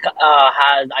always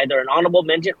has either an honorable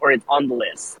mention or it's on the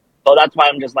list. So that's why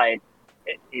I'm just like,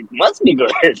 it must be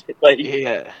good. Like,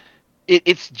 yeah,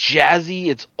 it's jazzy,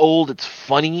 it's old, it's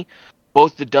funny.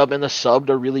 Both the dub and the subbed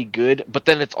are really good, but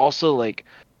then it's also like,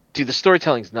 dude, the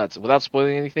storytelling's nuts. Without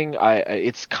spoiling anything,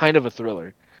 it's kind of a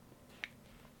thriller.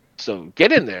 So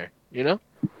get in there, you know.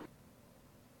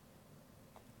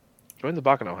 Join the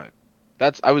Baccano hype.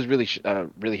 I was really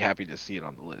really happy to see it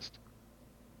on the list.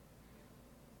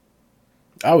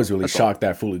 I was really shocked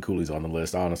that Fooly Cooley's on the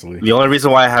list, honestly. The only reason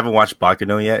why I haven't watched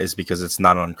Baccano yet is because it's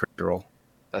not on Crunchyroll.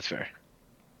 That's fair.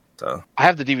 So I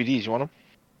have the DVDs. You want them?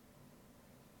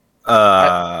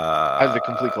 I have the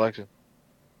complete collection.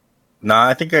 Nah,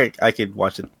 I think I could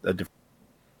watch it a different.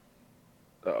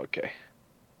 Oh, okay.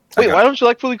 Wait, why don't you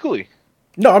like Fooly Cooley?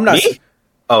 No, I'm not. Me?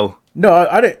 Oh no,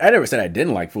 I never said I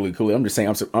didn't like Fooly Cooley. I'm just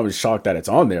saying I was shocked that it's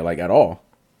on there, like, at all.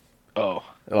 Oh,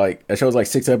 like that show's like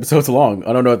 6 episodes long.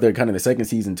 I don't know if they're kind of the second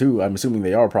season too. I'm assuming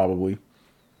they are probably.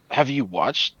 Have you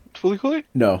watched Fooly Cooley?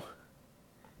 No.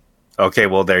 Okay,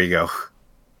 well there you go.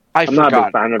 I'm not a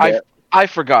big fan of it. I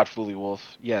forgot Fooly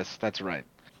Wolf. Yes, that's right.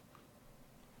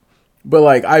 But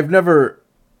like I've never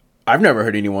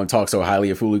heard anyone talk so highly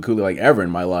of Fooly Cooley like ever in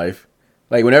my life.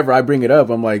 Like whenever I bring it up,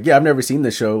 I'm like, yeah, I've never seen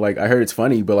this show. Like I heard it's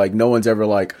funny, but like no one's ever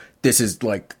like, this is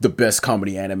like the best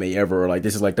comedy anime ever, or like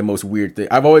this is like the most weird thing.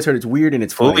 I've always heard it's weird and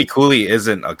it's funny. Fooly Cooley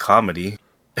isn't a comedy.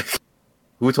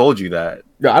 Who told you that?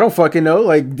 I don't fucking know.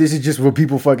 Like this is just what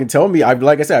people fucking tell me.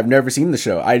 Like I said, I've never seen the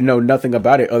show. I know nothing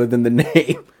about it other than the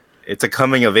name. It's a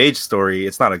coming of age story.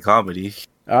 It's not a comedy.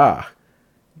 But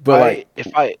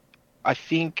I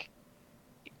think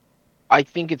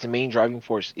its main driving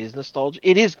force is nostalgia.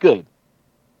 It is good.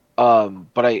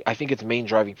 But I think its main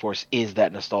driving force is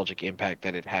that nostalgic impact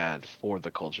that it had for the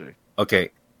culture. Okay.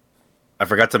 I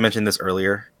forgot to mention this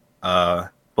earlier.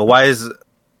 But why is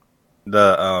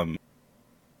the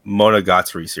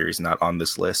Monogatari series not on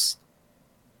this list?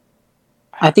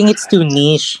 I think it's too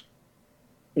niche.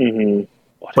 Mm-hmm.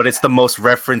 But it's the most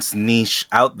referenced niche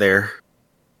out there.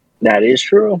 That is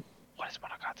true. What is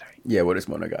Monogatari? Yeah, what is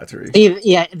Monogatari?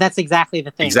 Yeah, that's exactly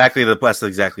the thing. That's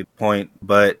exactly the point.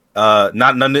 But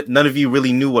none of you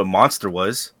really knew what Monster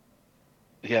was.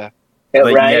 Yeah.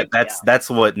 But right. yeah, that's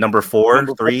what number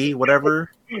 4, 3,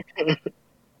 whatever.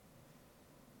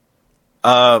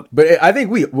 But I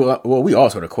think we all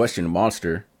sort of questioned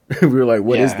Monster. We were like,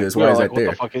 "What is this? Why is that there?"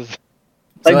 What the fuck is?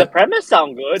 Like the premise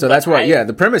sound good. So that's why,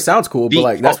 the premise sounds cool, but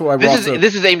like that's why this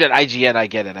is aimed at IGN. I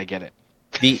get it.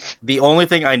 The only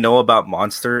thing I know about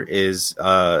Monster is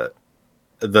the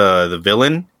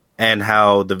villain and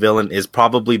how the villain is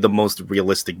probably the most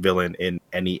realistic villain in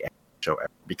any show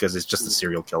ever because it's just a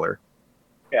serial killer.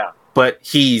 Yeah. But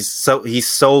he's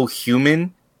so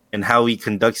human in how he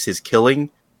conducts his killing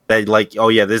that like, oh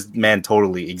yeah, this man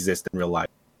totally exists in real life.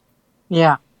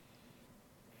 Yeah.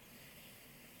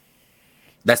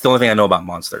 That's the only thing I know about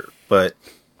Monster. But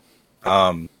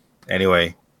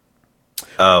anyway.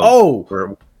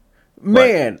 Man,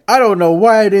 I don't know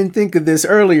why I didn't think of this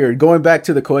earlier. Going back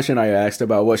to the question I asked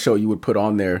about what show you would put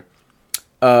on there.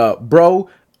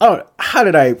 Bro, Oh, how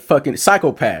did I fucking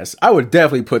Psychopaths? I would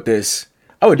definitely put this.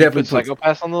 I would definitely put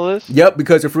Psychopaths on the list. Yep,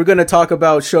 because if we're gonna talk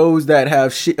about shows that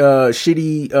have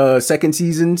shitty second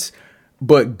seasons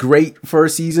but great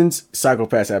first seasons,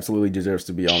 Psychopaths absolutely deserves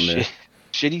to be on there.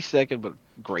 Shitty second, but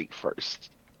great first.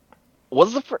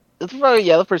 What's the first?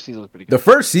 Yeah, the first season was pretty good. The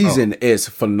first season is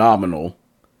phenomenal.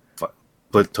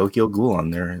 Put Tokyo Ghoul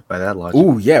on there by that logic.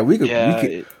 Ooh, yeah, we could.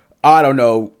 I don't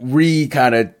know.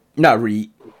 Not re.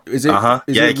 Is it? Yeah,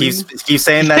 it keep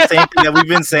saying that same thing that we've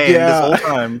been saying this whole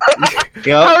time.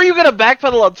 How are you gonna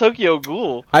backpedal on Tokyo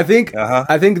Ghoul? I think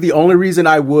the only reason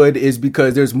I would is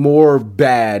because there's more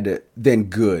bad than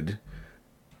good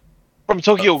from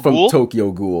Tokyo Ghoul.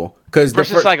 Tokyo Ghoul, because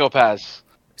versus Psychopaths.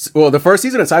 Well, the first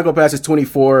season of Psychopaths is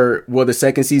 24. Well, the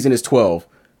second season is 12.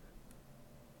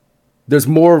 There's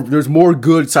more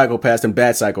good Psychopaths than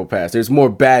bad Psychopaths. There's more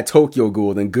bad Tokyo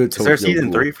Ghoul than good Tokyo Ghoul. Is there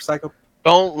season 3 for Psychopaths?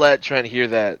 Don't let Trent hear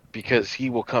that, because he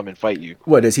will come and fight you.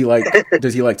 What does he like?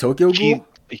 Does he like Tokyo Ghoul?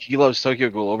 He loves Tokyo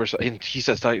Ghoul over. And he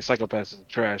says Psychopaths is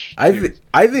trash. I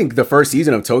think the first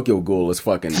season of Tokyo Ghoul is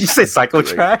fucking. You say Psycho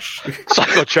trash?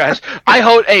 Psycho trash. I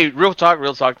hoed. Hey, real talk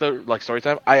though. Like story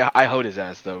time. I hoed his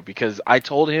ass though, because I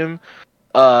told him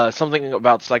something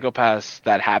about Psychopaths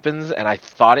that happens, and I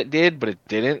thought it did, but it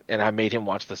didn't, and I made him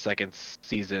watch the second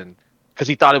season because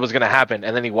he thought it was gonna happen,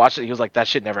 and then he watched it. He was like, "That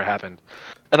shit never happened,"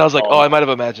 and I was like, "Oh, I might have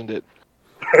imagined it."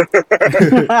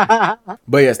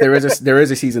 But yes, there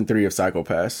is a season 3 of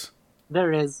Psychopaths.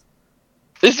 There is.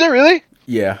 Is there really?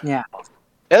 Yeah. Yeah.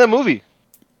 And a movie.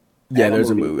 Yeah, there's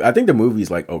a movie. I think the movie's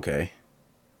like okay.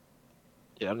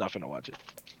 Yeah, I'm not gonna watch it.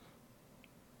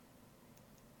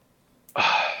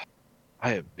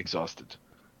 I am exhausted.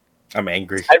 I'm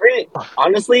angry. I really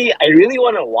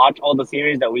want to watch all the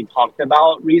series that we talked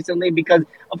about recently, because,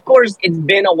 of course, it's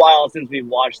been a while since we've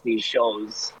watched these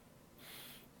shows.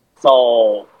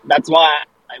 So that's why,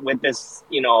 with this,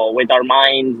 with our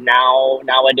minds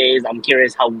nowadays, I'm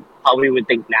curious how we would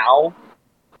think now.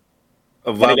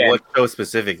 About what show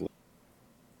specifically?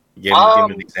 Give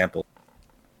me an example.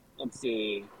 Let's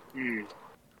see.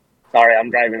 Sorry, I'm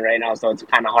driving right now, so it's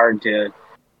kind of hard to.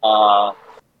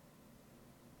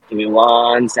 Give me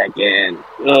 1 second.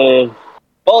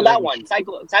 That one,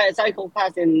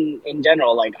 Psychopath in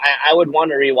general. Like, I would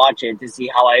want to rewatch it to see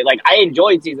how I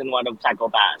enjoyed season 1 of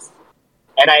Psychopaths,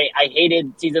 and I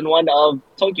hated season 1 of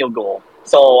Tokyo Ghoul.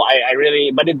 So I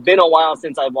really, but it's been a while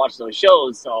since I've watched those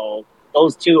shows. So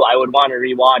those two I would want to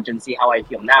rewatch and see how I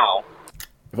feel now.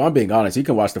 If I'm being honest, you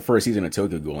can watch the first season of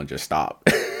Tokyo Ghoul and just stop.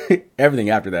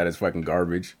 Everything after that is fucking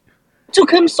garbage. It took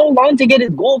him so long to get his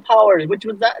ghoul powers, which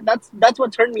was that's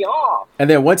what turned me off. And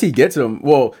then once he gets them,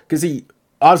 well, because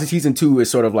obviously season 2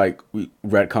 is sort of like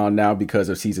retcon now because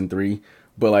of season 3.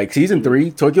 But like season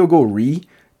 3, Tokyo Ghoul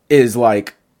is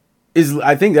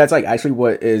I think that's like actually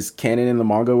what is canon in the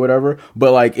manga or whatever.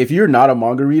 But like if you're not a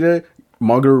manga reader,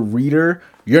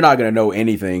 you're not gonna know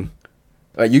anything.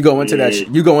 Like you go into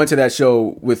that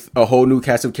show with a whole new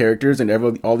cast of characters, and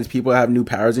all these people have new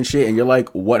powers and shit, and you're like,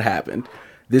 what happened?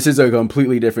 This is a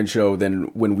completely different show than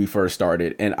when we first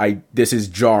started, and this is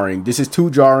jarring. This is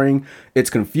too jarring. It's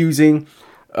confusing.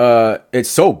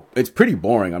 It's pretty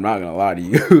boring. I'm not gonna lie to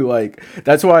you. Like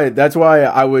that's why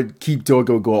I would keep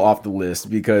Tokyo Ghoul off the list,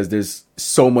 because there's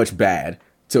so much bad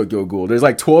Tokyo Ghoul. There's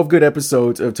like 12 good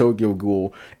episodes of Tokyo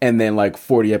Ghoul, and then like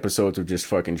 40 episodes of just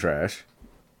fucking trash.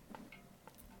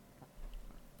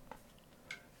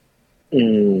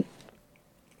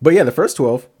 But yeah, the first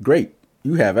 12, great.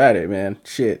 You have at it, man.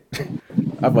 Shit.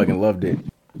 I fucking loved it.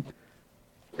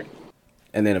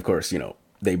 And then, of course,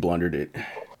 they blundered it.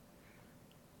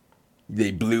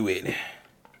 They blew it.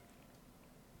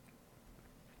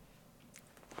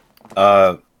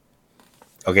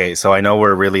 Okay, so I know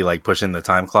we're really like pushing the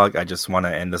time clock. I just want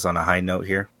to end this on a high note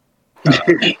here. We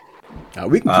can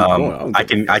keep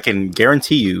going. I can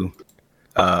guarantee you,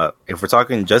 if we're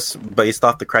talking just based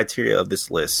off the criteria of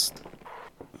this list,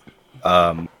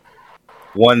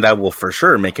 one that will for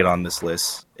sure make it on this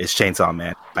list is Chainsaw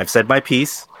Man. I've said my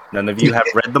piece. None of you have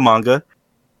read the manga,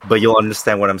 but you'll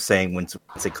understand what I'm saying once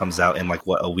it comes out in like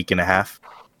a week and a half.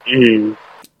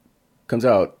 Comes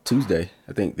out Tuesday,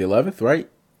 I think the 11th, right?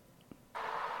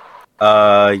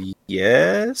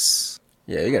 Yes.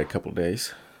 Yeah, you got a couple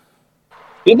days.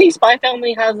 Do you think Spy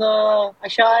Family has a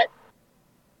shot?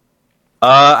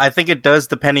 I think it does,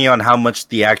 depending on how much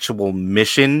the actual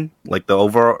mission, like the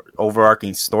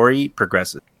overarching story,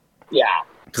 progresses. Yeah,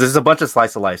 because there's a bunch of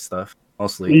slice of life stuff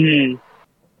mostly.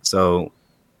 So,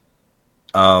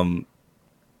 it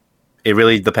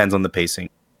really depends on the pacing.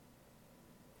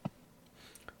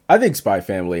 I think Spy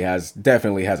Family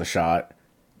definitely has a shot.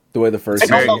 The way the first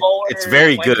it's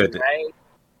very good. Right?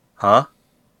 Huh?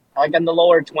 Like in the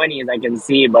lower 20s, I can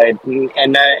see, but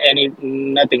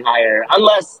nothing higher,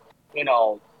 unless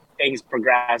things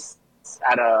progress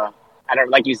at a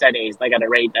like you said, Ace, like at a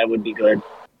rate that would be good.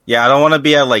 Yeah, I don't want to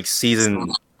be at like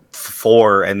season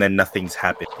 4 and then nothing's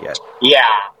happened yet. Yeah.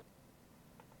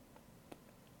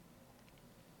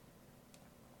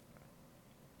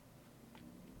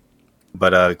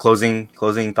 But closing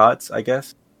thoughts, I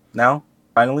guess. Now,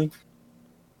 finally,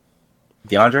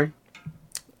 DeAndre.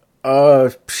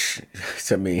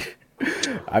 To me,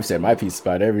 I've said my piece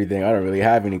about everything. I don't really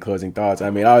have any closing thoughts.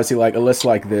 I mean, obviously, like a list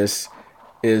like this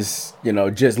is,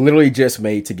 just literally just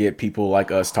made to get people like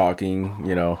us talking.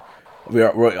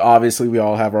 We're obviously we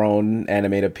all have our own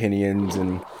anime opinions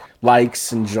and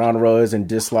likes and genres and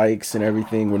dislikes and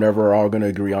everything. We're never all going to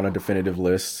agree on a definitive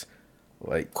list.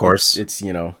 Like, Of course, it's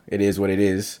it is what it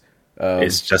is.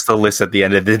 It's just a list at the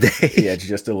end of the day. Yeah, it's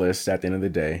just a list at the end of the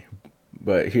day.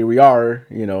 But here we are,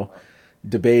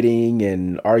 debating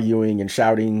and arguing and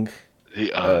shouting.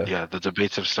 The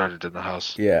debates have started in the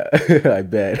house. Yeah, I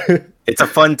bet. It's a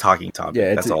fun talking topic.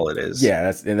 Yeah, that's all it is.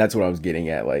 Yeah, that's what I was getting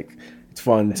at. Like, it's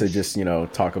fun to just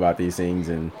talk about these things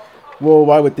and, well,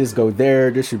 why would this go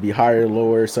there? This should be higher,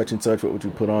 lower, such and such. What would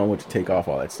you put on? What would you take off?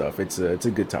 All that stuff. It's a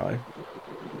good time.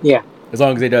 Yeah. As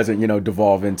long as it doesn't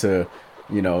devolve into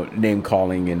name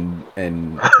calling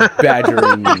and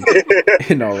badgering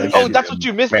and all that. Oh, shit. that's what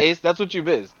you missed, Ace. That's what you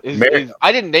missed.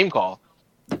 I didn't name call.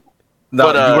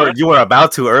 No, But, you were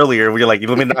about to earlier. We're like,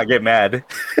 let me not get mad.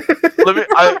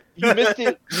 You missed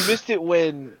it. You missed it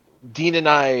when Dean and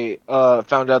I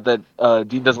found out that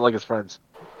Dean doesn't like his friends.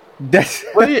 That's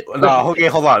Okay,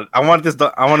 hold on. I wanted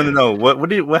to know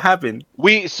what happened.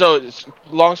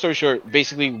 Long story short,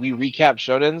 basically we recapped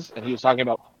Shonen's, and he was talking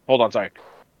about. Hold on, sorry.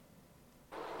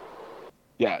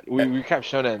 Yeah, we recapped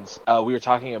Shonen's. We were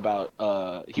talking about.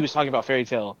 He was talking about Fairy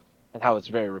Tail and how it's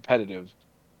very repetitive.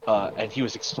 And he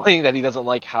was explaining that he doesn't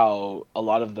like how a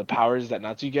lot of the powers that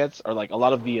Natsu gets are like a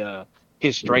lot of the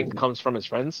his strength comes from his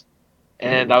friends.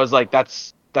 And I was like,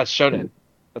 that's Shonen.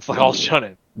 That's like all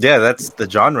Shonen. Yeah, that's the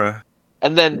genre.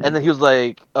 And then he was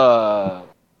like,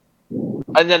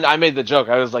 and then I made the joke.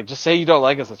 I was like, just say you don't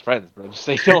like us as friends, bro. Just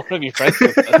say you don't want to be friends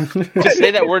with us. Just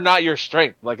say that we're not your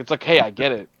strength. Like, it's like, hey, I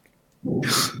get it.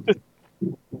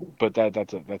 But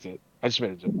that's it. I just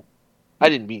made a joke. I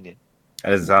didn't mean it.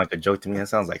 That doesn't sound like a joke to me. That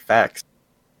sounds like facts.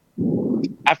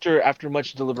 After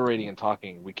much deliberating and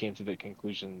talking, we came to the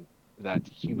conclusion that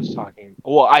he was talking.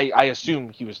 Well, I assume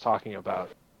he was talking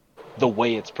about the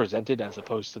way it's presented as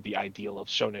opposed to the ideal of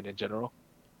shonen in general.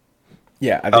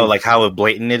 Yeah. Like how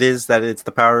blatant it is that it's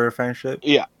the power of friendship.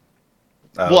 Yeah.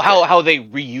 Well, okay. How they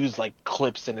reuse like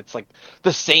clips and it's like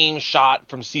the same shot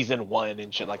from season 1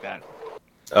 and shit like that.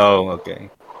 Oh, okay.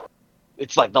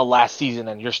 It's like the last season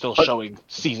and you're still showing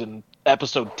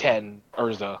episode 10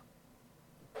 Urza.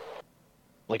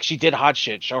 Like, she did hot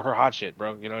shit. Show her hot shit,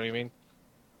 bro. You know what I mean?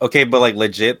 Okay, but like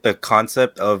legit, the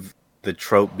concept of the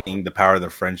trope being the power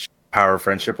of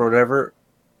friendship or whatever,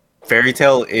 Fairy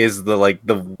Tail is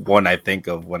the one I think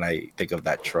of when I think of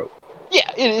that trope.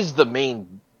 Yeah, it is the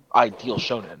main ideal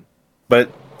shonen.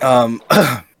 But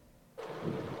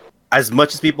as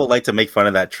much as people like to make fun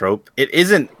of that trope, it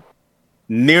isn't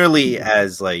nearly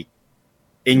as like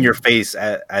in your face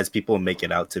as people make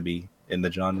it out to be in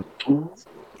the genre.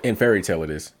 In Fairy Tail,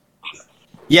 it is.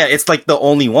 Yeah, it's like the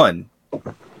only one.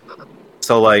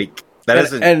 So like that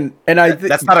isn't,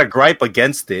 that's not a gripe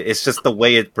against it. It's just the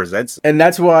way it presents. And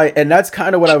that's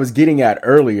kind of what I was getting at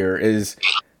earlier. Is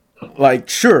like,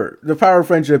 sure, the power of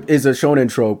friendship is a shonen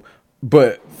trope,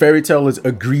 but Fairy Tail is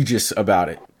egregious about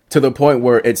it to the point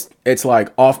where it's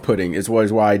like off-putting. Is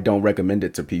why I don't recommend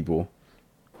it to people.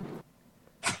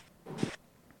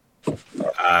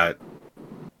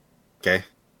 Okay,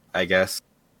 I guess.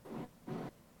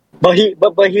 But he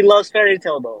loves Fairy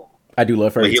Tail though. I do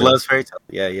love Fairy Tail. He loves Fairy Tail.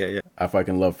 Yeah. I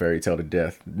fucking love Fairy Tail to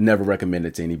death. Never recommend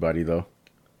it to anybody though.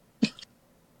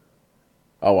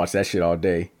 I'll watch that shit all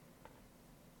day.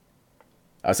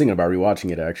 I was thinking about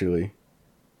rewatching it actually.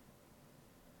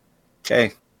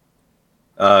 Okay.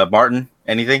 Martin,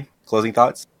 anything? Closing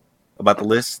thoughts about the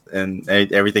list and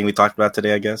everything we talked about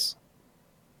today, I guess?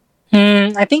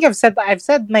 I think I've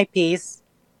said my piece.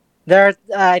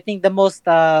 I think the most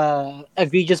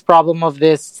egregious problem of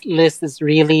this list is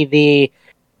really the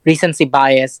recency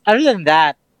bias. Other than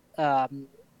that, I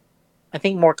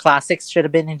think more classics should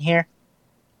have been in here.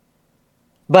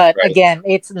 But again,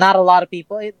 it's not a lot of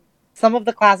people. Some of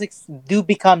the classics do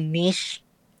become niche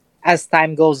as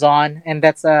time goes on, and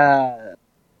that's a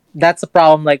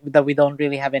problem that we don't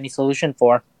really have any solution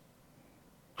for.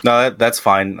 No, that's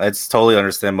fine. It's totally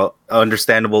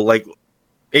understandable. Like,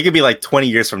 it could be like 20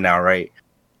 years from now, right?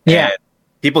 Yeah. And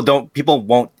people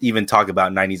won't even talk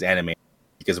about 90s anime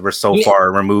because we're so Yeah.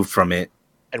 far removed from it.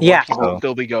 And Yeah. One Piece will So-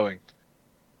 still be going.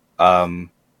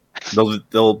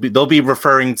 They'll be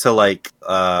referring to like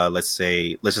let's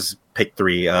just pick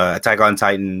three. Attack on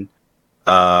Titan.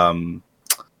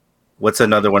 What's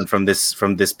another one from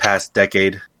this past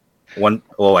decade?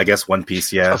 I guess One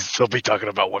Piece, I'll yeah. still be talking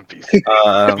about One Piece.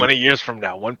 20 years from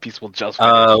now, One Piece will just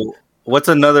finish. What's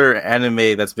another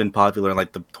anime that's been popular in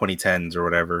like the 2010s or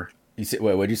whatever? You said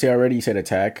what? What'd you say already? You said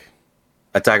Attack.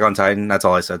 Attack on Titan. That's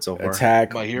all I said so far.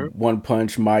 Attack. My Hero? One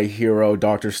Punch. My Hero.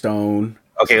 Doctor Stone.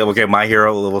 Okay. My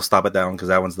Hero. We'll stop it down because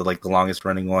that one's the longest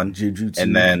running one. Jujutsu.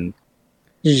 And then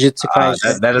Jujutsu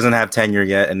Kaisen. that doesn't have tenure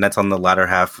yet, and that's on the latter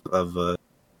half of.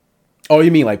 Oh, you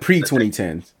mean like pre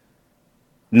 2010s?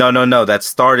 No. That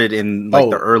started in like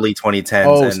the early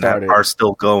 2010s and started. that are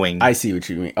still going. I see what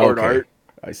you mean. Sword Okay, Art.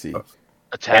 I see.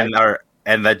 Attack.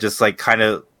 And that just like kind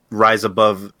of rise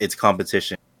above its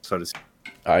competition, so to speak.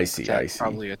 I see. Attack. I see.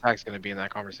 Probably Attack's going to be in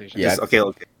that conversation. Yeah. Okay.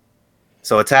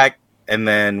 So Attack, and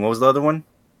then what was the other one?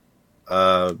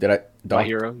 Did I? My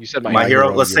Hero. You said My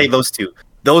Hero. Let's yeah. say those two.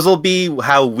 Those will be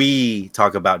how we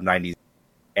talk about 90s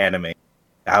anime,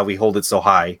 how we hold it so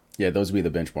high. Yeah, those will be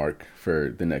the benchmark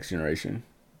for the next generation.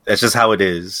 That's just how it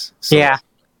is. So Yeah.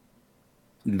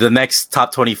 The next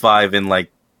top 25 in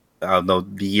like, I don't know,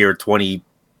 the year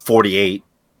 2048.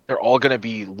 They're all going to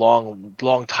be long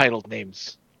titled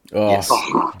names. Oh Yes.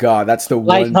 God, that's the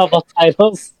Light one. novel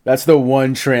titles. That's the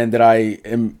one trend that I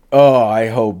am. Oh, I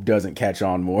hope doesn't catch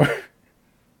on more.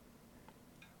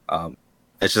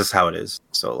 It's just how it is.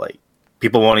 So like,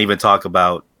 people won't even talk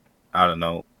about, I don't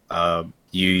know,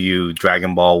 Yu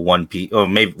Dragon Ball, One Piece. Oh,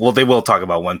 maybe. Well, they will talk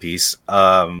about One Piece.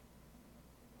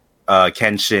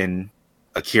 Kenshin,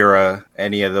 Akira,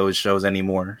 any of those shows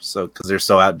anymore. So because they're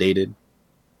so outdated.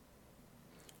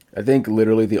 I think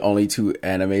literally the only two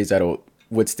animes that'll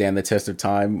withstand the test of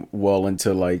time well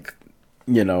into like,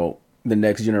 the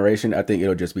next generation. I think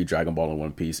it'll just be Dragon Ball and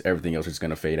One Piece. Everything else is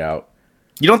gonna fade out.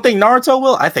 You don't think Naruto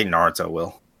will? I think Naruto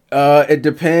will. It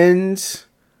depends.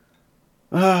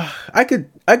 I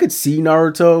could see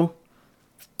Naruto.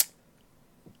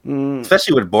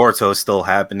 Especially with Boruto still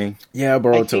happening. Yeah,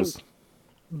 Boruto's.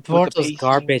 Boruto's pacing-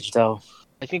 garbage, though.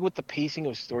 I think with the pacing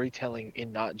of storytelling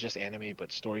in not just anime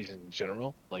but stories in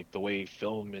general, like the way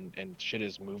film and shit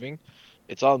is moving,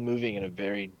 it's all moving in a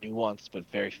very nuanced but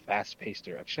very fast-paced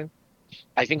direction.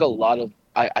 I think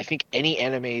I think any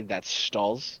anime that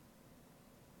stalls,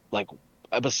 like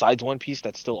besides One Piece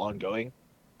that's still ongoing,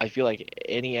 I feel like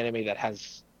any anime that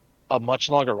has a much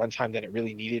longer runtime than it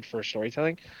really needed for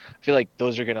storytelling, I feel like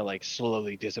those are gonna like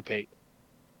slowly dissipate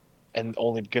and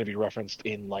only gonna be referenced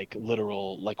in like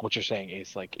literal, like what you're saying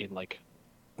is like in like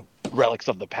relics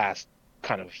of the past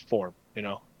kind of form,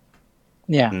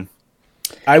 Yeah.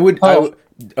 I would. Oh.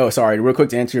 Sorry. Real quick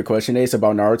to answer your question, Ace,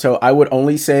 about Naruto. I would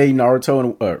only say Naruto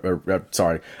and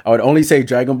I would only say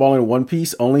Dragon Ball and One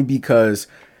Piece only because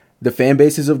the fan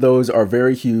bases of those are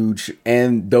very huge,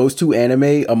 and those two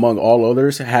anime, among all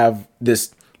others, have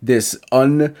this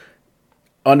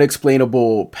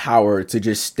unexplainable power to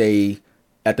just stay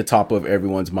at the top of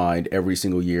everyone's mind every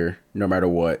single year, no matter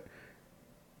what.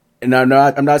 And I'm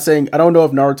not saying, I don't know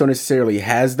if Naruto necessarily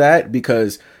has that,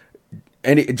 because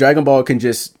Dragon Ball can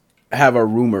just have a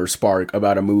rumor spark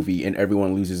about a movie and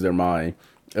everyone loses their mind.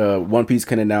 One Piece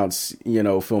can announce,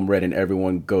 film red and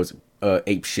everyone goes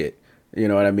ape shit. You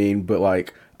know what I mean? But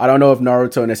like, I don't know if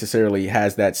Naruto necessarily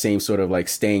has that same sort of like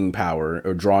staying power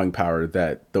or drawing power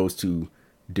that those two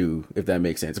do, if that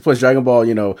makes sense. Plus Dragon Ball,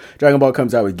 Dragon Ball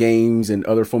comes out with games and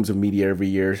other forms of media every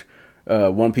year.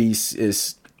 One Piece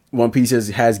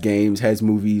has games, has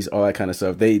movies, all that kind of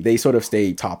stuff. They sort of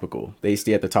stay topical. They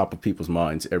stay at the top of people's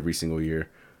minds every single year.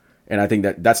 And I think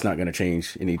that's not going to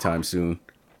change anytime soon.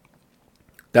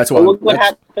 That's why. Well, look what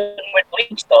happened with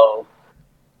Bleach, though.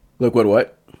 Look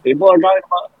what? People are talking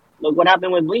about. Look what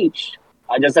happened with Bleach.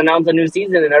 I just announced a new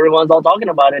season, and everyone's all talking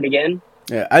about it again.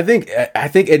 Yeah, I think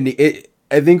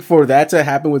for that to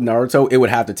happen with Naruto, it would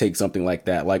have to take something like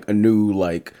that, like a new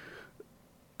like.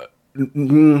 I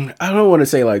don't want to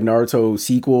say like Naruto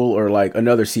sequel or like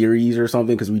another series or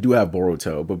something, because we do have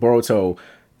Boruto, but Boruto,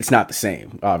 it's not the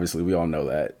same. Obviously, we all know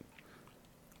that.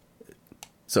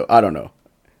 So I don't know.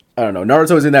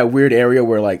 Naruto is in that weird area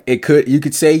where like you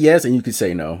could say yes and you could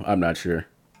say no. I'm not sure.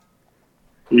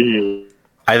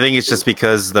 I think it's just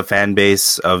because the fan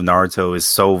base of Naruto is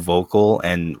so vocal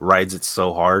and rides it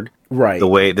so hard. Right.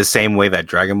 The same way that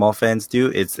Dragon Ball fans do.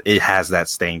 It has that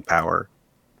staying power.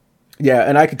 Yeah,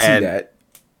 and I could see that.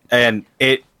 And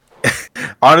it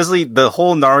honestly, the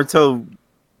whole Naruto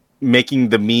making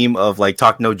the meme of like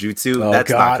Talk No Jutsu. Oh, That's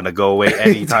God. not gonna go away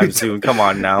anytime soon. Come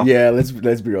on now. Yeah, let's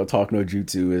be real. Talk no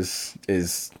jutsu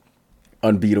is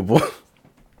unbeatable.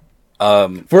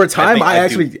 For a time, I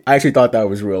actually thought that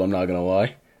was real. I'm not gonna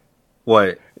lie.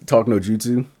 What? Talk no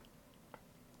jutsu.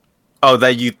 Oh,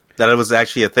 that it was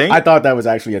actually a thing? I thought that was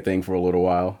actually a thing for a little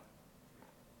while.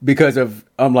 Because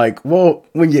I'm like, well,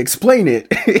 when you explain it,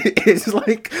 it's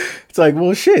like,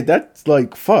 well, shit, that's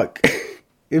like, fuck.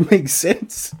 It makes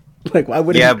sense. Like, why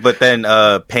would Yeah, but then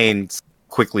Payne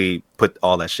quickly put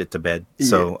all that shit to bed.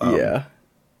 So yeah.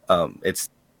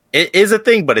 it is a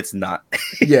thing, but it's not.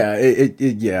 Yeah,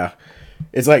 yeah.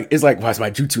 It's like, why is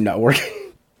my jutsu not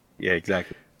working? Yeah,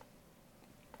 exactly.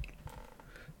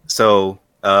 So,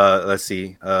 let's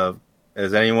see.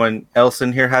 Does anyone else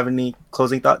in here have any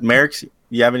closing thoughts? Merrick,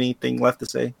 you have anything left to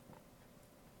say?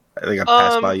 I think I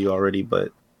passed by you already,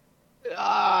 but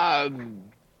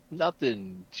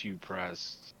nothing too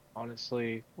pressed,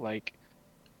 honestly. Like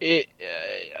it,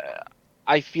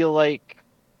 I feel like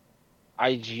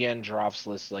IGN drops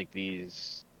lists like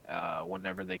these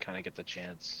whenever they kind of get the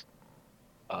chance.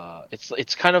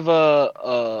 It's kind of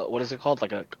a what is it called?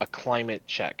 Like a climate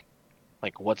check.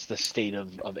 Like, what's the state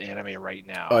of anime right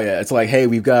now? Oh yeah, it's like, hey,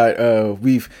 we've got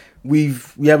we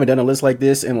haven't done a list like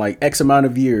this in like X amount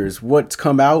of years. What's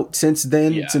come out since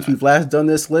then? Since we've last done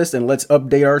this list, and let's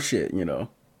update our shit. You know.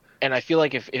 And I feel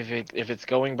like if it's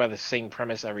going by the same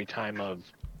premise every time of,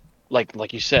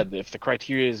 like you said, if the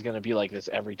criteria is gonna be like this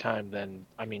every time, then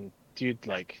I mean, dude,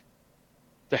 like,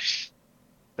 that's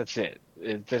it.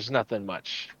 There's nothing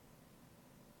much.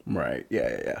 Right.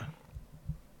 Yeah.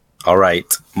 all right.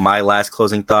 My last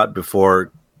closing thought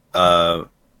before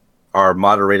our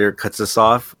moderator cuts us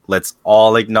off. Let's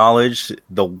all acknowledge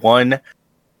the one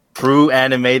true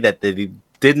anime that they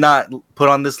did not put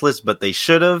on this list, but they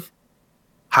should have.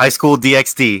 High School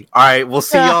DxD. All right, we'll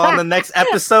see y'all on the next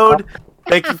episode.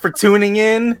 Thank you for tuning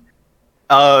in.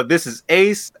 This is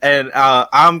Ace, and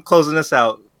I'm closing this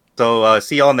out. So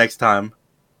see y'all next time.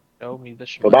 Show me the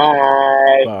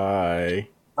Bye-bye. Bye.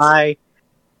 Bye.